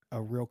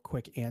real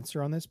quick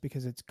answer on this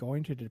because it's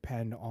going to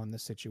depend on the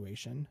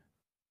situation.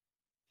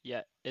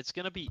 Yeah, it's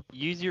going to be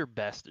use your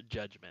best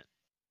judgment.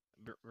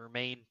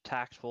 Remain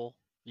tactful.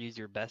 Use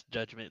your best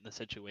judgment in the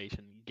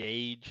situation.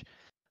 Gauge.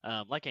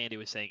 Like Andy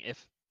was saying,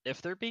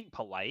 if they're being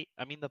polite,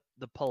 I mean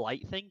the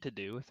polite thing to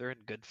do if they're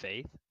in good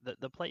faith,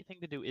 the polite thing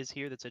to do is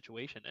hear the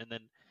situation and then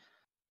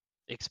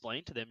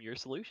explain to them your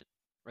solution,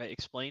 right?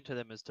 Explain to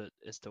them as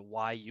to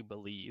why you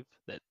believe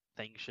that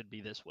things should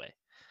be this way.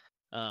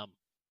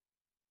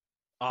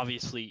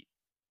 Obviously,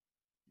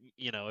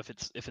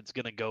 if it's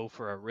gonna go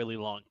for a really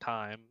long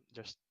time,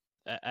 just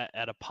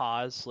at a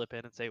pause, slip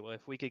in and say, well,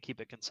 if we could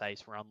keep it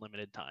concise, we're on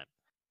limited time.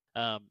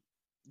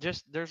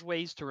 Just there's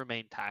ways to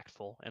remain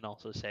tactful and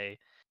also say,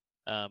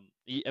 I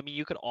mean,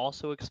 you could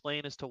also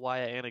explain as to why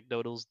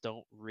anecdotals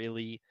don't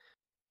really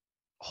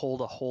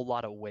hold a whole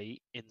lot of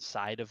weight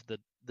inside of the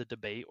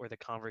debate or the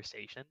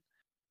conversation,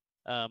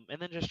 and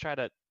then just try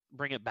to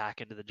bring it back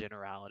into the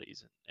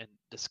generalities and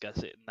discuss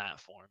it in that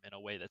form in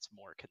a way that's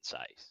more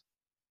concise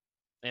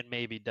and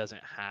maybe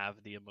doesn't have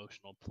the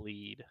emotional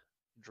plead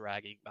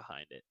dragging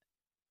behind it.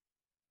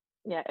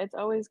 Yeah, it's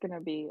always going to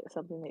be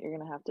something that you're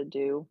going to have to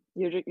do.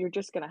 You're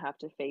just going to have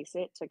to face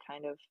it to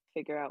kind of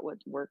figure out what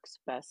works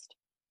best.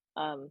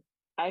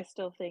 I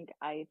still think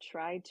I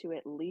try to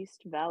at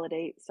least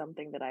validate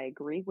something that I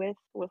agree with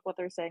what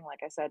they're saying.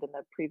 Like I said in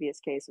the previous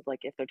case of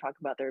like if they're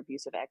talking about their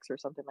abusive ex or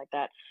something like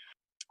that,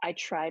 I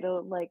try to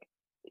like,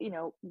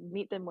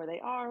 meet them where they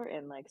are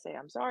and like say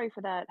I'm sorry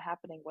for that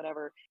happening,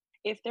 whatever.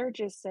 If they're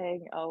just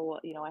saying, "Oh,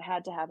 I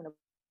had to have an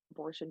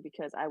abortion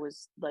because I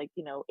was like,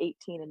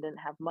 18 and didn't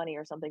have money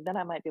or something," then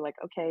I might be like,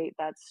 "Okay,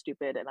 that's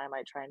stupid," and I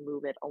might try and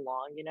move it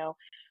along.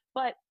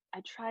 But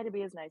I try to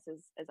be as nice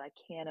as I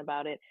can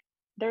about it.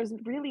 There's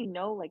really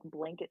no like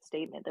blanket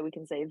statement that we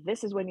can say,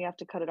 this is when you have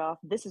to cut it off,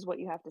 this is what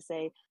you have to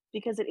say,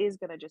 because it is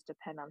going to just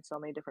depend on so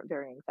many different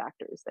varying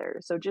factors there.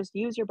 So just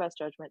use your best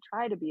judgment,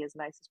 try to be as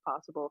nice as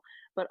possible,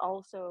 but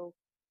also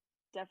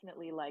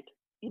definitely like,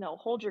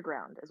 hold your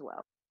ground as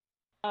well.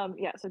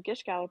 Yeah, so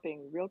gish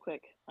galloping, real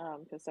quick,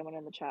 because someone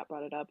in the chat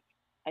brought it up.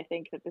 I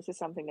think that this is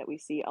something that we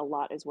see a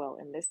lot as well.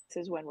 And this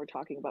is when we're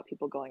talking about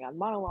people going on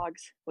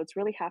monologues. What's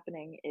really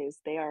happening is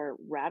they are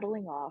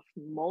rattling off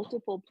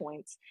multiple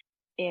points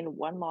in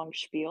one long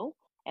spiel,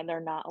 and they're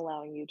not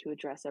allowing you to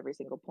address every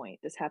single point.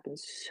 This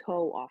happens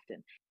so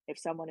often. If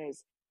someone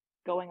is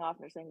going off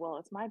and they're saying, well,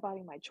 it's my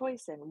body, my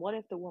choice, and what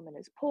if the woman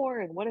is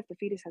poor, and what if the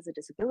fetus has a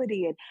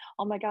disability, and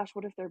oh my gosh,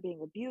 what if they're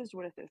being abused,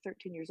 what if they're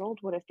 13 years old,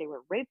 what if they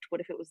were raped,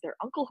 what if it was their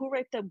uncle who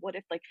raped them, what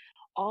if, like,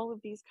 all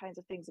of these kinds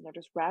of things, and they're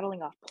just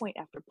rattling off point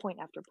after point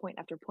after point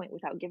after point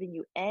without giving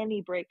you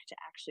any break to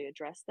actually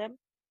address them.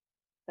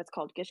 That's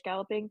called gish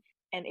galloping.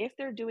 And if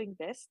they're doing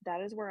this,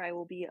 that is where I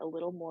will be a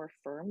little more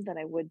firm than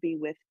I would be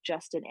with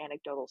just an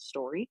anecdotal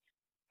story.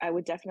 I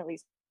would definitely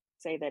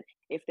say that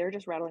if they're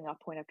just rattling off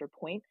point after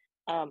point,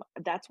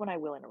 that's when I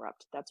will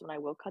interrupt. That's when I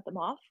will cut them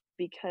off,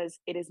 because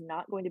it is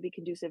not going to be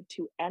conducive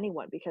to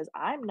anyone, because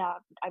I'm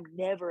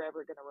never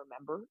ever going to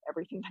remember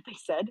everything that they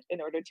said in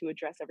order to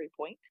address every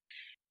point.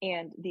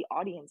 And the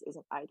audience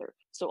isn't either.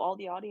 So all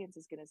the audience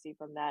is going to see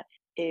from that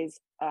is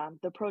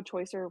the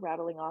pro-choicer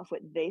rattling off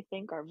what they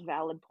think are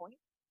valid points,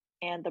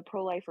 and the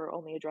pro-lifer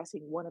only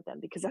addressing one of them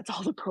because that's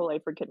all the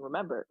pro-lifer can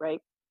remember,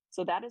 right?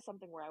 So that is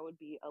something where I would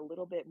be a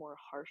little bit more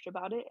harsh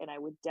about it, and I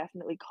would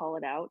definitely call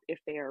it out if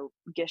they are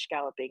gish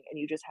galloping and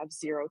you just have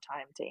zero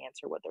time to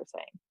answer what they're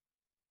saying.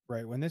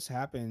 Right. When this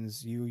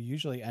happens, you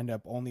usually end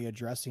up only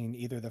addressing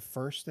either the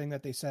first thing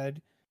that they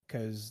said,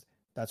 because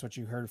that's what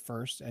you heard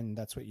first and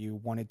that's what you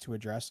wanted to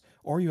address,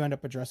 or you end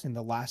up addressing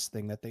the last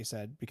thing that they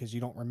said because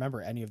you don't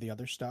remember any of the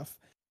other stuff.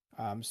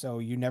 So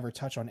you never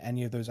touch on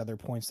any of those other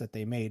points that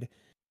they made.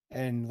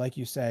 And like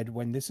you said,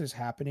 when this is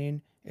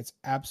happening, it's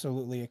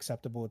absolutely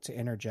acceptable to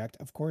interject.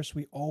 Of course,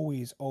 we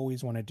always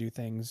want to do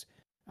things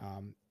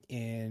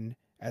in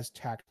as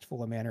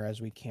tactful a manner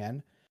as we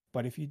can.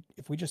 But if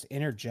we just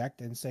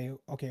interject and say,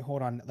 okay,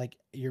 hold on, like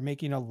you're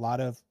making a lot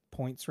of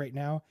points right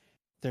now,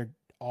 they're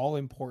all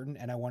important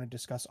and I want to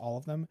discuss all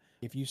of them.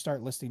 If you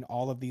start listing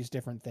all of these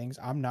different things,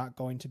 I'm not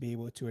going to be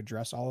able to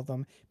address all of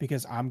them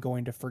because I'm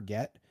going to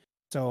forget.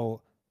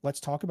 So let's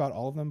talk about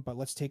all of them, but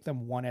let's take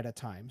them one at a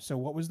time. So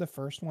what was the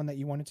first one that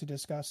you wanted to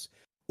discuss?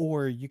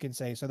 Or you can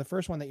say, so the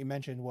first one that you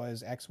mentioned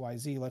was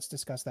XYZ. Let's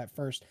discuss that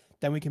first.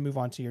 Then we can move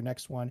on to your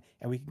next one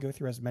and we can go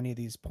through as many of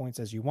these points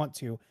as you want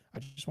to. I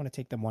just want to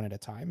take them one at a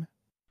time.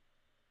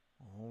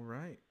 All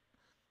right.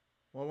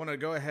 Well, I want to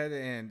go ahead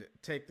and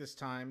take this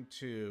time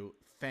to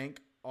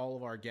thank all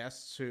of our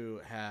guests who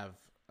have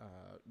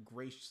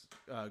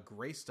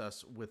graced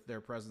us with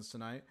their presence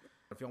tonight.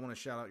 If y'all want to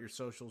shout out your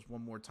socials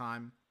one more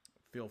time,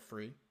 feel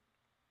free.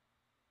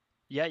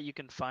 Yeah, you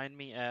can find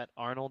me at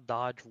Arnold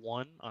Dodge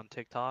 1 on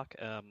TikTok.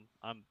 I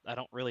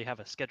don't really have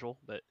a schedule,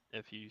 but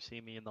if you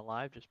see me in the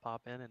live, just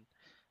pop in, and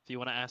if you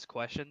want to ask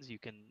questions, you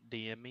can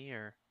DM me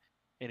or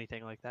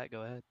anything like that.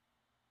 Go ahead.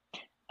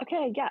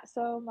 Okay, yeah.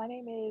 So my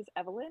name is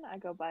Evelyn. I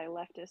go by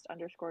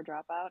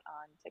leftist_dropout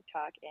on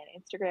TikTok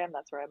and Instagram.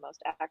 That's where I'm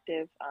most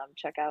active.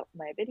 Check out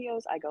my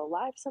videos. I go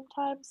live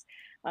sometimes,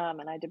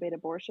 and I debate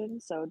abortion.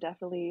 So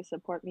definitely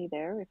support me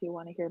there if you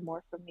want to hear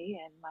more from me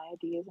and my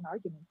ideas and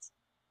arguments.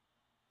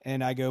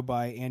 And I go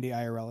by Andy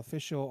IRL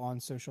Official on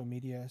social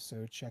media,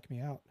 so check me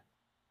out.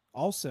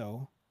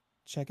 Also,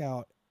 check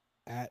out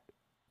at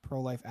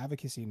Pro-Life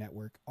Advocacy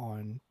Network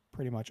on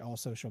pretty much all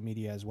social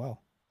media as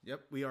well.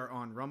 Yep, we are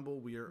on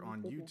Rumble. We are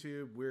on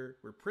YouTube. We're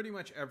pretty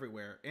much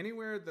everywhere.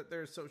 Anywhere that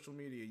there's social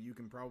media, you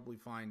can probably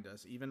find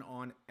us. Even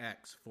on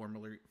X,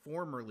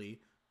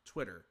 formerly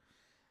Twitter.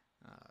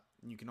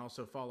 You can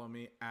also follow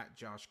me at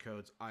Josh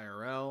Codes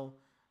IRL.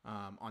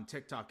 On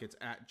TikTok, it's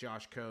at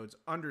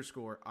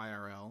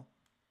JoshCodes_IRL.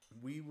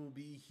 We will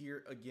be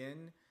here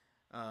again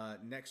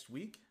next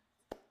week.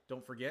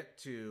 Don't forget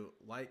to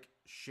like,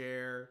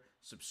 share,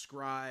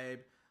 subscribe,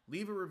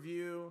 leave a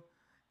review,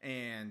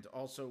 and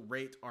also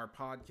rate our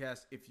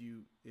podcast. If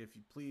you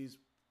please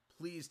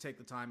take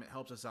the time. It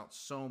helps us out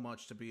so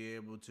much to be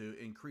able to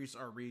increase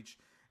our reach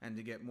and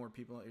to get more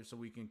people out here so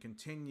we can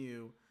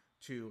continue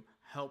to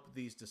help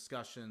these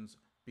discussions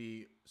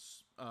be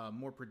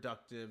more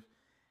productive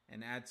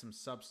and add some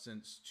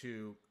substance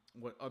to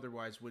what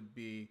otherwise would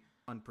be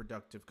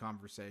unproductive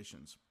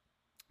conversations.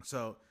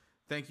 So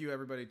thank you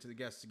everybody to the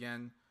guests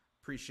again.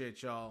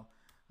 Appreciate y'all.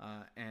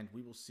 And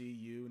we will see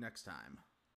you next time.